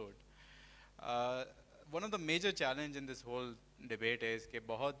being followed. One of the major challenge in this whole debate is कि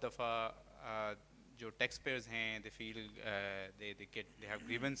बहुत दफ़ा जो टैक्स पेयर्स हैं they feel they have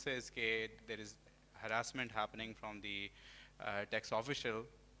grievances के there is harassment happening from the tax official.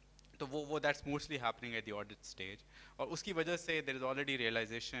 तो वो that's mostly happening at the audit stage, और उसकी वजह से there is already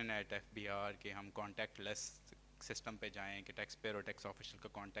realization at FBR कि हम contactless system पे जाएं, कि tax payer और tax official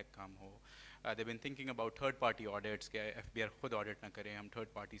का contact कम हो. They've been thinking about third party audits, कि FBR खुद audit ना करें, हम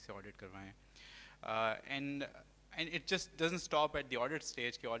third party से audit करवाएं. And it just doesn't stop at the audit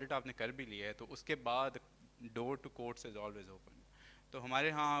stage कि audit आपने कर भी लिया है तो उसके बाद door to courts is always open. तो हमारे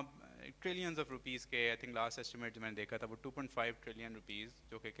यहाँ ट्रिलियंस ऑफ रुपीज़ के, आई थिंक लास्ट एस्टिमेट जो मैंने देखा था वो 2.5 ट्रिलियन रुपीज़,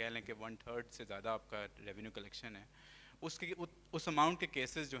 जो कि कह लें कि 1/3 से ज़्यादा आपका रेवेन्यू कलेक्शन है, उसके उस अमाउंट के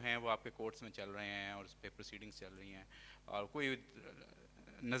केसेस जो हैं वो आपके कोर्ट्स में चल रहे हैं और उस पर प्रोसीडिंग्स चल रही हैं, और कोई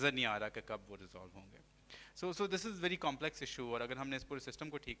नज़र नहीं आ रहा कि कब वो रिजॉल्व होंगे. So this is very complex issue, और अगर हमने इस पूरे सिस्टम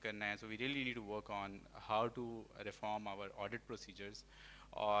को ठीक करना है, so we really need to work on how to reform our audit procedures.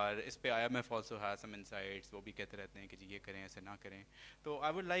 और इस पे IMF ऑल्सो है सम इनसाइट्स, वो भी कहते रहते हैं कि जी ये करें ऐसे ना करें. तो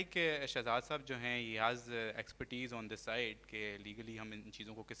आई वुड लाइक शहजाद साहब जो हैं he has expertise on this side के लीगली हम इन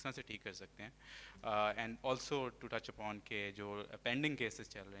चीज़ों को किस तरह से ठीक कर सकते हैं, and also to touch upon के जो पेंडिंग केसेस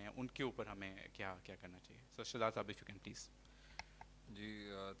चल रहे हैं उनके ऊपर हमें क्या क्या करना चाहिए. सो शहजाद साहब if you can please. Ji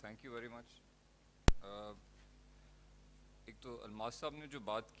thank you very much. एक तो अलमास साहब ने जो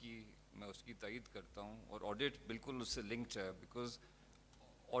बात की मैं उसकी तायद करता हूँ, और ऑडिट बिल्कुल उससे लिंक्ड है, बिकॉज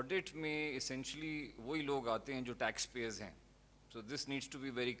ऑडिट में इसेंशली वही लोग आते हैं जो टैक्स पेयर्स हैं. So this needs to be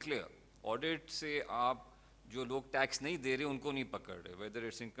very clear. Audit से आप जो लोग टैक्स नहीं दे रहे उनको नहीं पकड़ रहे, whether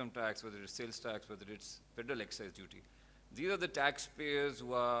it's income tax, whether it's sales tax, whether it's federal excise duty. These are the tax payers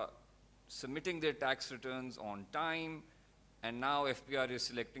who are submitting their tax returns on time, and now FBR is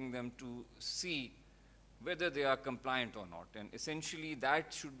selecting them to see whether they are compliant or not, and essentially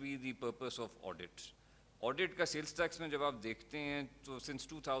that should be the purpose of audit. Audit का sales tax में जब आप देखते हैं तो since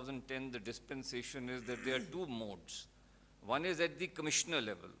 2010 the dispensation is that there are two modes. One is at the commissioner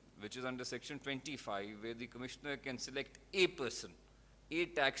level, which is under section 25, where the commissioner can select a person, a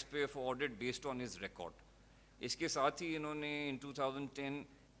taxpayer for audit based on his record. इसके साथ ही इन्होंने in 2010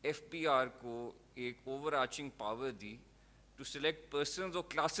 FPR को एक overarching power the to select persons or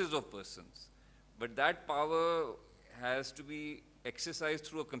classes of persons, but that power has to be exercised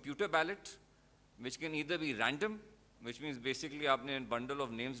through a computer ballot, which can either be random, which means basically आपने bundle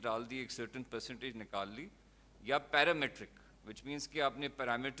of names डाल दी, एक certain percentage निकाल ली, या parametric, which means कि आपने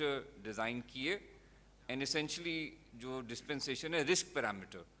parameter design किए, and essentially जो dispensation है risk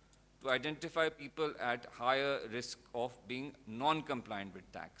parameter, to identify people at higher risk of being non-compliant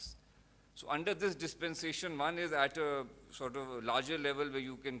with tax. So under this dispensation, one is at a sort of a larger level where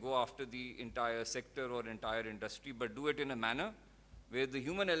you can go after the entire sector or entire industry, but do it in a manner where the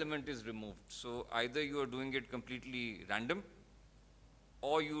human element is removed. So either you are doing it completely random,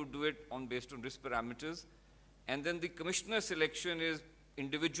 or you do it based on risk parameters, and then the commissioner selection is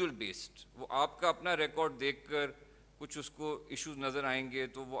individual based. वो आपका अपना record देखकर कुछ उसको issues नजर आएंगे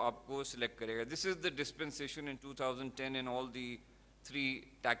तो वो आपको select करेगा. This is the dispensation in 2010 in all the 3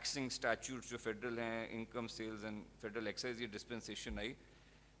 taxing statutes जो federal हैं, income sales and federal excise, ये dispensation आई.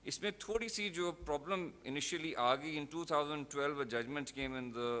 इसमें थोड़ी सी जो problem initially आ गई in 2012 a judgment came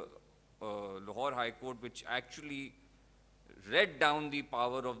in the Lahore High Court which actually read down the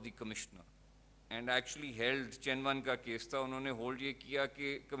power of the commissioner and actually held Chenwan का case था, उन्होंने hold ये किया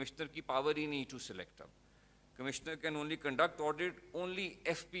कि commissioner की power ही नहीं to select अब. Commissioner can only conduct audit, only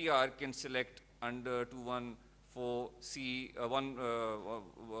FPR can select under 214C,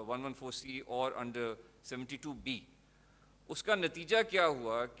 114C or under 72B. उसका नतीजा क्या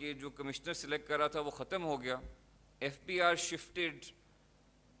हुआ कि जो commissioner select करा था वो ख़त्म हो गया. FPR shifted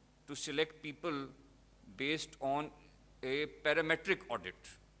to select people based on a parametric audit,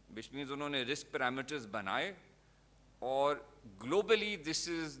 which means उन्होंने risk parameters बनाए और globally this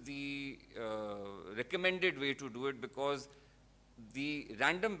is the recommended way to do it because the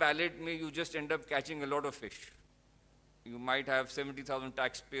random ballot may you just end up catching a lot of fish. You might have 70,000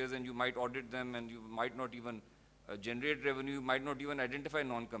 taxpayers and you might audit them and you might not even generate revenue, you might not even identify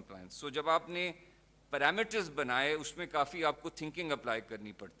non-compliance. So जब आपने parameters बनाए उसमें काफ़ी आपको thinking apply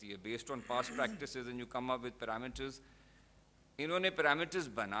करनी पड़ती है based on past practices and you come up with parameters. इन्होंने parameters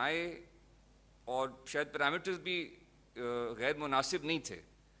बनाए और शायद parameters भी गैर मुनासिब नहीं थे.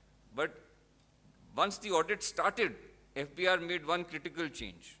 But once the audit started, FBR made one critical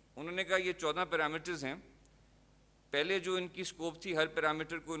change. उन्होंने कहा ये 14 parameters हैं. पहले जो इनकी scope थी हर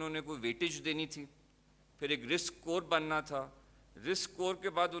parameter को इन्होंने कोई weightage देनी थी. फिर एक risk score बनना था. Risk score के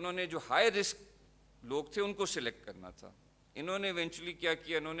बाद उन्होंने जो high risk लोग थे उनको select करना था. इन्होंने eventually क्या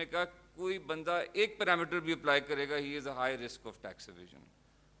किया, इन्होंने कहा कोई बंदा एक parameter भी apply करेगा, he is a high risk of tax evasion.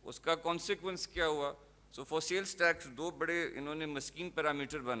 उसका consequence क्या हुआ? So for sales tax दो बड़े इन्होंने मस्कीन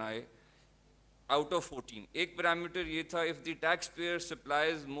parameter बनाए out of 14. एक parameter ये था if the taxpayer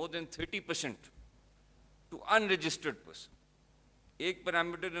supplies more than 30% to unregistered person. एक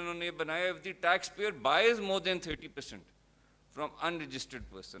parameter इन्होंने ये बनाया if the taxpayer buys more than 30% from unregistered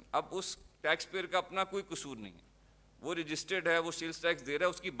person. अब उस taxpayer का अपना कोई कसूर नहीं है. वो registered है, वो sales tax दे रहा है,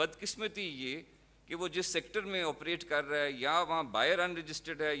 उसकी बदकिस्मती ये कि वो जिस सेक्टर में ऑपरेट कर रहा है या वहाँ बायर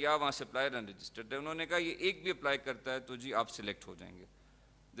अनरजिस्टर्ड है या वहाँ सप्लायर अनरजिस्टर्ड है, उन्होंने कहा ये एक भी अप्लाई करता है तो जी आप सिलेक्ट हो जाएंगे.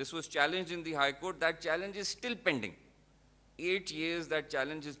 This was challenge in the high court. That challenge is still pending. 8 years that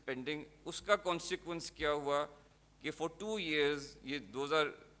challenge is pending. उसका कॉन्सिक्वेंस क्या हुआ कि फॉर 2 years, ये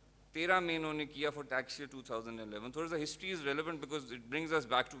 2013 में इन्होंने किया फॉर टैक्स ईयर 2011. थोड़ा सा history is relevant because it brings us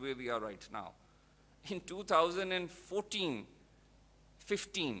back to where we are right now. इन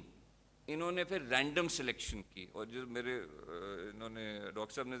 2014-15 इन्होंने फिर रैंडम सिलेक्शन की और जो मेरे इन्होंने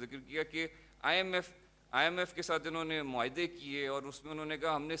डॉक्टर साहब ने जिक्र किया कि IMF के साथ इन्होंने मुआहदे किए और उसमें उन्होंने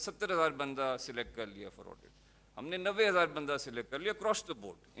कहा हमने 70,000 बंदा सिलेक्ट कर लिया फॉर ऑडिट, हमने 90,000 बंदा सिलेक्ट कर लिया across the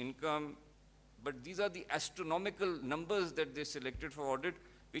board income. But these are the astronomical numbers that they selected for audit.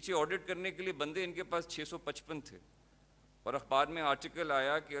 पीछे ऑडिट करने के लिए बंदे इनके पास 655 थे और अखबार में आर्टिकल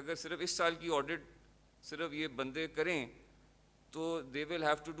आया कि अगर सिर्फ इस साल की ऑडिट सिर्फ ये बंदे करें so they will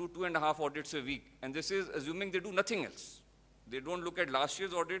have to do 2.5 audits a week, and this is assuming they do nothing else. They don't look at last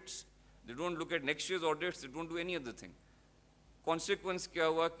year's audits, they don't look at next year's audits, they don't do any other thing. Consequence क्या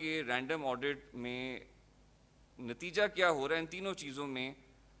हुआ कि random audit में नतीजा क्या हो रहा है इन तीनों चीज़ों में,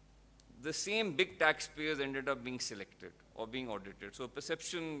 the same big taxpayers ended up being selected or being audited. So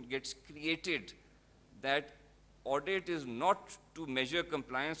perception gets created that audit is not to measure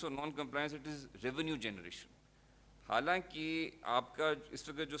compliance or non-compliance, it is revenue generation. हालांकि आपका इस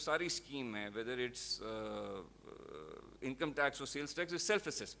वक्त जो सारी स्कीम है वेदर इट्स इनकम टैक्स और sales tax is self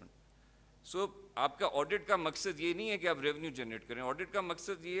assessment. सो आपका audit का मकसद ये नहीं है कि आप रेवेन्यू जनरेट करें. ऑडिट का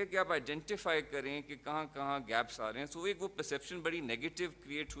मकसद ये है कि आप आइडेंटिफाई करें कि कहाँ कहाँ गैप्स आ रहे हैं. सो एक वो परसेप्शन बड़ी नेगेटिव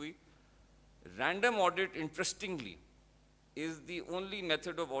क्रिएट हुई. Random audit interestingly is the only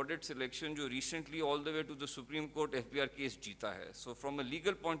method of audit selection जो recently all the way to the supreme court FBR case जीता है. So from a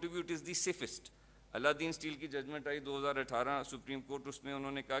legal point of view it is the safest. Aladdin steel की judgement आई 2018 supreme court, उसमें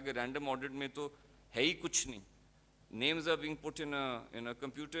उन्होंने कहा कि random audit में तो है ही कुछ नहीं. Names are being put in a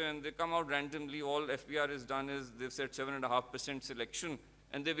computer and they come out randomly. All FBR has done is they've said 7.5% selection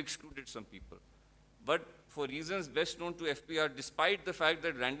and they've excluded some people. But for reasons best known to FBR, despite the fact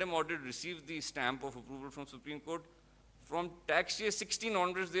that random audit received the stamp of approval from Supreme Court, From tax year 16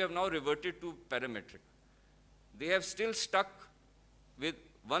 onwards, they have now reverted to parametric. They have still stuck with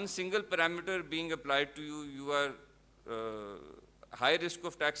one single parameter being applied to you. You are high risk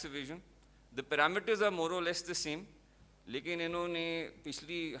of tax evasion. The parameters are more or less the same. लेकिन इन्होंने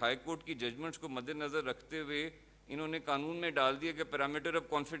पिछली high court की judgements को मद्देनज़र रखते हुए इन्होंने कानून में डाल दिया कि पैरामीटर अब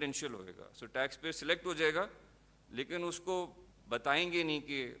कॉन्फिडेंशियल होएगा. सो टैक्स पेयर सिलेक्ट हो जाएगा लेकिन उसको बताएंगे नहीं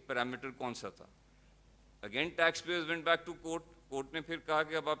कि पैरामीटर कौन सा था. Again tax payers went back to court. Court ने फिर कहा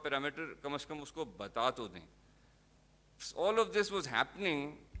कि अब आप पैरामीटर कम से कम उसको बता तो दें. All of this was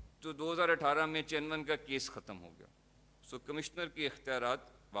happening तो 2018 में चेनवन का केस ख़त्म हो गया. सो कमिश्नर के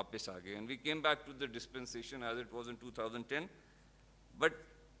इख्तियारात वापस आ गए. And we came back to the dispensation as it was in 2010. But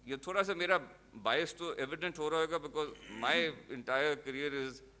ये थोड़ा सा मेरा बायस तो एविडेंट हो रहा होगा because my entire career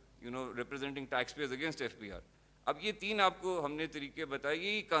is representing tax payers against FPR. अब ये तीन आपको हमने तरीके बताए,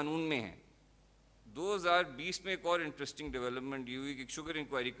 यही कानून में हैं. 2020 में एक और इंटरेस्टिंग डेवलपमेंट ये हुई कि शुगर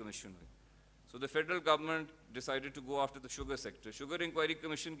इंक्वायरी कमीशन हुई. So the federal government decided to go after the sugar sector. Sugar inquiry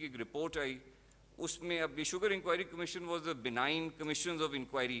commission की एक रिपोर्ट आई. उसमें अब ये sugar inquiry commission was the benign commissions of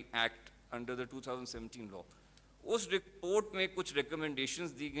inquiry act under the 2017 law. उस report में कुछ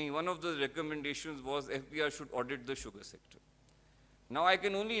recommendations दी गई. One of the recommendations was FPR should audit the sugar sector. Now I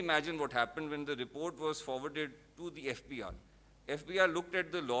can only imagine what happened when the report was forwarded to the FPR. FPR looked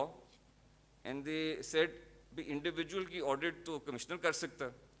at the law and they said the individual की audit तो commissioner कर सकता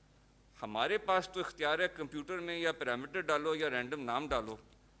है. हमारे पास तो इख्तियार है computer में या पैरामीटर डालो या रैंडम नाम डालो.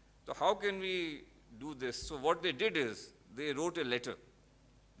 तो how can we do this? So what they did is they wrote a letter.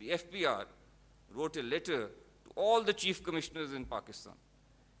 The FPR wrote a letter to all the chief commissioners in Pakistan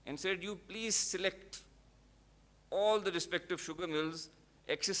and said, you please select all the respective sugar mills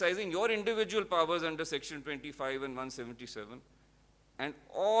exercising your individual powers under section 25 and 177. And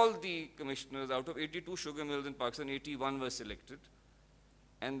all the commissioners, out of 82 sugar mills in Pakistan, 81 were selected.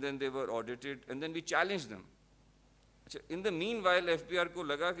 And then they were audited, and then we challenged them. In the meanwhile, FBR को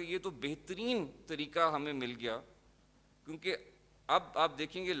लगा कि ये तो बेहतरीन तरीका हमें मिल गया, क्योंकि अब आप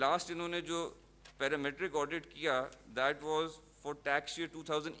देखेंगे लास्ट इन्होंने जो पैरामेट्रिक ऑडिट किया, that was for tax year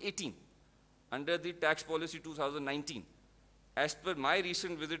 2018. Under the tax policy 2019. As per my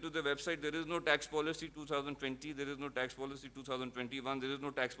recent visit to the website, there is no tax policy 2020, there is no tax policy 2021, there is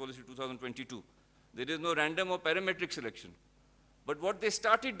no tax policy 2022. There is no random or parametric selection. But what they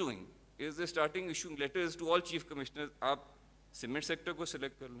started doing is they starting issuing letters to all chief commissioners. आप cement sector को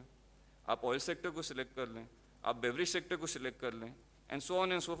select कर लें, आप oil sector को select कर लें, आप beverage sector को select कर लें, and so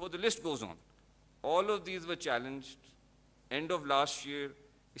on and so forth. The list goes on. All of these were challenged. End of last year,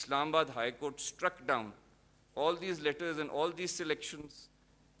 Islamabad High Court struck down all these letters and all these selections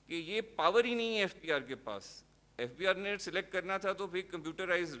कि ये power ही नहीं है FPR के पास. FPR ने select करना था तो फिर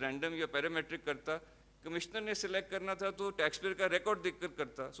computerized random या parametric करता. Commissioner ने select करना था तो taxpayer का record देखकर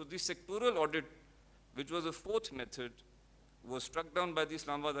करता. So this sectoral audit, which was a fourth method, was struck down by the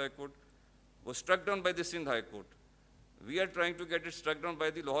Islamabad High Court, was struck down by the Sindh High Court. We are trying to get it struck down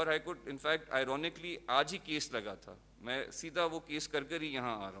by the Lahore High Court. In fact, ironically, आज ही case लगा था. मैं सीधा वो case कर ही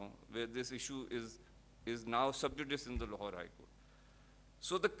यहाँ आ रहा हूँ, where this issue is now sub judice in the Lahore High Court.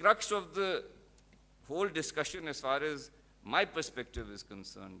 So the crux of the whole discussion, as far as my perspective is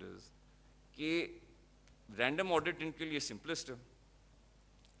concerned, is कि random audit इनके लिए simplest है.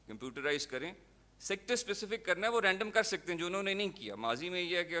 Computerize करें, sector specific करना है वो random कर सकते हैं, जो उन्होंने नहीं किया. माजी में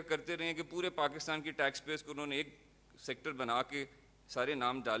ये क्या करते रहे कि पूरे पाकिस्तान की tax payers को उन्होंने एक sector बना के सारे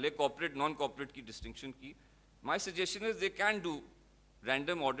नाम डाले, corporate non-corporate की distinction की. My suggestion is they can do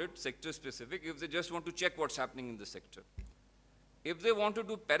random audit, sector specific, if they just want to check what's happening in the sector. If they want to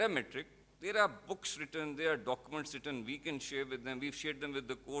do parametric, there are books written, there are documents written, we can share with them, we've shared them with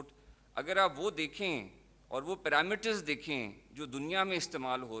the court. अगर आप वो देखें और वो parameters देखें जो दुनिया में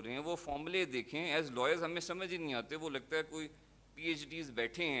इस्तेमाल हो रहे हैं, वो formulae देखें, as lawyers हमें समझ ही नहीं आते, वो लगता है कोई PhDs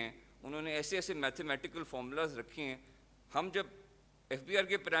बैठे हैं, उन्होंने ऐसे mathematical formulas रखे हैं. हम जब FBR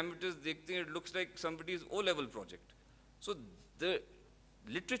के parameters देखते हैं, it looks like somebody's O-level project. So the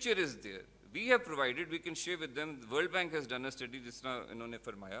literature is there. We have provided, we can share with them. The World Bank has done a study, जिस तरह इन्होंने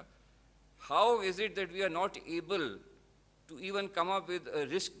फरमाया. How is it that we are not able to even come up with a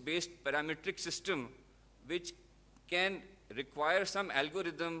risk-based parametric system which can require some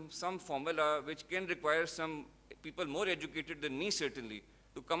algorithm, some formula, which can require some people more educated than me certainly,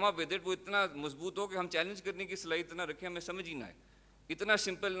 to come up with it. वो इतना मजबूत हो कि हम challenge करने की सलाह इतना रखें, हमें समझ ही ना आए. इतना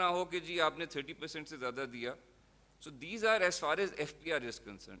simple ना हो कि जी आपने 30% से ज़्यादा दिया. So these are as far as FPR is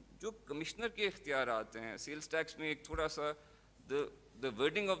concerned. जो commissioner के इख्तियार आते हैं, sales tax में एक थोड़ा सा the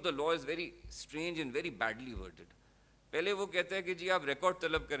wording of the law is very strange and very badly worded. पहले वो कहता है कि जी आप record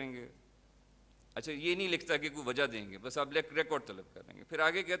तलब करेंगे. अच्छा ये नहीं लिखता कि कोई वजह देंगे, बस आप रिकॉर्ड तलब कर लेंगे। फिर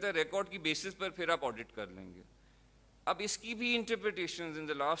आगे कहता है रिकॉर्ड की बेसिस पर फिर आप ऑडिट कर लेंगे। अब इसकी भी interpretations in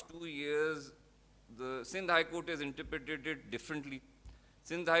the last 2 years the Sindh High Court has interpreted it differently.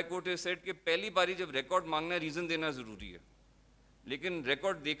 Sindh High Court has said कि पहली बारी जब रिकॉर्ड मांगना है रीज़न देना ज़रूरी है, लेकिन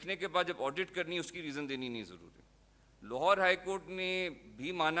रिकॉर्ड देखने के बाद जब ऑडिट करनी है उसकी रीज़न देनी नहीं ज़रूरी। लाहौर हाई कोर्ट ने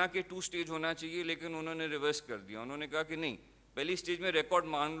भी माना कि 2 स्टेज होना चाहिए, लेकिन उन्होंने रिवर्स कर दिया। उन्होंने कहा कि नहीं, पहली स्टेज में रिकॉर्ड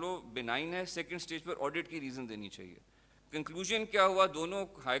मान लो बिनाइन है, सेकंड स्टेज पर ऑडिट की रीज़न देनी चाहिए। कंक्लूजन क्या हुआ, दोनों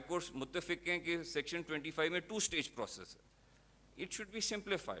हाई कोर्ट्स मुत्तफिक हैं कि सेक्शन 25 में 2 स्टेज प्रोसेस है। It should be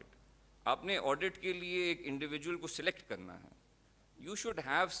simplified. आपने ऑडिट के लिए एक इंडिविजुअल को सिलेक्ट करना है, you should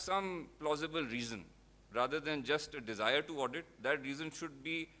have some plausible reason rather than just a desire to audit. That reason should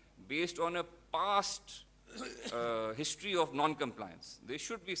be based on a past history of non-compliance. There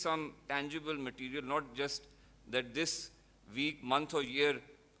should be some tangible material, not just that this week, month or year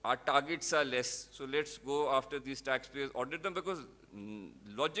our targets are less, so let's go after these taxpayers, audit them, because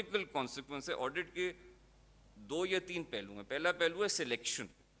logical consequence है audit के 2 या 3 पहलू हैं। पहला पहलू है selection,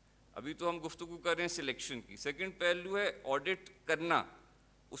 अभी तो हम गुफ्तगू कर रहे हैं सिलेक्शन की। सेकंड पहलू है ऑडिट करना,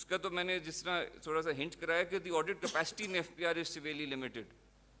 उसका तो मैंने जिस तरह थोड़ा सा हिंट कराया कि the audit capacity in FPR is severely limited,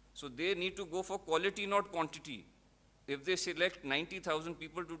 so they need to go for quality not quantity. If they select 90,000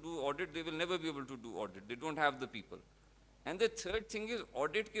 people to do audit, they will never be able to do audit, they don't have the people. And the third thing is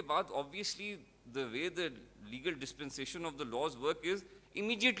audit के बाद obviously the way the legal dispensation of the laws work is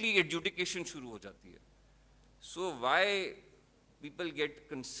immediately adjudication शुरू हो जाती है। So why people get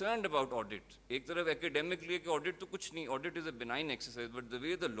concerned about audit? एक तरफ academically कि audit तो कुछ नहीं, audit is a benign exercise, but the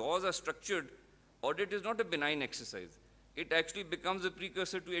way the laws are structured, audit is not a benign exercise. It actually becomes a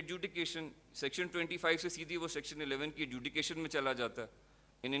precursor to adjudication. Section 25 से सीधी वो section 11 की adjudication में चला जाता है।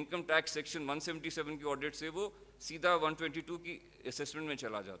 In income tax section 177 की audit से वो सीधा 122 की assessment में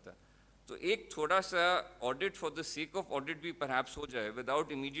चला जाता है। तो एक थोड़ा सा audit for the sake of audit भी perhaps हो जाए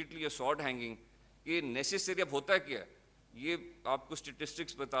without immediately a sword hanging कि necessary। अब होता क्या है, ये आपको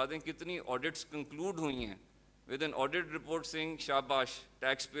स्टेटिस्टिक्स बता दें कितनी ऑडिट्स कंक्लूड हुई हैं with an audit report saying शाबाश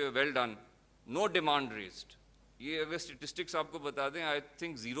टैक्स पे well done, no demand raised. ये अगर स्टेटिस्टिक्स आपको बता दें आई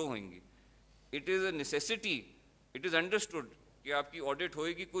थिंक ज़ीरो होंगी। It is a necessity, it is understood कि आपकी ऑडिट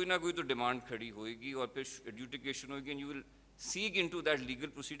होएगी, कोई ना कोई तो डिमांड खड़ी होएगी और फिर एडजुडिकेशन होएगी, and you will seek into that legal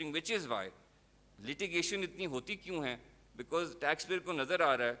proceeding, which is why litigation इतनी होती क्यों है, बिकॉज टैक्स पेयर को नज़र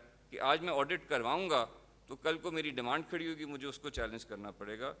आ रहा है कि आज मैं ऑडिट करवाऊँगा तो कल को मेरी डिमांड खड़ी होगी, मुझे उसको चैलेंज करना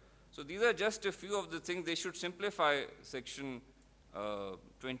पड़ेगा। So these are just a few of the things. They should simplify section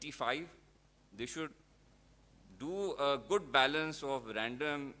 25, they should do a good balance of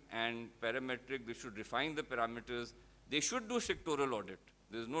random and parametric, they should refine the parameters, they should do sectoral audit,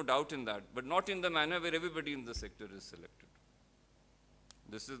 there is no doubt in that, but not in the manner where everybody in the sector is selected.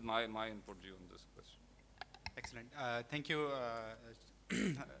 This is my input view on this question. Excellent. Thank you.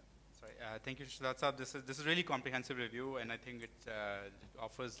 Thank you, Shahzad Saab. This is really comprehensive review, and I think it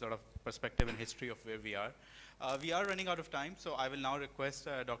offers a lot of perspective and history of where we are. We are running out of time, so I will now request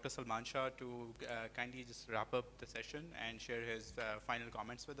Dr. Salman Shah to kindly just wrap up the session and share his final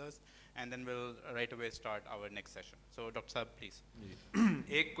comments with us, and then we'll right away start our next session. So, Dr. Saab, please.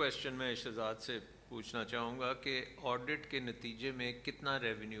 एक question मैं शहजाद से पूछना चाहूँगा कि audit के नतीजे में कितना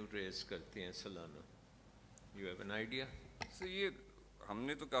रेवेन्यू रेज करते हैं सालाना? You have an idea? So ये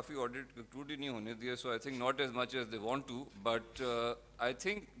हमने तो काफ़ी ऑडिट कंक्लूड ही नहीं होने दिया, so I think not as much as they want to, but I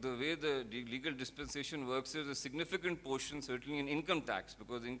think the way the legal dispensation works is a significant portion certainly in income tax,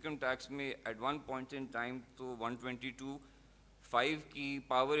 because income tax में at one point in time तो 122(5) की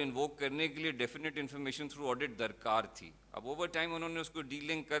power invoke करने के लिए definite information through audit दरकार थी। अब over time उन्होंने उसको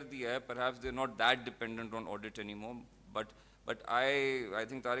डीलिंग कर दिया है, perhaps they're not that dependent on audit anymore, but I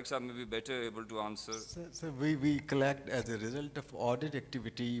think Tariq Saab may be better able to answer. So we collect as a result of audit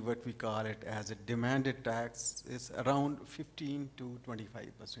activity, what we call it as a demanded tax is around 15 to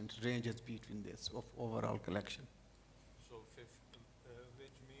 25% ranges between this of overall collection. So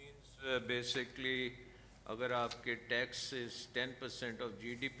which means basically अगर आपके tax is 10% of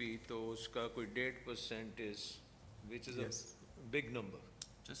GDP तो उसका कोई 8% is, which is a big number.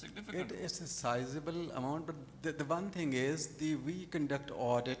 It is a sizable amount, but the one thing is we conduct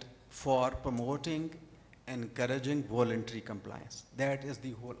audit for promoting, encouraging voluntary compliance. That is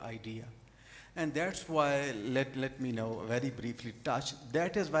the whole idea. And that's why, let me now very briefly touch,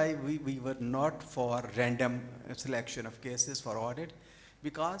 that is why we were not for random selection of cases for audit,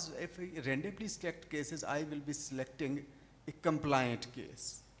 because if we randomly select cases, I will be selecting a compliant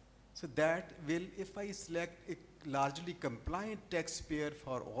case. So that will, if I select a largely compliant taxpayer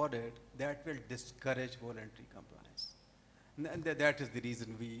for audit, that will discourage voluntary compliance. And that is the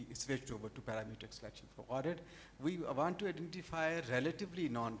reason we switched over to parametric selection for audit. We want to identify relatively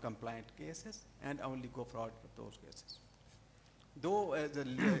non-compliant cases and only go for audit of those cases. Though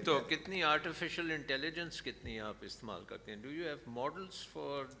तो कितनी artificial intelligence कितनी आप इस्तेमाल करते हैं? Do you have models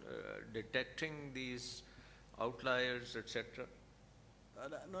for detecting these outliers, etc.?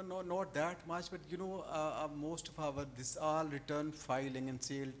 No, not that much, but you know, most of our, this all return filing and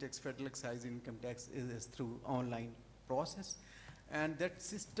sales tax, federal excise, income tax is through online process. And that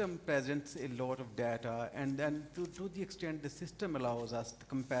system presents a lot of data, and then to the extent the system allows us the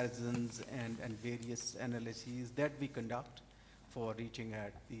comparisons and various analyses that we conduct for reaching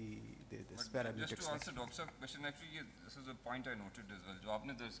at this parametric. Just to answer Dr. Saab's question, actually, this is a point I noted as well. जो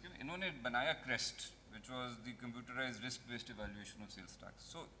आपने दर्ज किया, इन्होंने बनाया CREST, which was the computerized risk-based evaluation of sales tax.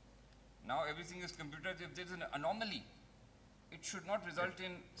 So now everything is computerized. If there is an anomaly, it should not result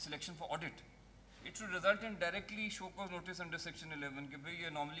in selection for audit. It should result in directly show cause notice under section 11 कि भाई ये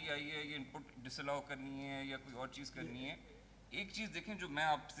anomaly आई है, ये input disallow करनी है या कोई और चीज़ करनी है. एक चीज़ देखें जो मैं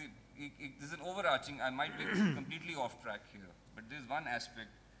आपसे this is an overarching. I might be completely off track here, but there is one aspect.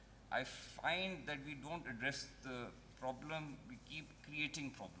 I find that we don't address the problem. We keep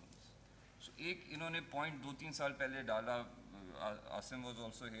creating problems. So एक इन्होंने point 2-3 साल पहले डाला. Asim was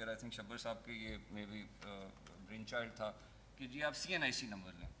also here. I think Shabbar साहब के ये maybe brainchild था कि जी आप CNIC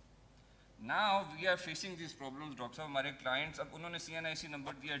number लें. Now we are facing these problems, doctor साहब. हमारे clients, अब उन्होंने CNIC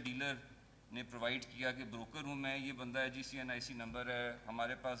number दिया, dealer ने provide किया कि broker हूँ मैं, ये बंदा है जी, CNIC number है,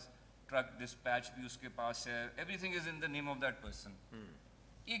 हमारे पास truck dispatch भी उसके पास है, everything is in the name of that person.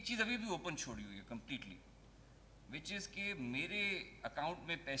 एक चीज़ अभी भी open छोड़ी हुई है completely, which is कि मेरे account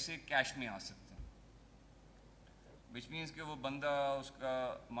में पैसे cash में आ सकते हैं, which means कि वो बंदा,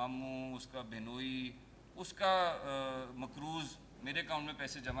 उसका मामू, उसका बहनोई, उसका मकरूज़ मेरे अकाउंट में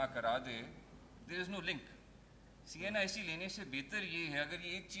पैसे जमा करा दे. There is know link. CNIC लेने से बेहतर ये है अगर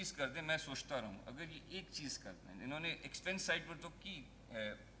ये एक चीज़ कर दें. मैं सोचता रहूँ अगर ये एक चीज़ कर दें, इन्होंने एक्सपेंस साइड पर तो की है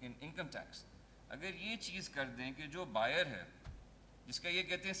इन इनकम टैक्स, अगर ये चीज़ कर दें कि जो बायर है जिसका ये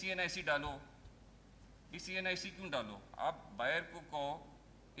कहते हैं CNIC डालो, ये CNIC क्यों डालो? आप बायर को कहो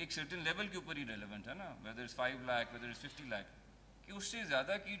एक सर्टेन लेवल के ऊपर ही रेलेवेंट है ना, weather is 5 lakh, weather is 50 lakh, कि उससे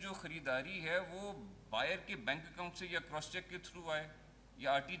ज़्यादा की जो ख़रीदारी है वो बायर के बैंक अकाउंट से या क्रॉस चेक के थ्रू आए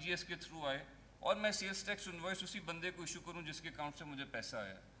या RTGS के थ्रू आए, और मैं सेल्स टैक्स इनवॉइस उसी बंदे को इशू करूं जिसके अकाउंट से मुझे पैसा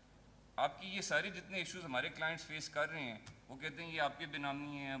आया. आपकी ये सारे जितने इश्यूज हमारे क्लाइंट्स फेस कर रहे हैं, वो कहते हैं ये आपके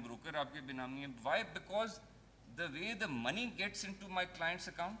बिनामी हैं, ब्रोकर आपके बिनामी हैं. Y? Because the way the money gets into my clients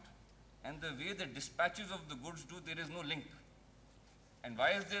account and the way the dispatches of the goods do, there is know link. And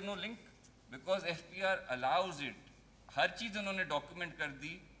Y is there know link? Because FPR allows it. हर चीज़ उन्होंने document कर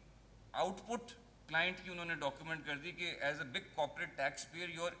दी, output client की उन्होंने document कर दी कि as a big corporate tax payer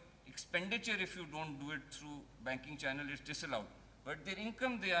your expenditure, if you don't do it through banking channel, is disallowed. But their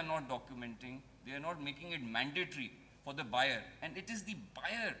income they are not documenting, they are not making it mandatory for the buyer. And it is the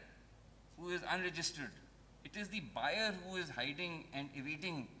buyer who is unregistered. It is the buyer who is hiding and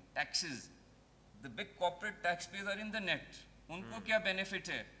evading taxes. The big corporate taxpayers are in the net. उनको क्या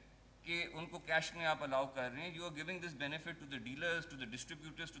benefit है कि उनको cash में आप allow कर रहे हैं? You are giving this benefit to the dealers, to the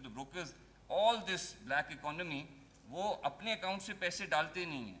distributors, to the brokers. All this black economy, वो अपने अकाउंट से पैसे डालते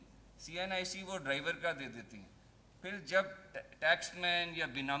नहीं हैं. CNIC वो ड्राइवर का दे देते हैं. फिर जब टैक्समैन या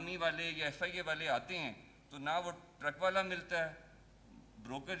बिनामी वाले या FIA वाले आते हैं तो ना वो ट्रक वाला मिलता है,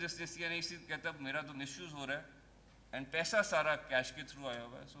 ब्रोकर जिससे CNIC कहता है मेरा तो मिसयूज़ हो रहा है, एंड पैसा सारा कैश के थ्रू आया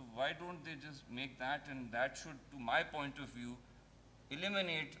हुआ है. So why don't they just make that, and that should to my point of view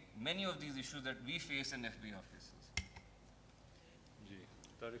eliminate many of these issues that we face in FBR faces. जी,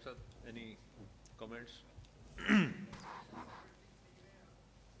 तारिक साहब, any comments?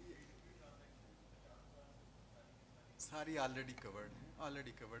 सारी already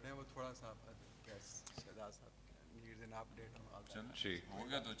covered है. वो थोड़ा सा शहजाद साहब needs an update on all that. जी, हो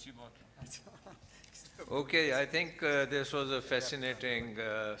गया तो अच्छी बात है. Okay, I think this was a fascinating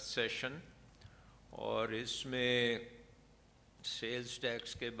session, और इसमें sales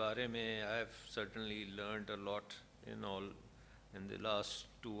tax के बारे में I have certainly learned a lot in the last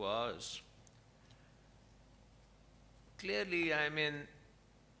 2 hours. Clearly, I mean,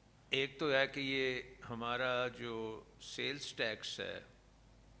 एक तो है कि ये हमारा जो सेल्स टैक्स है,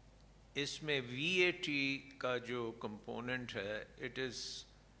 इसमें VAT का जो कंपोनेंट है, it is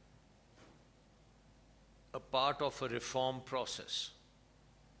a part of a reform process.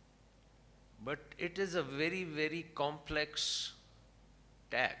 But it is a very, very complex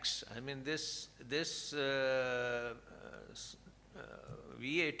tax. I mean, this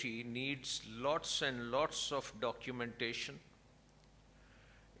VAT needs lots and lots of documentation.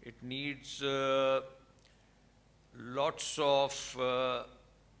 It needs lots of,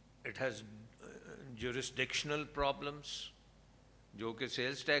 it has jurisdictional problems, जो कि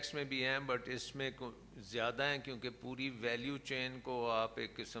sales tax में भी हैं, but इसमें ज़्यादा हैं क्योंकि पूरी वैल्यू चेन को आप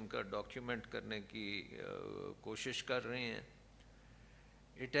एक किस्म का डॉक्यूमेंट करने की कोशिश कर रहे हैं.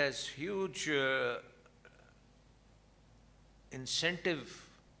 It has huge incentive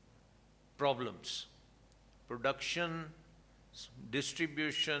problems, production,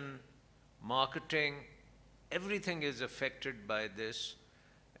 distribution, marketing, everything is affected by this,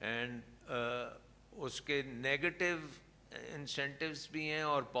 and uske negative incentives bhi hain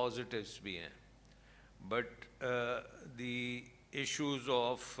aur positives bhi hain. But the issues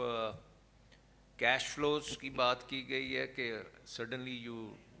of cash flows की बात की गई है कि suddenly you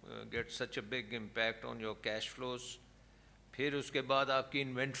get such a big impact on your cash flows. फिर उसके बाद आपकी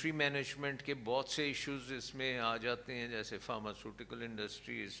इन्वेंट्री मैनेजमेंट के बहुत से इश्यूज इसमें आ जाते हैं, जैसे pharmaceutical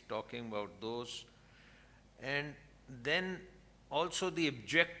industry is talking about those. And then also the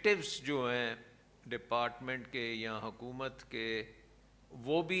objectives जो हैं डिपार्टमेंट के या हुकूमत के,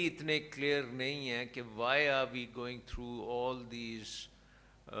 वो भी इतने क्लियर नहीं हैं कि Y are we going through all these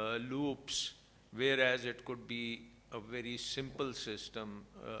loops, where as it could be a very simple system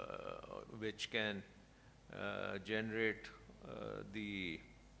which can generate the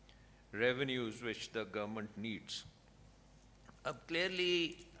revenues which the government needs. अब clearly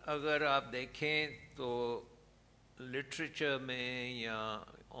अगर आप देखें तो literature में या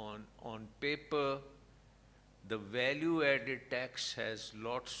on paper, the value added tax has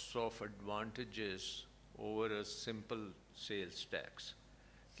lots of advantages over a simple sales tax.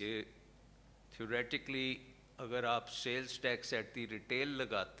 कि theoretically अगर आप sales tax at the retail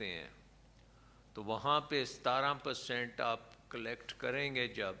लगाते हैं तो वहाँ पे 17% आप कलेक्ट करेंगे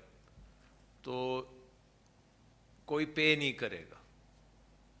जब, तो कोई पे नहीं करेगा.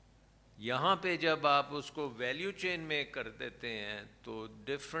 यहाँ पे जब आप उसको वैल्यू चेन में कर देते हैं तो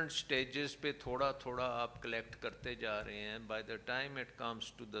डिफरेंट स्टेजेस पे थोड़ा थोड़ा आप कलेक्ट करते जा रहे हैं. By the time it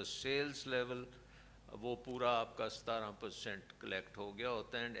comes to the sales level, वो पूरा आपका 17% कलेक्ट हो गया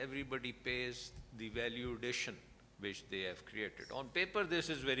होता है. And everybody page the value addition which they have created. On paper this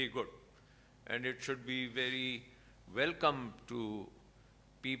is very good, and it should be very welcome to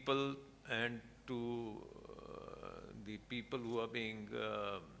people and to the people who are being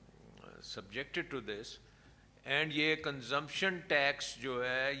subjected to this. And ये consumption tax जो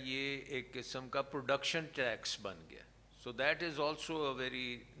है ये एक किस्म का production tax बन गया. So that is also a very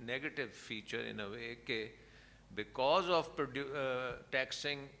negative feature in a way कि because of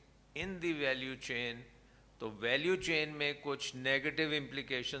taxing in the value chain, तो वैल्यू चेन में कुछ नेगेटिव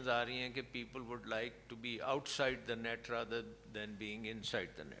इम्प्लीकेशंस आ रही हैं कि people would like to be outside the net rather than being inside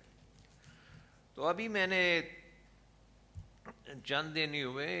the net. तो अभी मैंने चंद दिन ही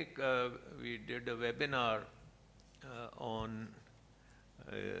हुए, we did a webinar on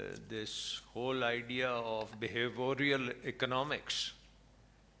this whole idea of behavioural economics,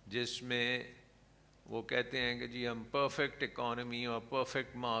 जिसमें वो कहते हैं कि जी हम परफेक्ट इकोनॉमी और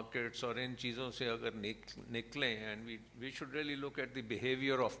परफेक्ट मार्केट्स और इन चीज़ों से अगर निकलें, and we should really look at the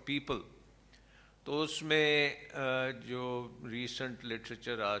behaviour of people. तो उसमें जो रीसेंट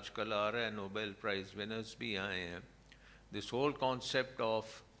लिटरेचर आजकल आ रहा है, नोबेल प्राइज़ विनर्स भी आए हैं, this whole concept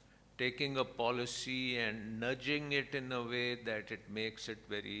of taking a policy and nudging it in a way that it makes it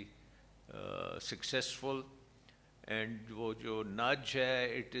very successful. And वो जो नज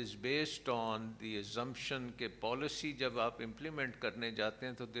है, it is based on the assumption के पॉलिसी जब आप इम्प्लीमेंट करने जाते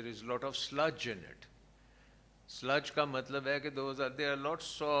हैं तो there is lot of sludge in it. Sludge का मतलब है कि there are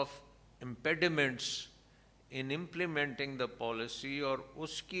lots of impediments in implementing the policy, और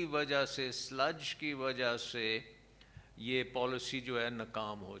उसकी वजह से, स्लज की वजह से ये पॉलिसी जो है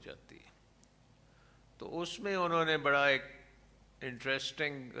नाकाम हो जाती है. तो उसमें उन्होंने बड़ा एक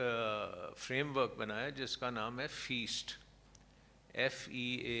इंटरेस्टिंग फ्रेमवर्क बनाया जिसका नाम है feast,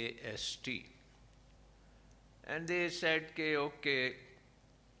 FEAST. And they said के okay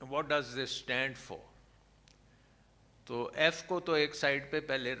what does this stand for. तो F को तो एक साइड पे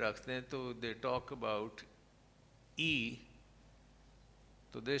पहले रखते हैं, तो दे टॉक अबाउट E.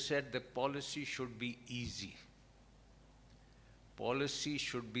 तो they said the policy should be easy, policy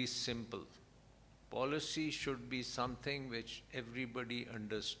should be simple, policy should be something which everybody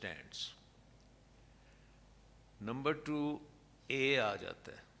understands. Number 2, A आ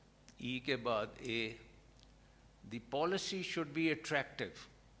जाता है, E के बाद A. The policy should be attractive,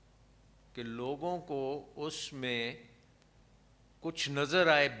 कि लोगों को उसमें कुछ नज़र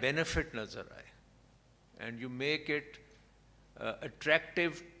आए, benefit नज़र आए, and you make it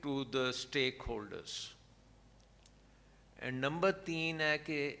attractive to the stakeholders. And number 3 है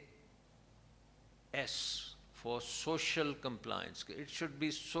कि S for social compliance. It should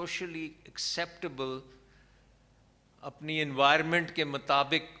be socially acceptable, अपनी environment के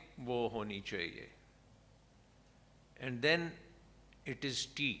मुताबिक वो होनी चाहिए. And then it is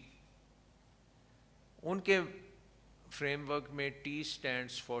T. उनके framework में T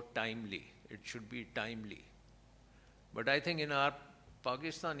stands for timely. It should be timely. But I think in our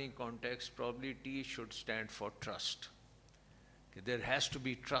Pakistani context, probably T should stand for trust. There has to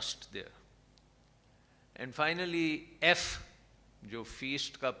be trust there. And finally, F, जो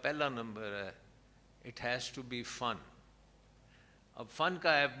feast का पहला number है, it has to be fun. अब fun का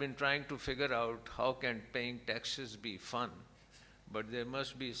I have been trying to figure out how can paying taxes be fun, but there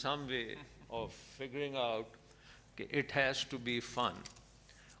must be some way of figuring out कि it has to be fun.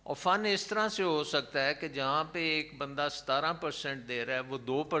 और fun इस तरह से हो सकता है कि जहाँ पे एक बंदा 17% दे रहा है, वो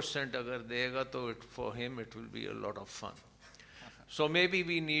 2% अगर देगा तो for him it will be a lot of fun. So maybe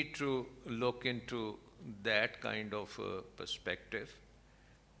we need to look into that kind of perspective.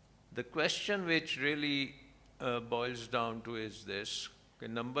 The question which really boils down to is this: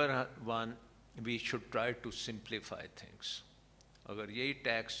 number one, we should try to simplify things. अगर यही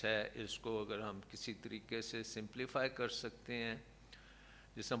tax है, इसको अगर हम किसी तरीके से simplify कर सकते हैं,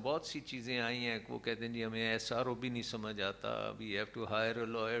 जिसमें बहुत सी चीज़ें आई हैं, वो कहते हैं जी हमें SRO भी नहीं समझ आता, we have to hire a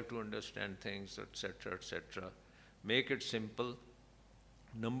lawyer to understand things, etc., etc. Make it simple.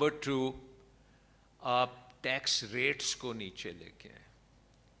 Number two, आप टैक्स रेट्स को नीचे लेके आएं.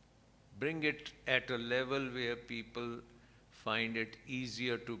 Bring it at a level where people find it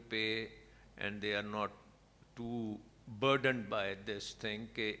easier to pay and they are not too burdened by this thing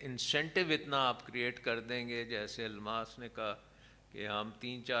कि incentive इतना आप create कर देंगे, जैसे अलमास ने कहा कि हम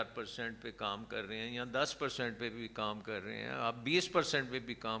 3-4% पे काम कर रहे हैं या 10% पे भी काम कर रहे हैं, आप 20% पे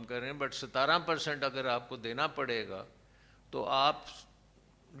भी काम कर रहे हैं, but 17% अगर आपको देना पड़ेगा तो आप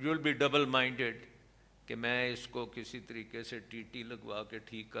you'll be double minded कि मैं इसको किसी तरीके से TT लगवा के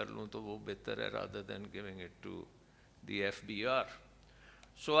ठीक कर लूँ तो वो बेहतर है rather than giving it to the FBR.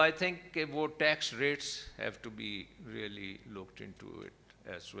 So I think कि वो tax rates have to be really looked into it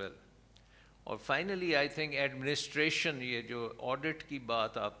as well. और finally I think administration, ये जो audit की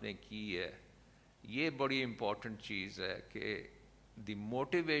बात आपने की है, ये बड़ी important चीज़ है कि the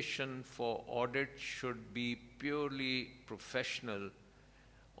motivation for audit should be purely professional.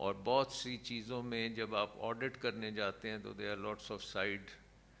 और बहुत सी चीज़ों में जब आप ऑडिट करने जाते हैं तो there are lots of side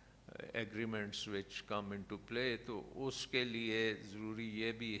agreements which come into play, तो उसके लिए ज़रूरी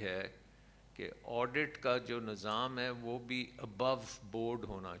ये भी है कि ऑडिट का जो निज़ाम है वो भी above board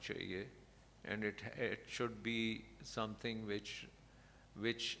होना चाहिए, and it should be something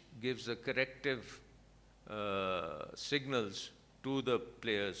which gives a corrective signals to the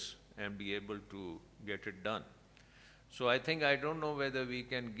players and be able to get it done. So I think I don't know whether we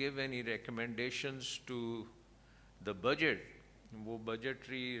can give any recommendations to the budget. वो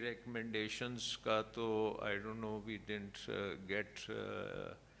budgetary recommendations का तो I don't know, we didn't get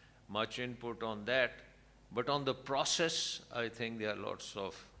much input on that. But on the process, I think there are lots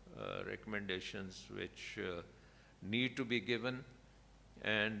of recommendations which need to be given.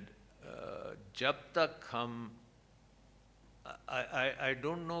 And जब तक हम I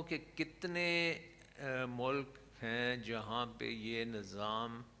don't know कि कितने मुल्क हैं जहाँ पे ये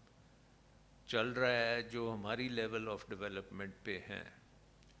निज़ाम चल रहा है जो हमारी level of development पे हैं.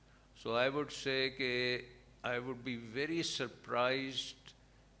 So I would say कि I would be very surprised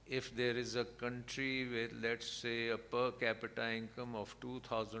if there is a country with, let's say, a per capita income of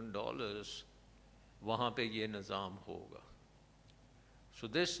 $2,000, वहाँ पे ये निज़ाम होगा. So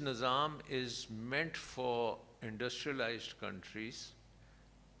this Nizam is meant for industrialized countries.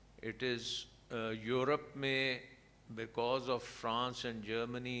 It is Europe में because of France and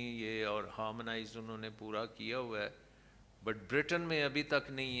Germany ये और harmonize उन्होंने पूरा किया हुआ है, but Britain में अभी तक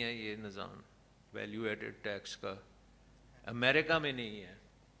नहीं है ये निज़ाम value added tax का. अमेरिका में नहीं है.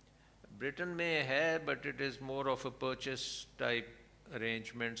 ब्रिटेन में है, but it is more of a purchase type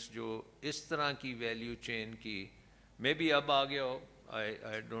arrangements जो इस तरह की value chain की maybe अब आ गया हो,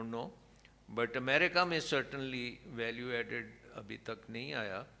 I don't know, but America में certainly value added अभी तक नहीं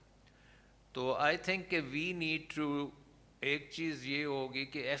आया. तो I think कि we need to, एक चीज़ ये होगी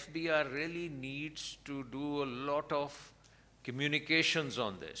कि FBR really needs to do a lot of communications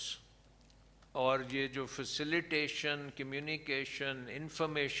on this. और ये जो facilitation, communication,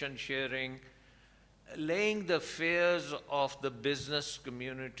 information sharing, laying the fears of the business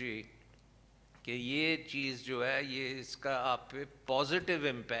community कि ये चीज़ जो है ये इसका आप पे positive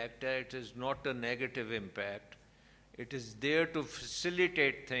impact है, it is not a negative impact. It is there to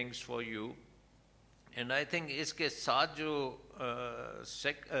facilitate things for you. And I think इसके साथ जो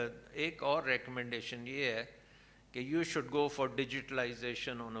एक और recommendation ये है कि you should go for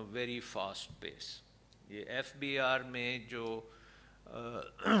digitalization on a very fast pace. ये FBR में जो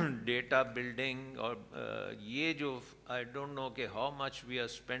data building और ये जो I don't know कि how much we are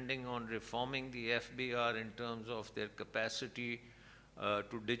spending on reforming the FBR in terms of their capacity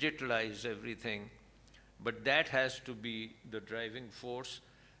to digitalize everything, but that has to be the driving force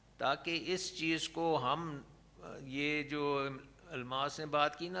ताकि इस चीज़ को हम ये जो अलमास ने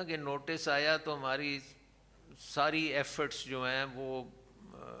बात की ना कि नोटिस आया तो हमारी सारी efforts जो हैं वो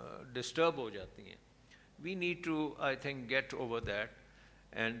disturb हो जाती हैं. We need to, I think, get over that,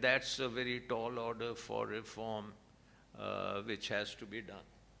 and that's a very tall order for reform which has to be done.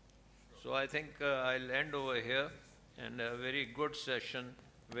 So I think I'll end over here, and a very good session,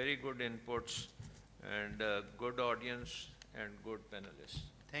 very good inputs, and good audience and good panelists.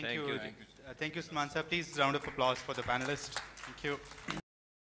 Thank you. Thank you, Salman sir. Please, round of applause for the panelists. Thank you.